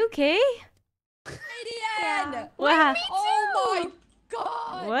 Hi. Are you okay? Canadian! What hap- Oh my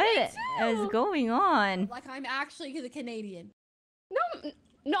god! What is going on? Like I'm actually the Canadian.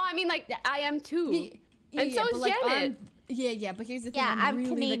 No, I mean like I am too. And so but, is like, Janet. Yeah, but here's the thing. Yeah, I'm really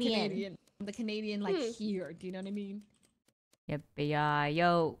Canadian. The Canadian. I'm the Canadian like here. Do you know what I mean? Yippee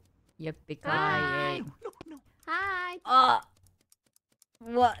yo. Yippee Hi. ki Hi.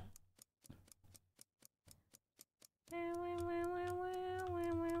 What?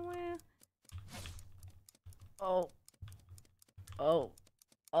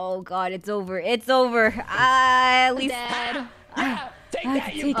 Oh god, it's over. It's over. At least Dead. Take I have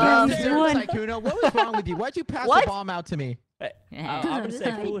that, to you take bastard! this one. Sykkuno, what was wrong with you? Why'd you pass What? the bomb out to me? I'm gonna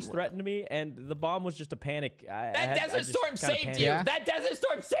say Foolish threatened me, and the bomb was just a panic. That Desert Storm saved you! Yeah. That Desert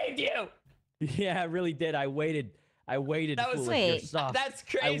Storm saved you! Yeah, it really did. I waited. That was- Foolish. You're Wait. soft. That's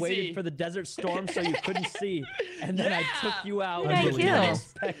I waited crazy. for the Desert Storm so you couldn't see, and then I took you out. Who did I when you kill? didn't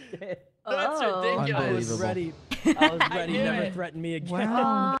expect it. That's Oh. ridiculous. I was Unbelievable. ready. I was ready. knew Never it. threaten me again.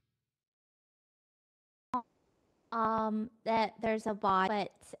 Wow. That there's a bot,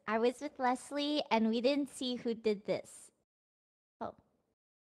 but I was with Leslie and we didn't see who did this. Oh.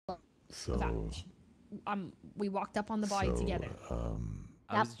 So. We walked up on the body together.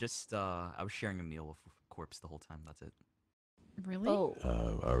 I was just I was sharing a meal with corpse the whole time. That's it. Really? Oh.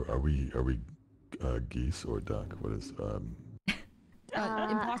 Are we geese or duck? What is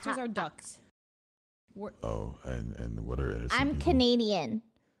Imposters are ducks. Oh, and what are innocent I'm people? Canadian.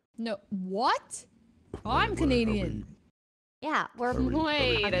 No, what? I'm Canadian. Yeah, we're.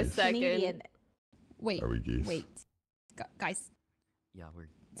 Wait a second. Canadian. Wait. Are we geese? Wait, guys. Yeah, we're.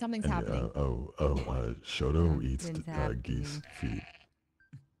 Something's happening. Shoto eats geese feet.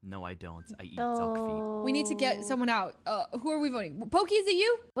 No, I don't. I eat duck feet. We need to get someone out. Who are we voting? Pokey, is it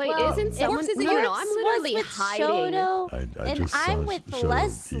you? Wait, isn't someone? No, I'm literally hiding. Shoto, I and just I'm saw with Shoto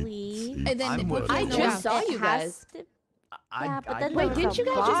Leslie. And then I just saw you guys. Yeah, but then Wait, didn't you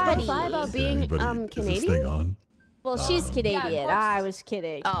guys just verify about being Is this thing Canadian? on? Well, she's Canadian. I was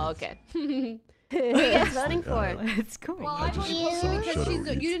kidding. Oh, okay. Who are you guys voting for? It's cool. Well, I voted just Pokey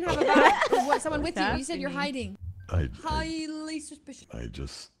because Shoto you eats. didn't have a bad someone with you. You said you're hiding. I Highly suspicious.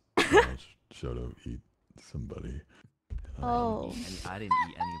 just saw Shoto eat somebody. Oh. I didn't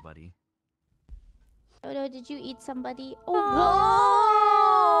eat anybody. Shoto, did you eat somebody? Oh,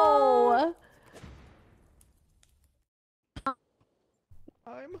 no!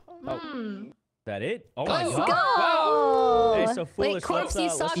 I'm hungry. Is that it? Oh Let's my god. go! Hey, so foolish. Wait, Corpse, you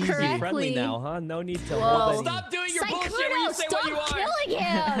saw let's be correctly. friendly now, huh? No need to hold any... Stop doing your bullshit when Sykkuno, you say what you stop are. killing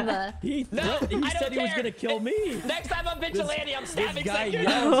him! He said he was gonna kill me. Next time I'm vigilante, I'm stabbing This guy Sykkuno.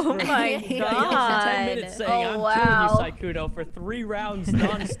 yells for Oh my he yells for 10 minutes saying, Oh, I'm wow. killing you, Sykkuno, for 3 rounds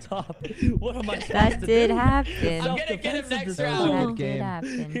non-stop. What am I supposed That to did do? happen. I'm gonna get him Self-defense next is round. all. Good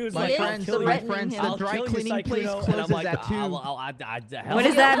game. He was My like, friends, I'll kill my you. friends, I'll the dry kill you, cleaning place Sykkuno. And I'm closes like, at 2. What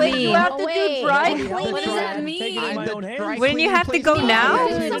does that Wait, mean? you have to Wait, do dry what cleaning? does that mean? Take it in my own hands. Wouldn't you have to go now?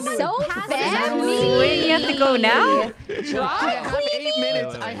 So fast. Wouldn't you have to go now? Dry I have 8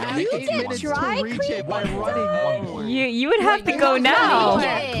 minutes. I have You 8 get minutes dry to reach it by running. You would have to go now. Oh,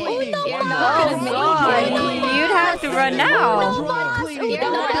 God. You'd have to run now. Dry cleaning.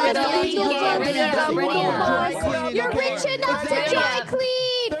 You're rich enough to dry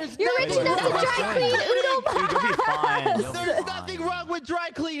clean. You're rich enough to dry clean. Uno Box. There's nothing wrong with dry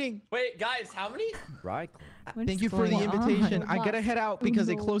cleaning. Wait, guys, how many? Right. Thank you for the invitation. I gotta head out because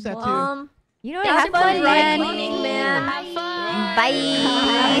they close at 2. You know what? Have fun, dry man. cleaning, man. Have fun. Bye.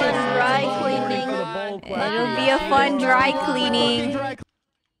 Dry cleaning. It'll be a fun dry cleaning.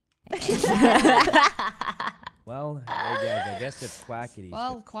 Well, hey guys, I guess it's Quackity's.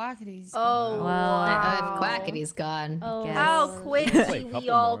 Well, Quackity's. Oh, If Quackity's gone. Oh, Guess. how quickly couple we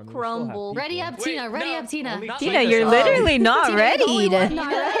all more. I mean, we still have crumbled. people. Ready up, Tina. Ready up, Tina. only Tina, two you're percent. literally not Tina, you're the only ready. one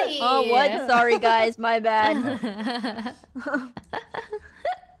not ready. Oh, what? Sorry, guys. My bad.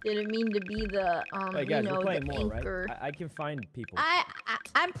 Didn't mean to be the, Hey guys, you know, we're playing the more, anchor. right? I can find people.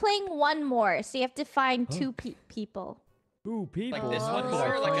 I'm playing one more, so you have to find 2 people. 2 people. Like this one Oh.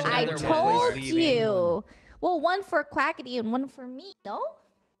 more, or like I another one? told Leaving. you. Well, one for Quackity and one for me, no?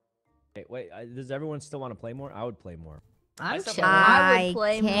 Wait, does everyone still want to play more? I would play more. I'm still chilling. I I would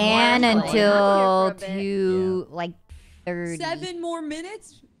play more. can I'm until here for a bit. 2 like 30. 7 more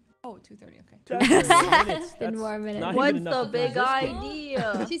minutes? Oh, 2:30. Okay. 10 more minutes. Not What's even enough the to lose big this game.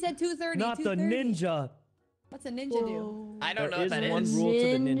 idea? She said 2:30. Not the 2:30. ninja. What's a ninja do? I don't know There what that is one is. rule to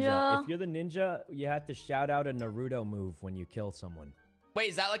the ninja. Ninja. If you're the ninja, you have to shout out a Naruto move when you kill someone. Wait,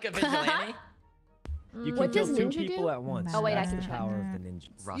 is that like a vigilante? You can What kill does 2 ninja people do? at once. Oh, wait, I That's can the check. power of the ninja.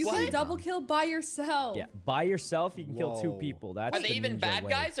 You Rusty. can double kill by yourself. Yeah, by yourself, you can kill 2 Whoa. people. That's Are they the even ninja bad way.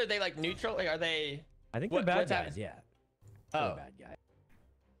 guys? Or are they like neutral? Like, are they? I think What- they're bad what's guys, happening? yeah. They're Oh. bad guys.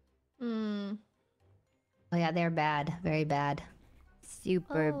 Hmm. Oh yeah, they're bad. Very bad.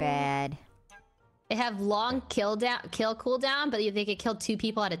 Super Oh. bad. They have long kill cooldown, but they can kill 2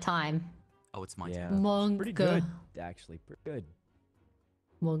 people at a time. Oh, it's my Yeah. turn. Monka. Pretty good, actually. Pretty good.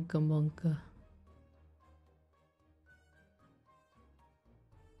 Monka.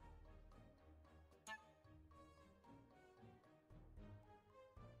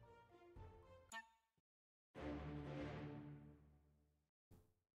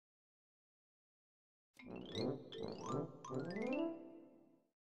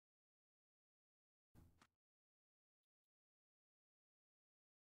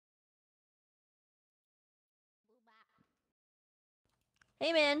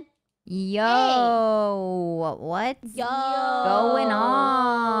 Hey, man. Yo, what's Yo. going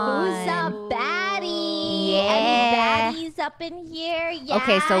on? Who's a baddie? Yeah. Any baddies up in here? Yeah.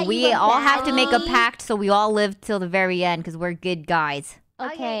 Okay, so you we a all have to make a baddie? pact so we all live till the very end because we're good guys.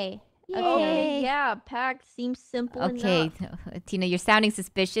 Okay. Yay. Okay. Yeah, pact seems simple Okay, enough. Tina, you're sounding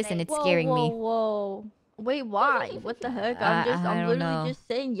suspicious and it's Whoa, scaring whoa, me. Whoa. Wait, why? What the heck? I'm literally just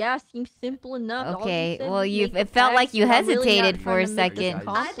saying, yeah, seems simple enough. Okay, well, it felt like you hesitated for a second.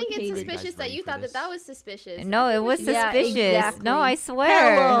 I think it's suspicious that you thought that was suspicious. No, it was suspicious. Yeah, exactly. No, I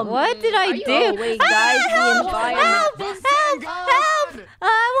swear. What did I do? Oh, wait, guys, help! Help!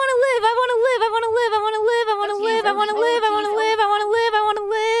 I want to live. I want to live. I want to live. I want to live. I want to live. I want to live. I want to live. I want to live. I want to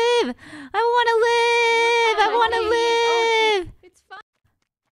live. I want to live. I want to live. It's fine.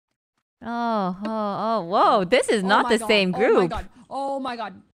 Oh, whoa. This is not the same group. Oh my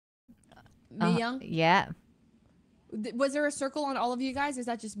god. Miyoung? Yeah. Was there a circle on all of you guys? Or is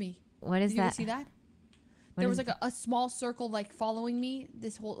that just me? What is Did you that? see that? There was like a small circle like following me,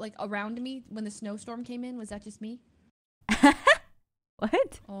 this whole like around me when the snowstorm came in. Was that just me?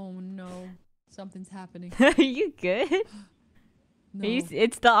 What? Oh no. Something's happening. Are you good? No.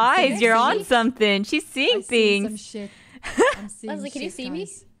 It's the eyes. You're on something. She's seeing things. Some shit. I'm seeing Leslie, can you see me?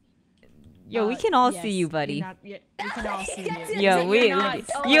 Yo, we can all see you, buddy. We can all see you. Yo,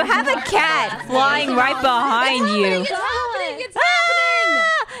 you have a cat flying right behind you. It's happening! It's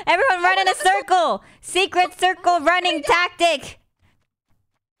happening! Everyone run in a circle. Secret circle running tactic.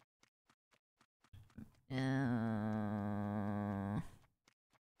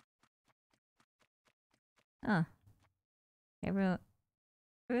 Huh. Everyone's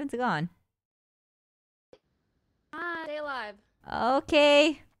gone. Ah, stay alive.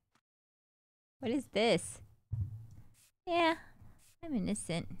 Okay. What is this? Yeah, I'm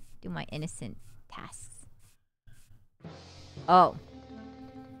innocent. Do my innocent tasks. Oh.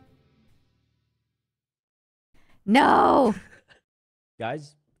 No!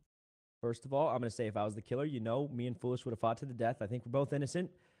 Guys, first of all, I'm going to say if I was the killer, you know, me and Foolish would have fought to the death. I think we're both innocent.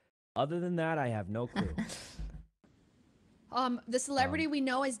 Other than that, I have no clue. The celebrity we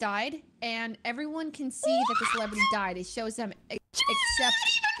know has died, and everyone can see that the celebrity died. It shows them except...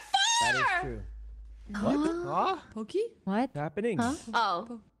 That is true. What? Huh? Pokey? What? Happening? Huh?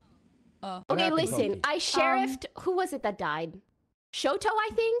 Oh. What Okay, happened, listen. Pokey? I sheriffed. Who was it that died? Shoto, I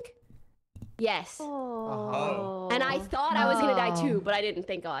think? Yes. Oh. And I thought I was going to die too, but I didn't,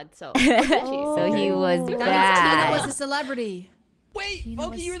 thank God. So, So he was That bad. means Tina was a celebrity. Wait,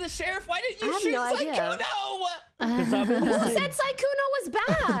 Pokey, you were the sheriff. Why didn't you I have shoot no idea. Sykkuno? Who said Sykkuno was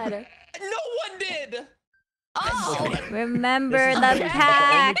bad? No one did. Oh. Remember This is the crazy, but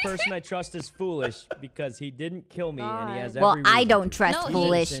pact. The only person I trust is Foolish because he didn't kill me and he has every Well, reason I don't to. trust No, he-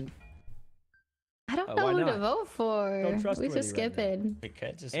 Foolish. I don't Oh, know why who to not? vote for. Don't We trustworthy just right now. skipping. We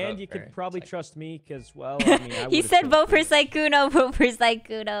could just And vote you for could probably Sykkuno. trust me because, well, I mean, I He would've said killed vote for you. Sykkuno, vote for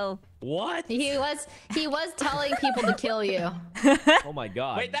Sykkuno. What? He was telling people to kill you. Oh my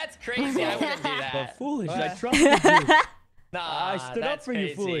God. Wait, that's crazy. I wouldn't do that. But Foolish, I What? trusted you. Nah, I stood up that's for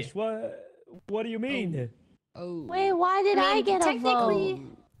you, crazy. Foolish. What do you mean? Oh. Wait, why did I get a vote?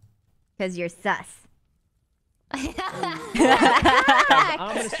 Because you're sus. I'm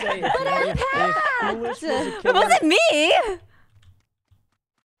gonna say if Foolish was a It killer, wasn't me.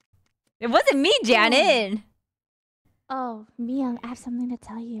 It wasn't me, Janet. Oh, Miyoung, I have something to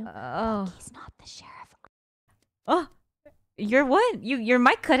tell you. Oh. He's not the sheriff. Oh. You're what? Your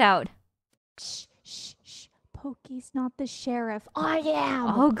mic cut out. Shh, shh, shh. Pokey's not the sheriff. I am.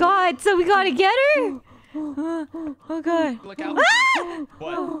 Oh God! So we gotta get her. Oh God! Look out. Ah!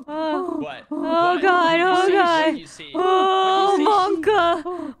 What? Oh, What? oh God! Oh God! What do you see? Oh, Monka!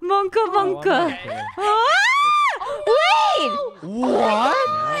 Monka! okay. Ah! Wait!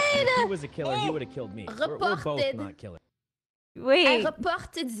 Now, if he was a killer, he would have killed me. We're both Reported. not killers. I Wait!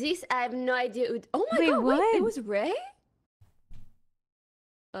 reported this. I have no idea. Oh my Wait, God! Wait, what? it was Ray.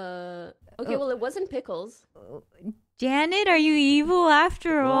 Okay, well, it wasn't Pickles. Janet, are you evil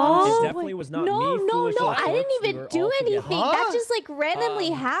after Well, all? it definitely was not No, me. no, Foolish no. or I Corpse. didn't We even were do all together. anything. That just like randomly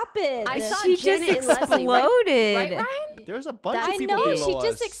happened. I saw She just Janet and Leslie, exploded. right, Ryan? There's a bunch I of people know, below she us.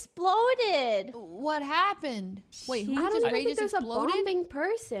 just exploded. What happened? Wait, She who I just don't Ray think just there's exploded? a bombing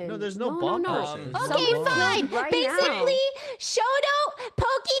person. No, there's no bomb person. Okay, Someone fine. killed right Basically, now. Shoto,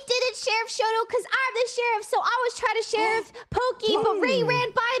 Pokey didn't sheriff Shoto because I'm the sheriff, so I was trying to sheriff Pokey, but Ray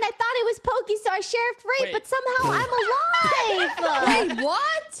ran by and I thought it was Pokey, so I sheriffed Ray, Wait. but somehow I'm alive. Wait,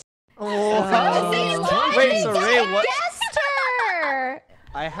 what? Oh. Wait, so Ray, what? Guessed her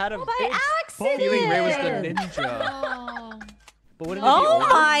I had a by big accident. feeling Ray was the ninja. Oh. But wouldn't it be Oh over?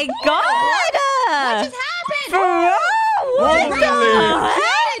 my God! What just happened? For real? What the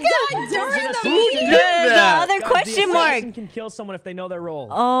heck? The other Guys, question the mark. assassin can kill someone if they know their role.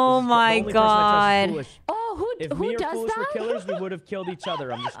 Oh This is my the only person I trust is God. Foolish. Oh, If who me or does Foolish were that? killers, we would have killed each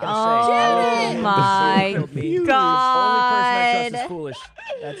other. I'm just gonna Oh say. I would've killed him, my but Foolish killed me. God. Only person I trust is Foolish.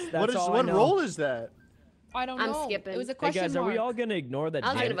 That's What all I what know. role is that? I don't know. I'm skipping. It was a Hey question guys, mark. are we all gonna ignore that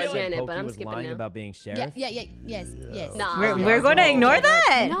I was Janet gonna vote said Janet, but Pokey I'm was skipping lying now. about being sheriff? Yes. Nah. We're gonna ignore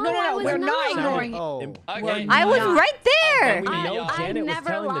that. No, I we're was not ignoring it. Oh. Okay. I was not. right there. We know I Janet was never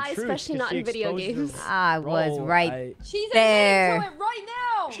telling lie, the truth especially 'cause not she in video exposed her games. I was role. right She's there. admitting to it right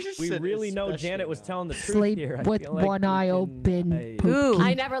now. We really know Janet was telling the truth Sleep here. I with feel like one we eye can- open. Hey, Who?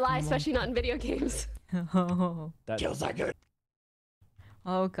 I never lie, especially not in video games. that- Kills that good.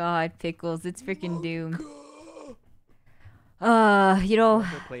 Oh God, pickles! It's freaking doom. You know.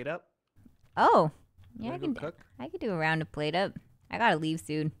 Plate up. Oh, You yeah, I wanna can. go cook? I could do a round of plate up. I gotta leave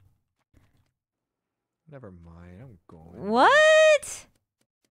soon. Never mind. I'm going. What?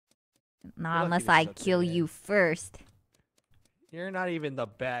 Not lucky unless this I is up kill there, man. you first. You're not even the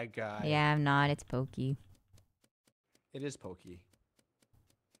bad guy. Yeah, I'm not. It's Pokey. It is Pokey.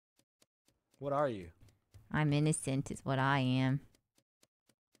 What are you? I'm innocent, is what I am.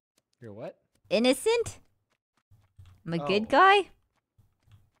 You're what? Innocent? I'm a good Oh. guy.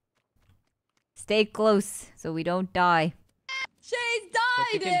 Stay close so we don't die. She's But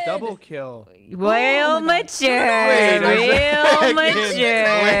they died. can double kill. Real mature. Wait a Real second.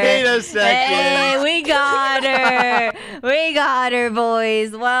 mature. Wait a second. Hey, we got her. We got her,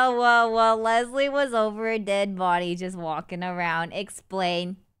 boys. Well. Leslie was over a dead body just walking around.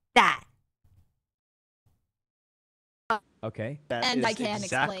 Explain that. Okay. And I can't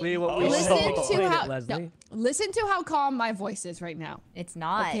exactly explain. what we Listen said. to how Leslie. listen to how calm my voice is right now. It's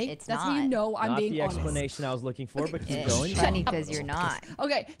not. Okay, It's that's not. how you know I'm Not being the honest. explanation I was looking for, but keep It's going. funny because you're not.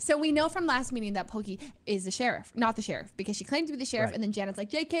 Okay, so we know from last meeting that Pokey is the sheriff, not the sheriff, because she claimed to be the sheriff, Right. and then Janet's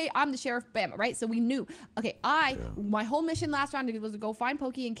like, "JK, I'm the sheriff." Bam, right? So we knew. Okay, my whole mission last round was to go find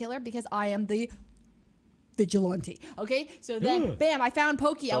Pokey and kill her because I am the vigilante. Okay, so then bam, I found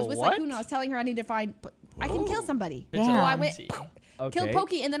Pokey. I was with what? Sykkuno. I was telling her I need to find. I can kill somebody. Yeah. So I went. Okay. Killed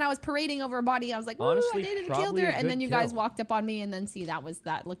Pokey, and then I was parading over a body. I was like, "Ooh, Honestly, I did it, killed probably her." a And then good you guys kill. walked up on me, and then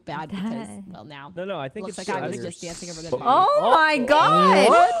that looked bad because well now No, I think looks it's like I good. was You're just dancing over the body. Oh my God.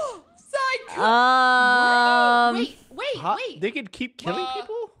 Wait. They could keep killing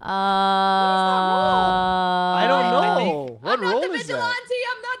people? I don't know. What I'm not role the is vigilante. that?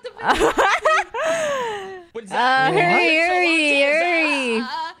 I'm not the vigilante. What's that? hurry.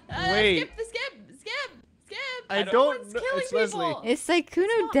 Wait. Skip. I don't One's know. killing It's Leslie. people. Is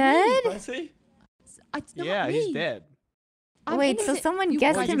Sykkuno dead? Leslie? It's not Yeah, me. he's dead. I'm Wait, so innocent. someone You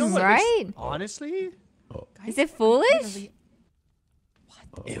guessed guys- him You know what? right? Honestly, Is it foolish?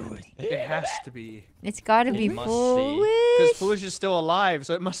 Literally- it has to be. It's gotta be must be. foolish. Because Foolish is still alive,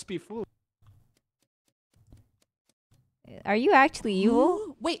 so it must be Foolish. Are you actually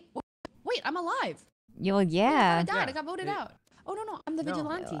evil? Wait, I'm alive. Well, yeah. I died. Yeah. I got voted Yeah. out. Oh no, I'm the No.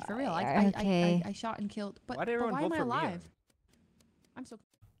 vigilante for real. Okay. I shot and killed. But Why did everyone why vote am I for me? alive? I'm so.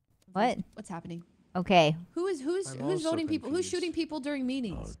 What? What's happening? Okay. Who's I'm also voting people? Who's confused. shooting people during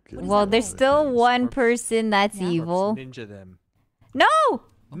meetings? What is Well, that there's role? still one Corpse. person that's Yeah. evil. Ninja them. No!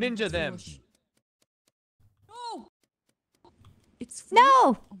 Ninja them. No. It's No!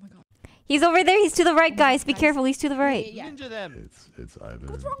 Oh my god. He's over there. He's to the right, Oh my guys. God, Be guys. careful. He's to the right. Yeah. Ninja them. It's either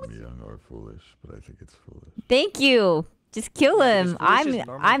young or foolish, but I think it's foolish. Thank you. Just kill Yeah, him. because Foolish is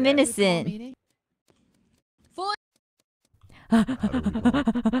normally I'm dead. innocent. Meeting? How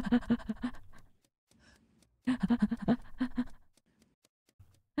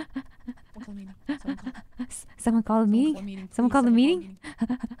do we vote? Someone call a meeting. Someone call the meeting.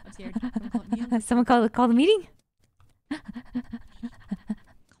 I'm scared. Someone call a meeting. Someone call the meeting.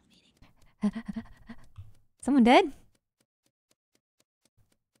 Someone dead?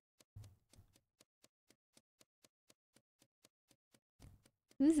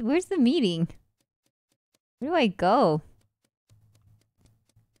 Where's the meeting? Where do I go?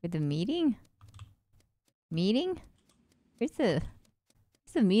 For the meeting? Meeting? Where's the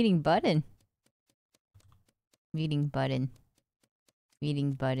meeting button? Meeting button.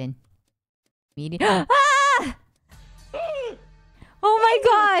 Meeting button. Meeting. Ah! Oh my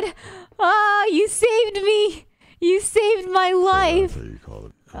god! Ah, you saved me! You saved my life! That's how you call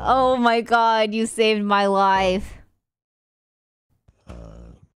it. Oh my god, you saved my life.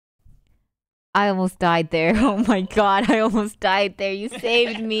 I almost died there. Oh my god, I almost died there. You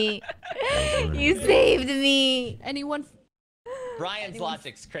saved me. You saved me. Anyone? Brian's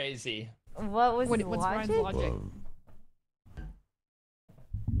logic's crazy. What was What's logic? Brian's logic?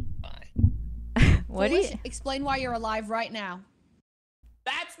 What do you... Foolish, explain why you're alive right now.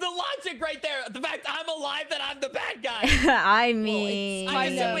 That's the logic right there. The fact I'm alive, that I'm the bad guy. I mean... I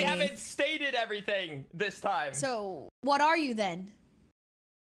just simply haven't stated everything this time. So, what are you then?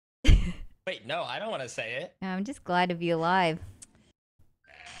 Wait, no, I don't want to say it. I'm just glad to be alive.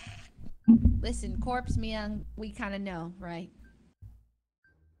 Listen, Corpse Myung, we kind of know, right?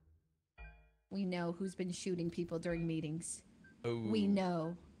 We know who's been shooting people during meetings. Ooh. We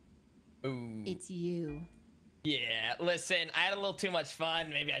know. Ooh. It's you. Yeah, listen, I had a little too much fun.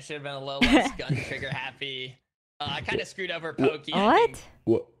 Maybe I should have been a little less gun trigger happy. I kind of screwed over Pokey. What?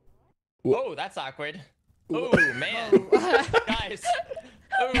 What? Oh, that's awkward. Oh, man. Guys.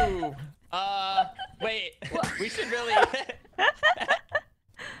 Ooh. Wait. We should really...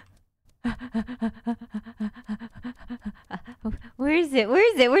 Where is it?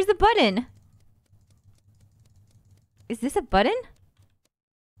 Where is it? Where's the button? Is this a button?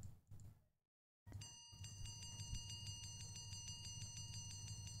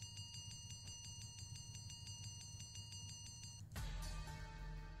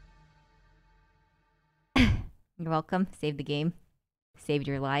 You're welcome. Saved the game. Saved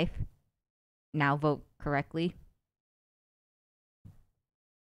your life. Now vote correctly.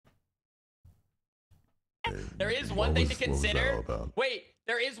 There is one thing to consider. Wait,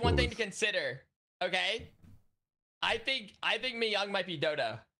 there is one thing to consider. Okay? I think Myung might be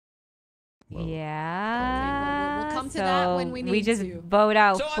Dodo. Yeah. We'll come to that when we need just to. vote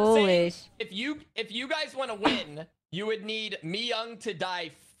out So I'm Foolish. saying, if you guys want to win, you would need Myung to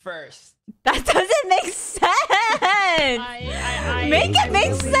die first. That doesn't make sense. Make it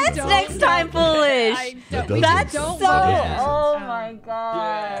make sense next time, Foolish. That's so. Oh my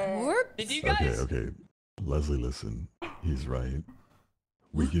god. Did you guys? Okay. Leslie, listen. He's right.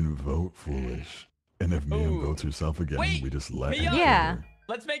 We can vote Foolish, and if Myung votes herself again, we just let him. Yeah.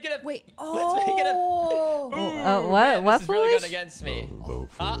 Let's make it a. Wait. Let's make it a. What? What This is really Foolish? going against me.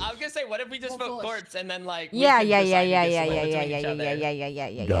 I was gonna say, what if we just vote Corpse and then like? Yeah. You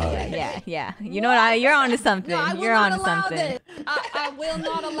know what? You're onto something. No, I will You're not onto allow something. this. I will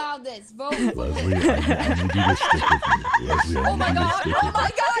not allow this. Vote. Leslie, I need you to stick with me. Leslie, I Oh my need you to god! stick Oh with my me.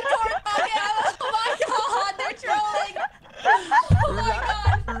 god, Corp! Oh my god, they're trolling! Oh my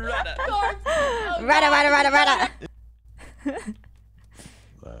god! Corp! Rada.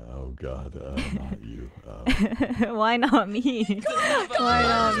 Oh God, not you. Why not me? Why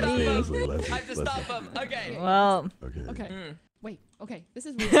not me? I have to stop him. Okay. Well. Okay. Wait. Okay. This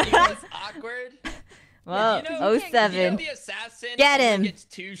is weird. It's awkward. Well, you know, 07. the assassin Get him. only gets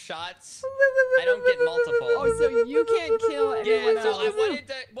 2 shots. I don't get multiple. Oh, so you can't kill anyone Yeah, so else. I wanted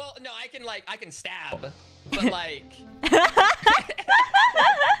to. Well, no, I can stab, but like.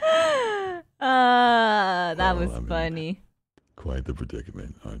 That was funny. Quite the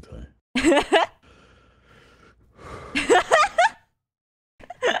predicament, aren't I?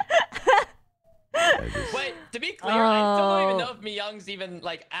 Wait, to be clear, I still don't even know if Myung's even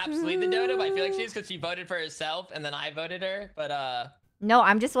like absolutely the dodo, but I feel like she is because she voted for herself and then I voted her. But No,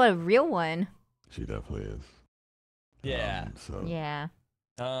 I'm just a real one. She definitely is. yeah. Yeah.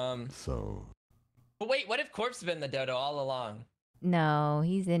 So. But wait, what if Corp's been the dodo all along? No,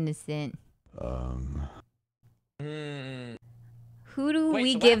 he's innocent. Who do Wait,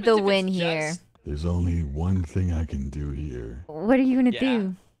 we so what give the happens if win it's here? just- There's only one thing I can do here. What are you gonna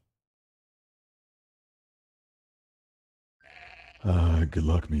do? Good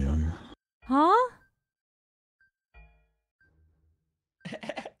luck, Myung. Huh?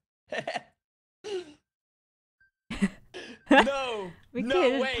 No. We no,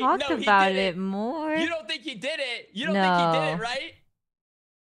 could have wait, talked no, he about did it more. You don't think he did it? You don't think he did it, right?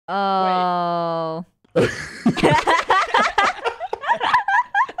 Oh.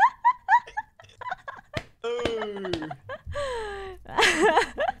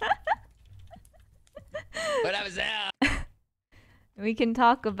 But I was out. We can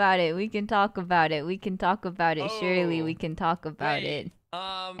talk about it. We can talk about it. We can talk about it. Surely we Oh. can talk about Wait, it.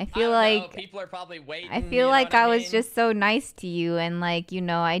 I feel don't like know, people are probably waiting. I feel you know like what I was mean? just so nice to you, and like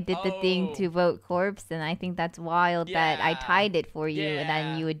I did the thing to vote Corpse, and I think that's wild that I tied it for you, and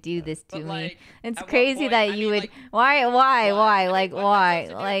then you would do this to me. like, It's at what crazy point- that I you mean, would. like, why? Like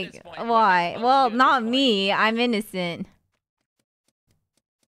why? Well, not me. I'm innocent.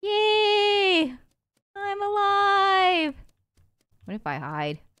 Yay! I'm alive. What if I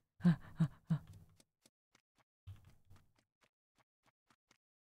hide?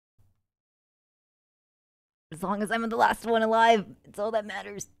 As long as I'm the last one alive, it's all that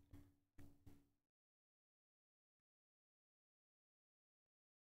matters.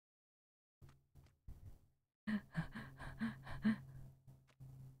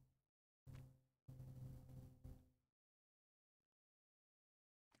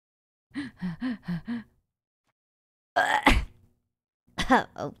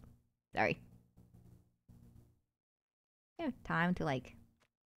 Oh, sorry. I have time to like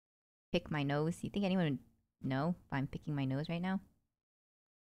pick my nose. You think anyone would know if I'm picking my nose right now?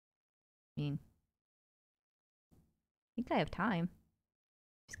 I think I have time.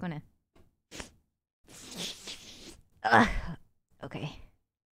 Just gonna. Okay.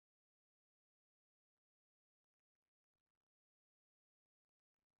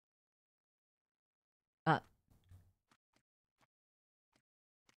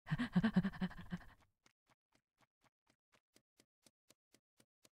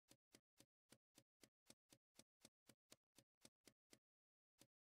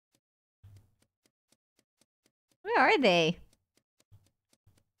 Where are they?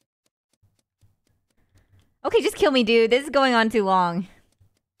 Okay, just kill me, dude. This is going on too long.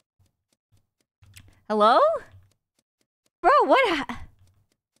 Hello? Bro, what?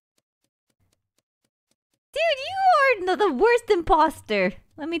 Dude, you are the worst imposter.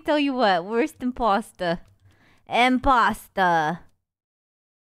 Let me tell you what. Worst imposter. Imposter.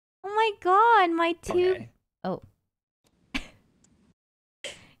 Oh my god, my two... Okay. Oh.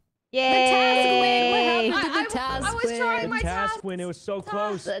 Yay! Yay! What happened to the task I was trying The my task win, it was so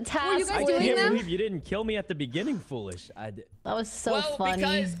close. The task Were you guys I doing can't them? believe you didn't kill me at the beginning, Foolish. That was so well, funny.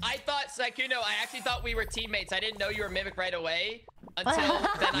 because I thought, Sykkuno, I actually thought we were teammates. I didn't know you were Mimic right away. Until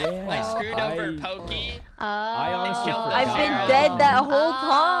then I screwed over Pokey. I honestly forgot. I've been dead that whole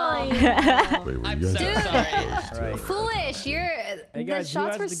time. Wait, I'm you so guys sorry. Right. Foolish, Hey the guys, who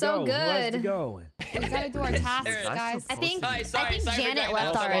shots has were to so go? Who has to good. go? We gotta do our tasks, There- guys. I think Sorry, Janet sorry,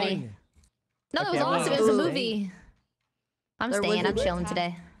 left sorry. already. No, it Okay, was I'm awesome. not It was a staying. movie. I'm There was staying. a I'm good chilling time.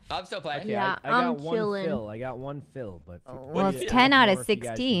 today. I'm still playing. Okay, Yeah, I got I'm one chilling. fill. I got one fill, but Well, it's 10 out of more if you guys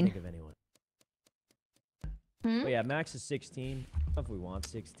can 16. think of anyone. Hmm? But yeah, max is 16. If we want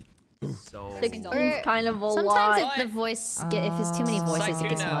 16. So 16's kind of a Sometimes lot. if the voice if it's too many voices, it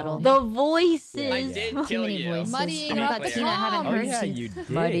gets Sykkuno. muddled. The voices. I did Too kill many you. voices. Muddying To be up clear. the Tina, I haven't Oh heard yeah, you. you did.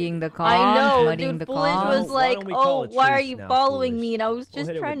 Muddying the I comms, know, muddying dude. the Foolish comms. was Why like, don't we call "Oh, it why are truce you now, following Foolish? me?" And I was We'll just hit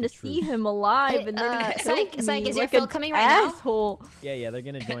it with trying the to see truce. him alive, Hey, and then he Syke, killed Syke, me is your like fill an coming right now? asshole. Yeah, they're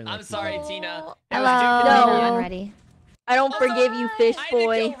gonna join. I'm like sorry, you. Tina. Hello. I'm No. ready. I don't forgive you, fish I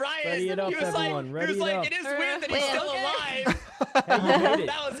boy. did kill Ryan. Ready it up, He was everyone. Like, Ready he was it like, up. it is weird that he's Wait, still okay. alive. Hey, you made it.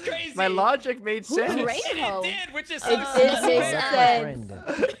 That was crazy. My logic made sense. It Rayho. did, which is so It did sus. make Oh, that's my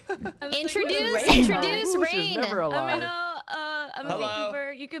sense. friend. Introduce Foolish is Rain. never alive. I'm Hello. a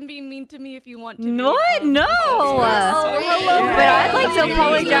VTuber. You can be mean to me if you want to. be. What? No! hello, But I'd like to Yeah.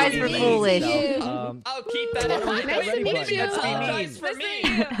 apologize for Yeah. Foolish. I'll keep that in mind. Nice to Wait, meet what did you you. apologize for me?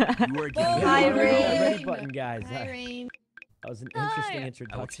 you were getting Hi, Yeah, Rain. ready button, guys. Hi, Rain. That was an interesting I will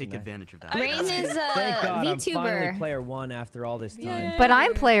introduction. take advantage of that. Rain is Thank a God, I'm finally VTuber. player one after all this time. But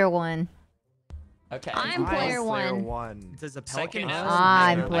I'm player one. Okay. I'm player one. Does a Second pelican now.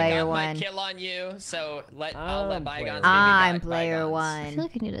 have I'm player I got one. my kill on you, so I'll let I'm bygones player be I'm bygones. player I feel one.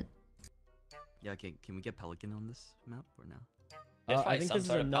 like I need to. Yeah, okay, can we get pelican on this map or no? There's I probably think some this is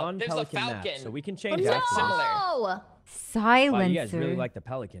sort a of non-pelican There's a map, falcon. so we can change But that. it's to similar. No! Silencer. Wow, you guys really like the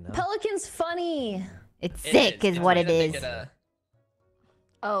pelican, huh? Pelican's funny. It's It sick, is It's what way it to make is.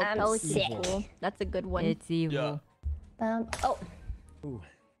 Oh, I'm pelican's sick. cool. That's a good one. It's evil. Oh. Ooh.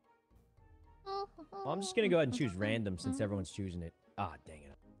 Well, I'm just gonna go ahead and choose random since everyone's choosing it. Ah, dang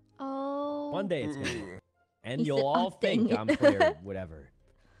it. Oh. One day it's gonna be. And He you'll said, all "Oh, dang think it." I'm player whatever.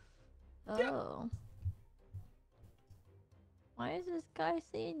 Oh. Why is this guy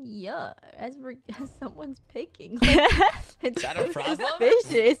saying yeah as someone's picking? Like, it's that a so problem?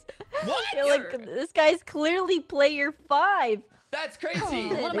 suspicious. What? You're like, this guy's clearly player 5. That's crazy.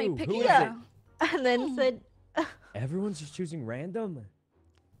 What am I Ooh, picking? who is Yeah. it? And then said, Everyone's just choosing random.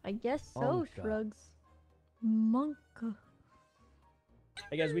 I guess so, Oh, God. shrugs. Monk.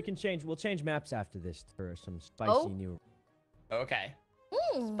 Hey guys, we'll change maps after this for some spicy Oh. new. Okay.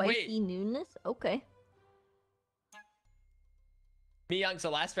 Spicy newness? Okay. Miyoung, so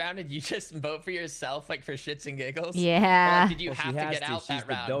last round, did you just vote for yourself, like for shits and giggles? Yeah. Or, like, did you Well, have she to has get out She's that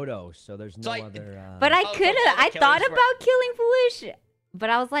the round? dodo, so there's no So, like, other. But I Oh, so could've. all the I thought killers were- about killing Foolish, but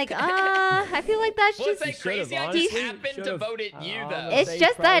I was like, I feel like that's Well, just. it's like should've, crazy. I just honestly, happened to should've. vote it you, though. It's They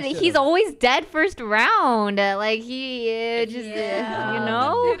just that probably he's should've. always dead first round. Like he just, you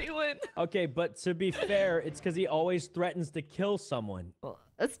know. Okay, but to be fair, it's because he always threatens to kill someone.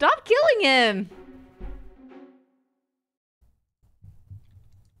 Stop killing him.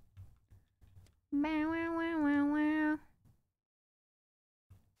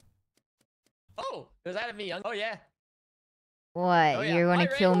 Oh, was that a Miyoung? Oh, yeah. What? Oh, yeah. You're gonna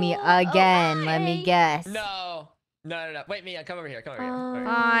Hi, kill Ray. me Oh, again? Let me hi. guess. No. No. Wait, Miyoung, come over here. Come over here.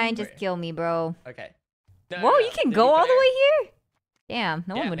 Fine, just kill me, bro. Okay. No, Whoa, you can Did go all the clear? way here? Damn,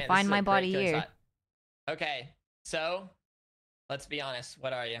 no Yeah, one would man, this find is my a body great killing here. spot. Okay, so let's be honest.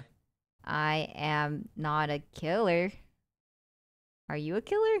 What are you? I am not a killer. Are you a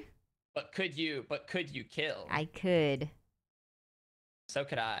killer? But could you kill? I could. So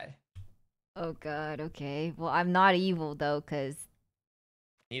could I. Oh god, okay. Well, I'm not evil though, cause.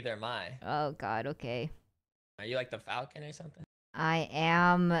 Neither am I. Oh god, okay. Are you like the Falcon or something? I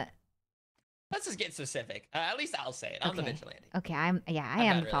am. Let's just get specific. At least I'll say it. I'm the vigilante. Okay, I am the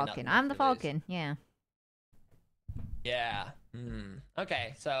really Falcon. nothing I'm the to lose. Falcon. Yeah. Yeah.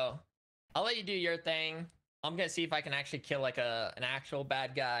 Okay, so I'll let you do your thing. I'm gonna see if I can actually kill like an actual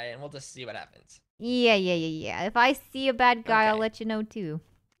bad guy, and we'll just see what happens. Yeah. If I see a bad guy, I'll let you know too.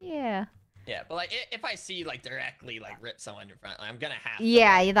 Yeah. Yeah, but like if I see like directly like rip someone in front, I'm gonna have to.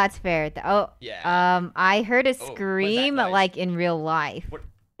 Yeah, that's fair. Yeah. I heard a Oh, what is that scream noise? like in real life. What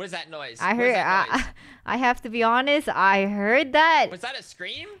is that noise? I What is heard. that noise? I have to be honest. I heard that. Was that a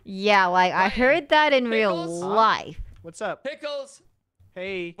scream? Yeah, like I heard that in real Pickles? life. What's up? Pickles.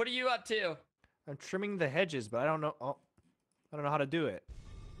 Hey. What are you up to? I'm trimming the hedges, but I don't know. Oh, I don't know how to do it.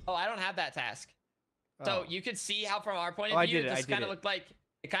 Oh, I don't have that task. So you could see how from our point of I view, did it, it I just did kind of it. looked like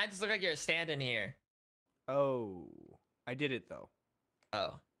just looked like you're standing here. Oh, I did it though.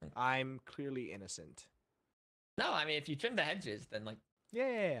 Oh. I'm clearly innocent. No, I mean if you trim the hedges, then like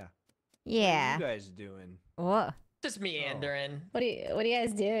Yeah. Yeah. What are you guys doing? What? just meandering. What are you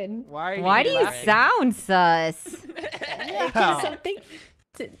guys doing? Why do you sound sus? Because something.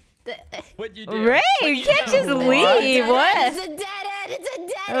 What'd you do? Ray, you can't just leave. What? It's a dead end. It's a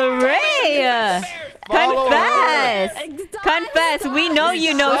dead end. Ray, confess. Confess. We know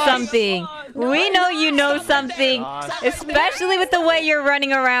you know something. We know you know something, especially with the way you're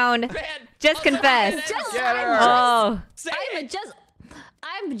running around. Just confess. Oh.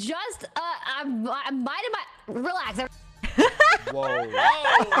 I'm minding my. Relax. Whoa.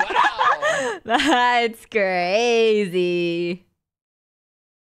 Wow. That's crazy.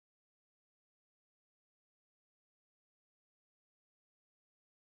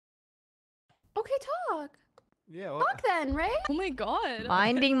 Okay, talk. Yeah. Talk then, Ray. Oh my god.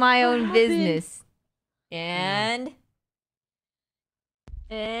 Minding my own business. And.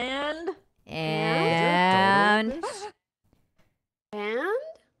 And. And.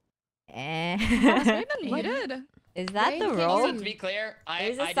 Muted. Is that Ray, the can roll? So to be clear,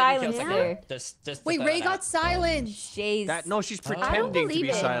 There's a I silence didn't kill there. Sykkuno. Just to Wait, throw Ray that got out. silenced. Jeez. No, she's I don't pretending to believe be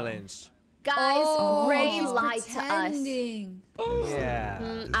it. silenced. Guys, Ray she's lied to us. pretending.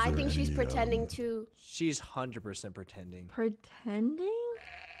 Yeah. I think she's pretending to. She's 100% pretending. Pretending?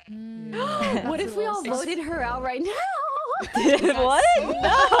 What if we all voted her out right now? What?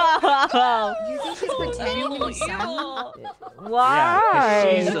 No. You think she's pretending to be silent?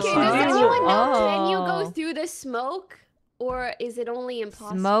 Why? she's the Okay, does silent anyone know? Oh. Can you go through the smoke, or is it only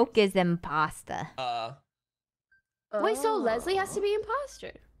imposter? Smoke is imposter. Wait, so Leslie has to be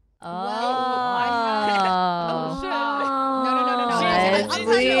imposter. Oh. No.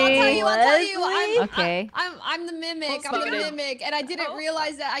 Leslie, I'll tell you. Okay. I'm the mimic. I'm the mimic, and I didn't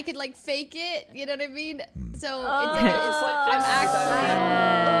realize that I could like fake it. You know what I mean? So I'm actually.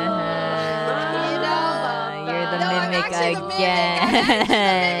 You're the I'm mimic actually the again. mimic. I'm actually the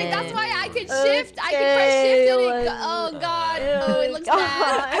mimic. That's why I could shift. I could press shift and it. Oh god. Oh, it looks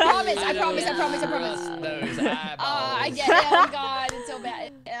bad. I promise. Those eyeballs. I get it. Oh god, it's so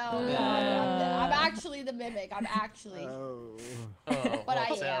bad. Oh god. I'm actually the mimic. I'm actually. But I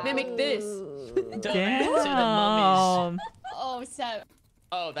am. Mimic this. Damn. Oh, so.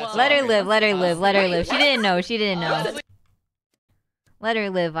 Oh, that's Let her all. live. Let her live. Let her live. She didn't know. She didn't know. Let her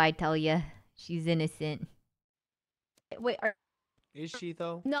live. I tell you, she's innocent. Wait, Is she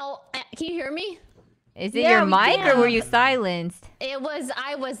though? No, can you hear me? Is it your mic or were you silenced? It was.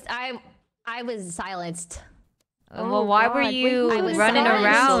 I was silenced. Well, why were you I was running silenced.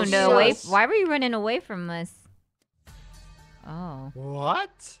 around So away? sus. Why were you running away from us? Oh.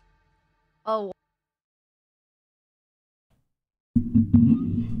 What? Oh.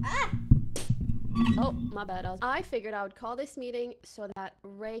 Oh, my bad. I figured I would call this meeting so that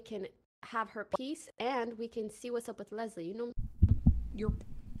Ray can have her peace and we can see what's up with Leslie. You know.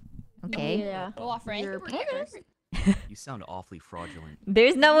 Okay. Yeah. Go off, Ray. You sound awfully fraudulent.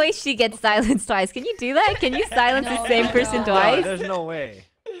 There's no way she gets silenced twice. Can you do that? Can you silence the same person twice? No, there's no way.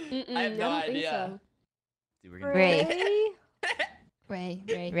 I have no idea. Ray.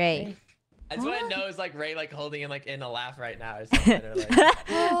 Ray. I just want to know is like Ray like holding him like in a laugh right now or something. Or,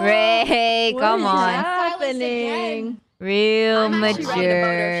 like... Ray, come on. Happening? Real I'm actually ready to vote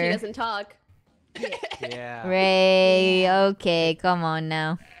her if she mature. doesn't talk. Yeah. Ray, okay, come on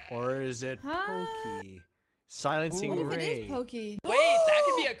now. Or is it Pokey? Silencing What if it Ray. is Pokey? Wait, that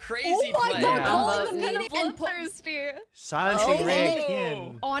could be a crazy play. God. Calling the meeting and Bloodthirst spear. Silencing Ray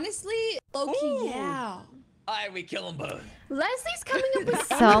again. Honestly, Loki, yeah. Alright, we kill them both. Leslie's coming up with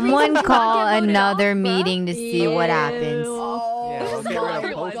Someone call another meeting to see what happens. Yeah, we'll get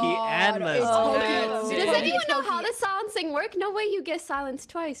rid of Pokey and Leslie. Does anyone know how the silencing work? No way you get silenced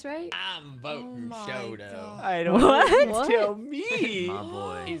twice, right? I'm voting Shoto. I don't know. Tell me. My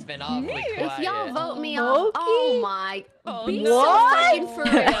boy. He's been awfully quiet. If y'all vote me off, oh my. Be so What? fucking for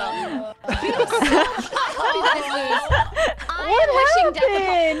real. I am wishing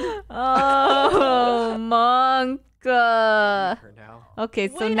death. Oh, Monk. Okay,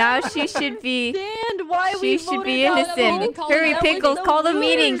 so now she should be. She should be innocent. Hurry, Pickles, call the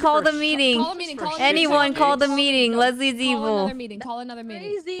meeting. Call the meeting. Anyone, call the meeting. Leslie's evil. Call another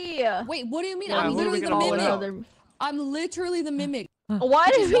meeting. Crazy. Wait, what do you mean? Yeah, I'm who are we literally the gonna call mimic. I'm literally the mimic. Why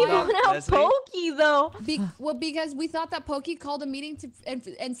did we vote out Leslie? Pokey though? Well, because we thought that Pokey called a meeting to and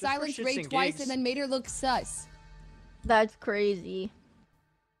silenced shits Ray and twice gigs. and then made her look sus. That's crazy.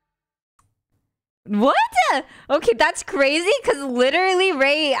 What? Okay, that's crazy because literally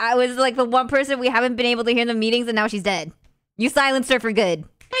Ray, I was like the one person we haven't been able to hear in the meetings, and now she's dead. You silenced her for good.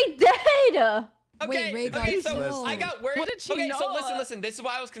 I did. Okay, Ray got okay, so killed. I got worried. What did she okay, know? so listen. This is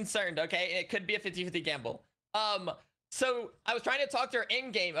why I was concerned. Okay, it could be a 50-50 gamble. So I was trying to talk to her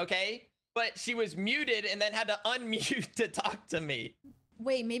in game. Okay, but she was muted and then had to unmute to talk to me.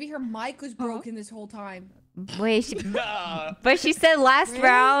 Wait, maybe her mic was broken this whole time. Wait, she, Nah. but she said last Really?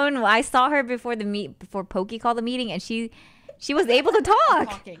 round I saw her before before Pokey called the meeting, and she was able to talk.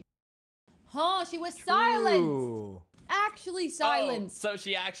 Talking. Huh? She was silenced. Ooh. Actually silenced. Oh, so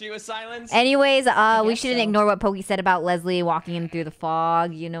she actually was silenced? Anyways, we guess shouldn't so. ignore what Pokey said about Leslie walking in through the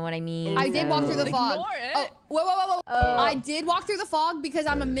fog. You know what I mean? I did walk through the fog. Ignore it. Oh, whoa. I did walk through the fog because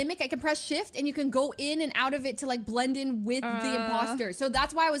I'm a mimic. I can press shift and you can go in and out of it to like blend in with the imposter. So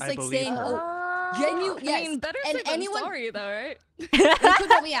that's why I was like believe saying, her. genuine. Yes. I mean, better and safe than anyone, sorry, though, right? you could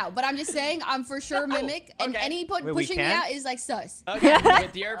vote me out, but I'm just saying I'm for sure mimic, and okay. any Wait, we pushing me can? out is like sus. Okay,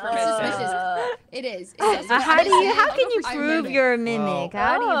 with your permission. Suspicious. It is. How can you I'm prove mimic. you're a mimic?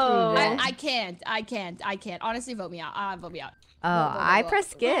 How do you prove it? I can't. Honestly, vote me out. Vote me out. Oh, Vote. I press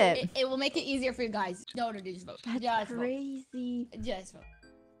skip. It will make it easier for you guys. No, just vote. Just Crazy. vote. Just vote.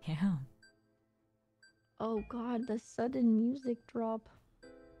 Yeah. Oh god, the sudden music drop.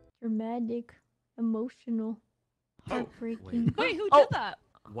 Dramatic, emotional, heartbreaking. Wait, who did that?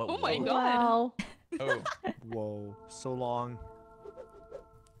 What? Oh my whoa. god. Wow. Oh. Whoa. So long.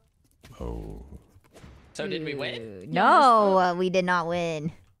 Oh. So did we win? No, we did not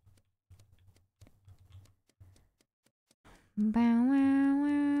win.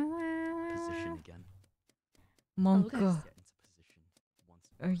 Position again. Monka, Okay. Get into position once.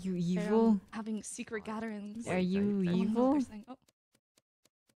 are you They're, evil? having secret gatherings. Are you I wanna know what evil? they're saying. Oh.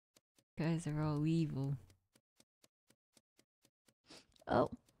 Guys are all evil. Oh.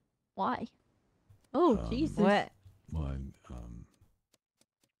 Why? Oh, Jesus. What? Mine,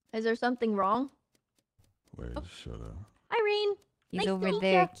 Is there something wrong? where's Shoto? Irene. He's Nice to over meet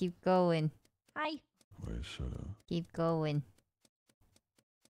there. ya. Keep going. Hi. Where's Shoto? Keep going.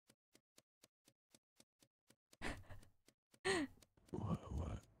 What?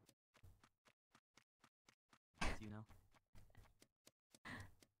 Do you know?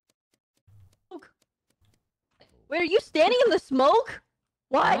 Wait, are you standing in the smoke?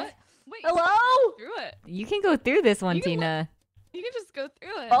 What? Wait. Hello? Through it. You can go through this one, You can Tina. You can just go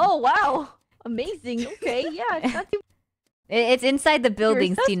through it. Oh, wow. Amazing. Okay, yeah, it's not too It's inside the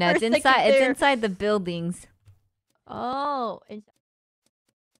buildings, sus Tina. for a It's second inside. It's there. inside the buildings. Oh, and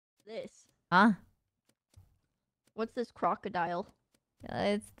this. Huh? What's this crocodile?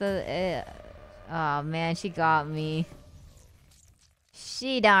 It's the. Oh man, she got me.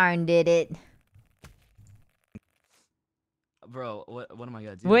 She darn did it. Bro, what am I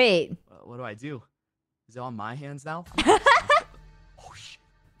gonna do? Wait. What do I do? Is it on my hands now? Oh shit.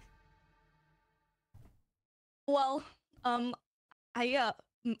 Well, I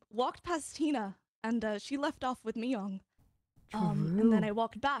walked past Tina, and she left off with Myung. And then I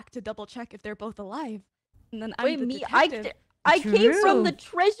walked back to double check if they're both alive. And then Wait, I'm the me? detective. I came from the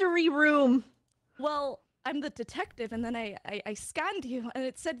True. treasury room. Well, I'm the detective, and then I scanned you, and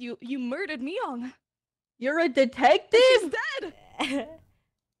it said you murdered Myung. You're a detective? She's dead.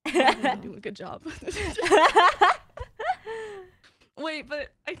 I'm doing a good job. Wait, but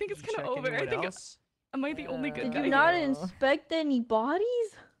I think it's kind of over. I think am I the only good Did guy? you not here? inspect any bodies?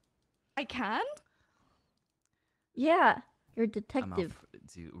 I can? Yeah, you're a I'm out detective.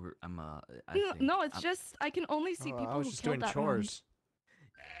 I No, think no, it's I'm- just I can only see people I was who just killed doing that chores.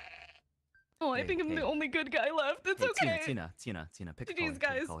 round. Oh, I Hey, think I'm hey. the only good guy left. It's Hey, okay. Tina, pick a GG's, color. Pick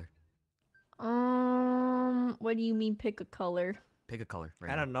guys. a color. What do you mean pick a color? Pick a color.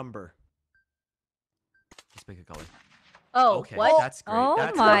 Right And now. a number. Just pick a color. Oh, okay, what? That's great. Oh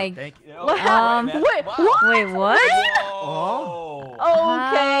that's my- great. Thank you. What? Wait, what? Wait, what? Oh. Okay,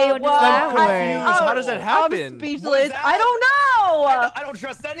 How does well, that work? How does that happen? I'm speechless. I don't know. I don't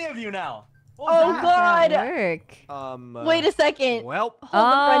trust any of you now. Oh God. Work. Wait a second. Well. Hold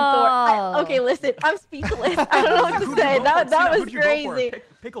the front door. Okay, listen. I'm speechless. I don't know what to Who'd you say. vote That for? Tina, was who'd you vote for? crazy.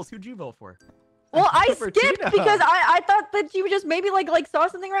 Pickles, who'd you vote for? Well, I For skipped Tina. because I thought that you just maybe like saw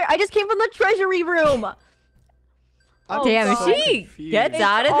something right. I just came from the treasury room. I'm Damn, so she confused. gets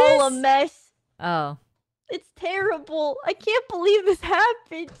out of all a this? mess. Oh. It's terrible. I can't believe this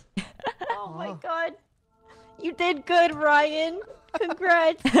happened. Oh my God. You did good, Ryan.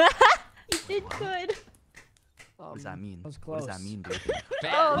 Congrats. You did good. What does that mean? That was What does close. that mean, Bacon?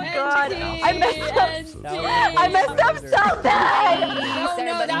 Oh God. I messed up. I I messed up so bad.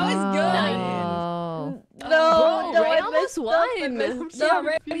 No, that was good. Oh. No, Ray I almost messed up. won. I messed Yeah, up.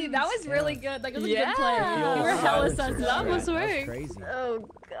 Ray, that was really good. Like, it was a good Yeah. play. The old You were hella silencer. sus. That Yeah, almost that's worked. crazy. Oh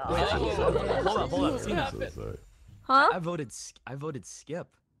God. Hold on. Tina. I'm so sorry. Huh? I voted skip.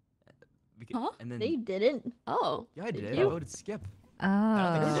 Huh? And then They didn't. Oh. yeah, I did. I you? voted skip.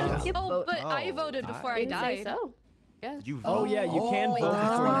 Oh. Skip Oh, vote. but I Oh, voted before I Didn't say died. so. Did you vote? Oh yeah, you can vote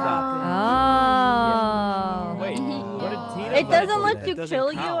before you Oh. die. Wait, what did Tina It vote doesn't for let then? you doesn't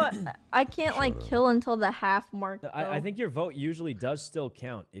kill count. you. I can't like kill until the half mark. I think your vote usually does still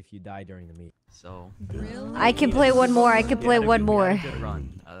count if you die during the meet. So. I can play one more. I can play you had a one good- more. you had a good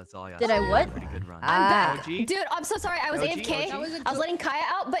run. That's all I got. Did I what? Pretty good run. I'm back. OG? Dude, I'm so sorry. I was OG? AFK. OG? I was letting Kaya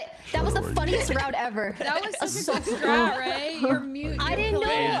out, but that was the funniest round ever. That was such a good strat, Ray. You're mute. I didn't know.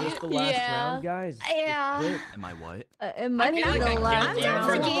 Hey, is this the last Yeah. round, guys? Yeah. Am I what? It might be feel like I the killed last you down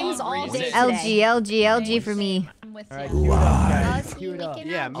for for the games wrong all day reason. today. LG for me. I'm with All right, you. cue it up, guys. Us, Cue it up.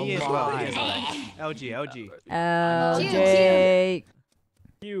 Yeah, me as well. Me as well. LG, LG. LG.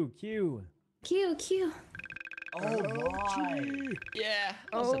 Q. Q. Oh my. Yeah,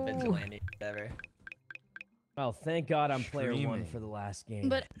 also vigilante. Whatever. Well, thank God I'm player one Streaming. for the last game.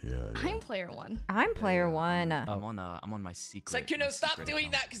 But Yeah, I'm player one. I'm player one. I'm on my secret. my Sykkuno, stop secret doing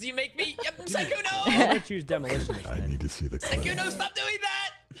account. that because you make me. Yep, I'm Sykkuno! gonna choose demolition. I need to see the clip. Sykkuno, stop doing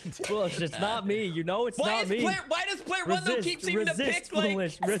that! Foolish, it's not me. You know it's Why not me. does player one though keep seeming to pick like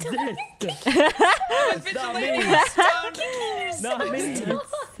Foolish, resist. it's not me. Not me.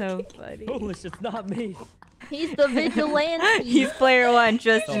 So funny. Foolish, it's not me. He's the vigilante. He's player one.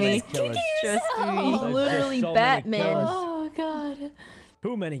 Trust So me. many killers. Trust He's me. literally so many Batman. killers. Oh God.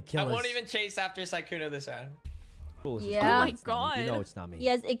 Too many I killers. won't even chase after Sykkuno this round. Foolish, it's Yeah. not Oh me. my It's not me. You God. know it's not me. He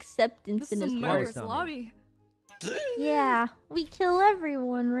has acceptance This in is a his No, heart. murderous it's not me. lobby. Yeah, we kill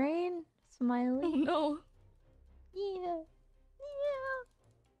everyone, Rain. Oh Smiley. no. Yeah.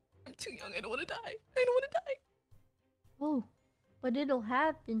 I'm too young. I don't want to die. I don't want to die. Oh, but it'll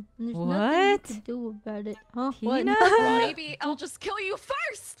happen. And there's nothing you What? can do about it. Huh? What? Tina? Maybe I'll just kill you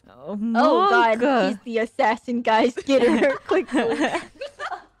first. Oh, Oh God, Monka. he's the assassin, guys. Get her quickly.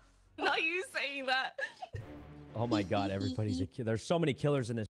 Not you saying that. Oh my God, everybody's a killer. There's so many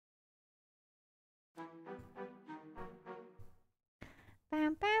killers in this.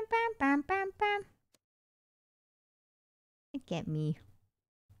 Bam, bam, bam, bam, bam, bam. Look at me.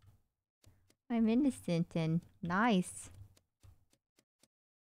 I'm innocent and nice.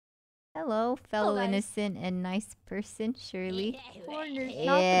 Hello, fellow guys. innocent and nice person, Shirley. Corner's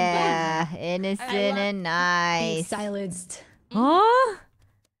Yeah, innocent and Be nice. silenced. Huh?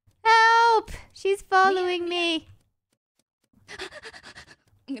 Help! She's following me.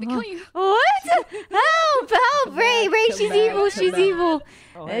 I'm gonna kill you. What? Help! Help! Ray! Ray, Come she's back, evil! come She's back. evil!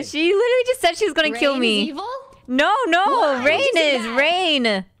 Oh, hey. She literally just said she was gonna kill Rain me. is evil? No, Why? Rain Why'd you say is that? Rain.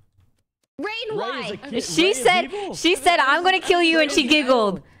 Rain, Ray is why? a kid. She Ray is said evil. she said I'm gonna kill you, and she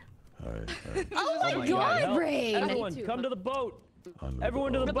giggled. All right. Oh my my God, help. Rain. Everyone, come to the boat. On the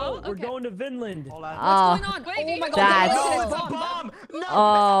Everyone to the boat. boat. We're going to Vinland. Oh, What's going on? Oh my God. That's- It's It's a bomb. No.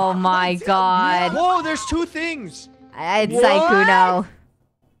 oh my God! Whoa, there's two things. It's Sykkuno.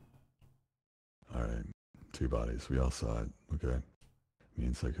 All right. 2 bodies. We all saw it. Okay. Me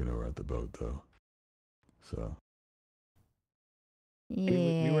and Sykkuno were at the boat though. So.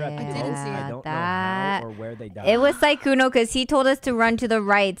 Yeah, We were at the boat. I don't know that. how or where they died. It was Sykkuno because he told us to run to the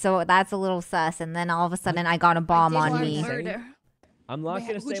right, so that's a little sus. And then all of a sudden, I got a bomb on want me. Murder. I'm not Wait,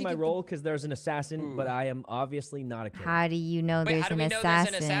 going to who'd say you my get the- role because there's an assassin, but I am obviously not a killer. How do you know Wait, there's how do an we know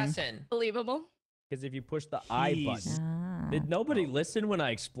assassin? there's an assassin? Believable. Because if you push the I Jeez. button. Ah. Did nobody listen when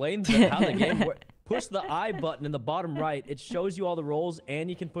I explained how the game works? Push the I button in the bottom right. It shows you all the roles, and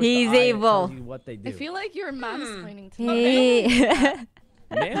you can push He's the I and it evil. tells you what they do. I feel like you're mansplaining to me. Hey.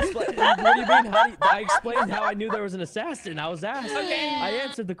 Mansplaining? What do you mean? I explained how I knew there was an assassin. I was asked. Okay. I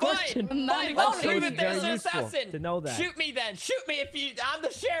answered the question. Fine, Also, shoot it's if there's very an useful assassin. to know that. Shoot me then. Shoot me if you. I'm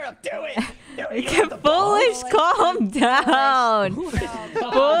the sheriff. Do it. Do it. Foolish, calm down.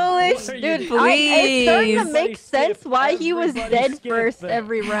 Foolish, dude, please. It's starting to make sense why he was dead first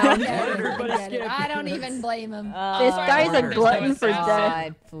every round. I don't even blame him. This guy's a glutton for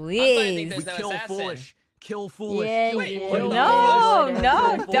death. Please. We kill Foolish. Kill Foolish. Yeah,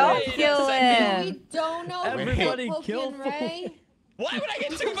 No, don't kill him. We don't know. Everybody Pokey kill and Ray. Why would I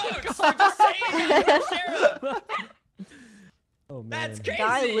get 2 votes for just saying I'm the sheriff? Oh man. That's crazy.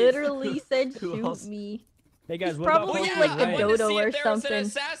 Guy literally said Who shoot else? me. Hey guys, He's what about probably Pokey like and a Ray? wanted to dodo see or if there was an something.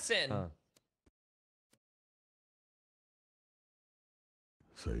 assassin.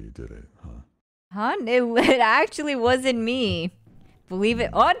 So you did it, huh? Huh? It actually wasn't me. Believe it.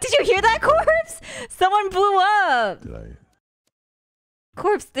 Oh, did you hear that, Corpse? Someone blew up. Did I?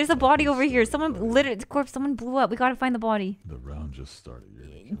 Corpse, there's a body over here. Someone literally, Corpse, someone blew up. We gotta find the body. The round just started.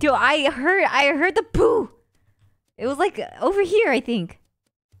 Dude, I heard the poo. It was like over here, I think.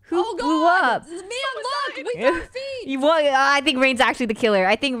 Who blew up? Man, look, we got feet. I think Rain's actually the killer.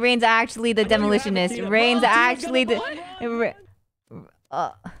 I think Rain's actually the demolitionist. Rain's actually the.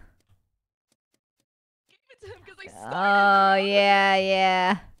 Oh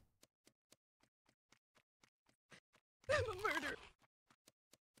yeah. I'm a murderer.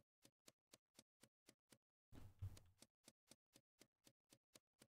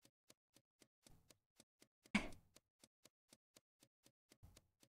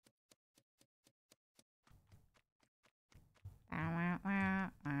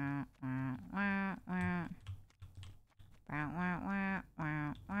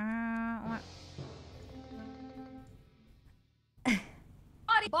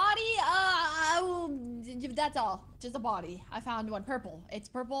 Body, that's all. Just a body. I found one purple. It's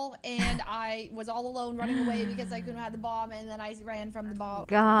purple, and I was all alone running away because I couldn't have the bomb, and then I ran from the bomb.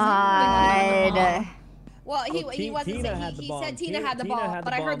 God. Well, he wasn't Tina saying had the he bomb. said Tina had the bomb, had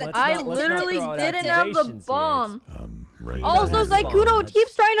but the I heard bomb. that Let's I not- let's not literally throw out didn't have the accusations here. bomb. Ray. Also, Sykkuno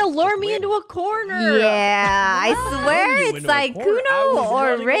keeps trying to lure me into a corner. Yeah, I swear you it's into a corner. I Sykkuno was or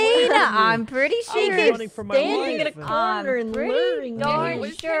running away Rain. from you. I'm pretty He sure. running keeps for my standing in a life. corner and pretty luring darn me.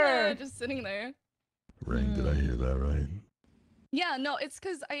 Was sure. Tina just sitting there? Ring, did I hear that right? Yeah, no, it's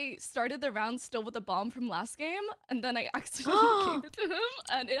because I started the round still with the bomb from last game, and then I accidentally gave it to him,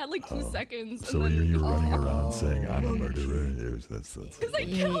 and it had like 2 seconds. So and then you're running around saying I'm a murderer. That's. Because I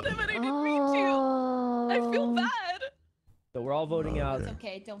killed him and I didn't mean to. I feel bad. So we're all voting out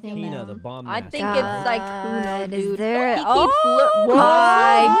okay. Don't feel Tina, bad. the bomb. I master. think it's Sykkuno, Is dude. there? He keeps Oh What?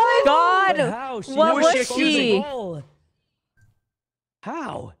 my God! But how? She What knew was she was she? the role.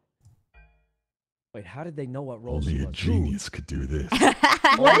 How? Wait, how did they know what role Only she a was? genius could do this.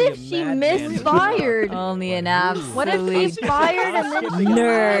 What Only if a she madman misfired? Only an What if she absolute fired and then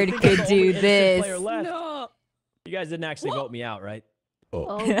nerd could do this. No. You guys didn't actually vote me out, right?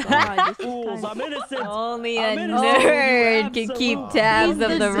 Oh God, this is Fools, I'm innocent. Only I'm a innocent. nerd can keep Absolute- tabs He's of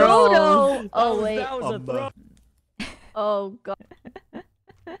the the rolls. Zodo. Oh wait. That was a throw. Oh God.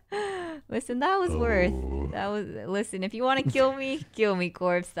 Listen, that was worth. That was. Listen, if you want to kill me,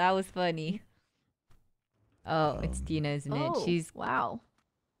 Corpse. That was funny. Oh, it's Tina, isn't it? Oh, She's. wow.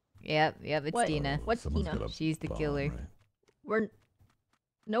 Yep, it's What? Tina. What's Someone's Tina? got a She's the bomb, killer. right? We're.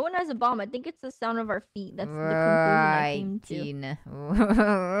 No one has a bomb. I think it's the sound of our feet. That's the conclusion I Right, came to. Tina.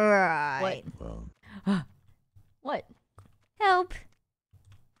 Right. Well, What? Help.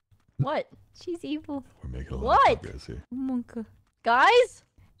 What? She's evil. we're making a lot What? of progress here. Monka. Guys?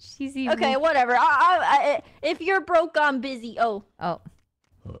 She's evil. Okay, whatever. If you're broke, I'm busy. Oh, Oh.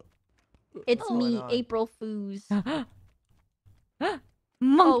 it's going me, on? April Foos. Monka.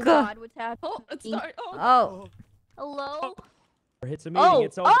 Oh God, what's happening? Oh, it's dark. Oh. Oh. Hello? It's a meeting. Oh,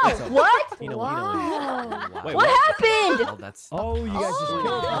 It's over. oh, It's over. what? Tina, Wow. Wait, What happened? Oh, that's. Oh, you guys just killed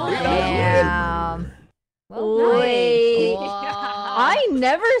Oh, her. Damn. Well Wait. played. I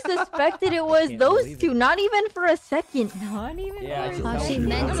never suspected it was Can't those believe two, not even for a second. Not even Yeah, I for just a felt She it.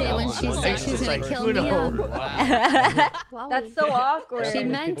 meant it when she said she was gonna kill me. That's so awkward. She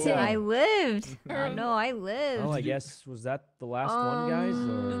meant it. I lived. No, I lived. Oh, I guess was that the last one, guys?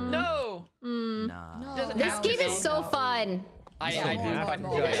 Or... No. Nah. Doesn't This have game to is be. so fun. I do Yeah. quite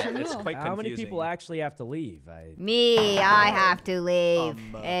enjoy it. It's quite How many confusing. people actually have to leave? Me, I have to leave.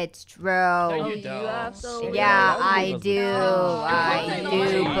 It's true. No, you You don't. have to Yeah, That I was do. no. I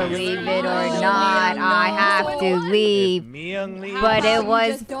do believe it or not, I have to leave. But it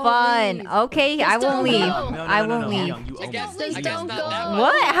was fun. Okay, I won't leave. I won't leave.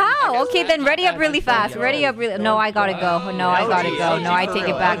 What? How? Okay, then ready up really fast. Ready up really. No, I gotta go. No, I gotta go. No, I take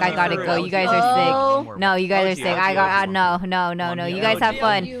it back. I gotta go. You guys are sick. No, you guys are sick. I got. No. You guys have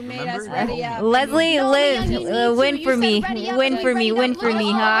fun. Leslie, live. Win for me. Win for me. Win for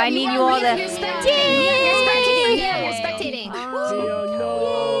me. I need you all to. You're spectating. You're spectating.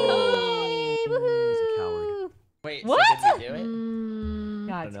 Wait, what? So did we do it?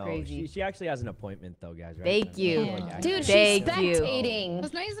 That's crazy. She actually has an appointment though, guys. Right? Thank you. Dude, she's Thank spectating. you. It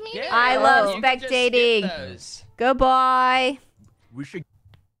was nice to meet you. I love spectating. Goodbye. We should.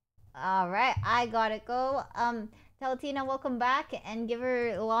 All right, I gotta go. Tell Tina welcome back and give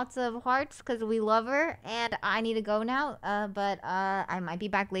her lots of hearts because we love her. And I need to go now. But I might be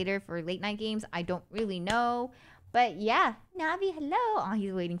back later for late night games. I don't really know. But yeah, Navi, hello. Oh,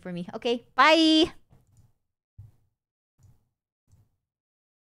 he's waiting for me. Okay, bye.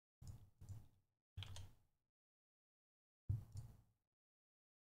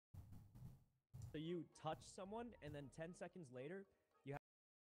 So you touch someone, and then 10 seconds later,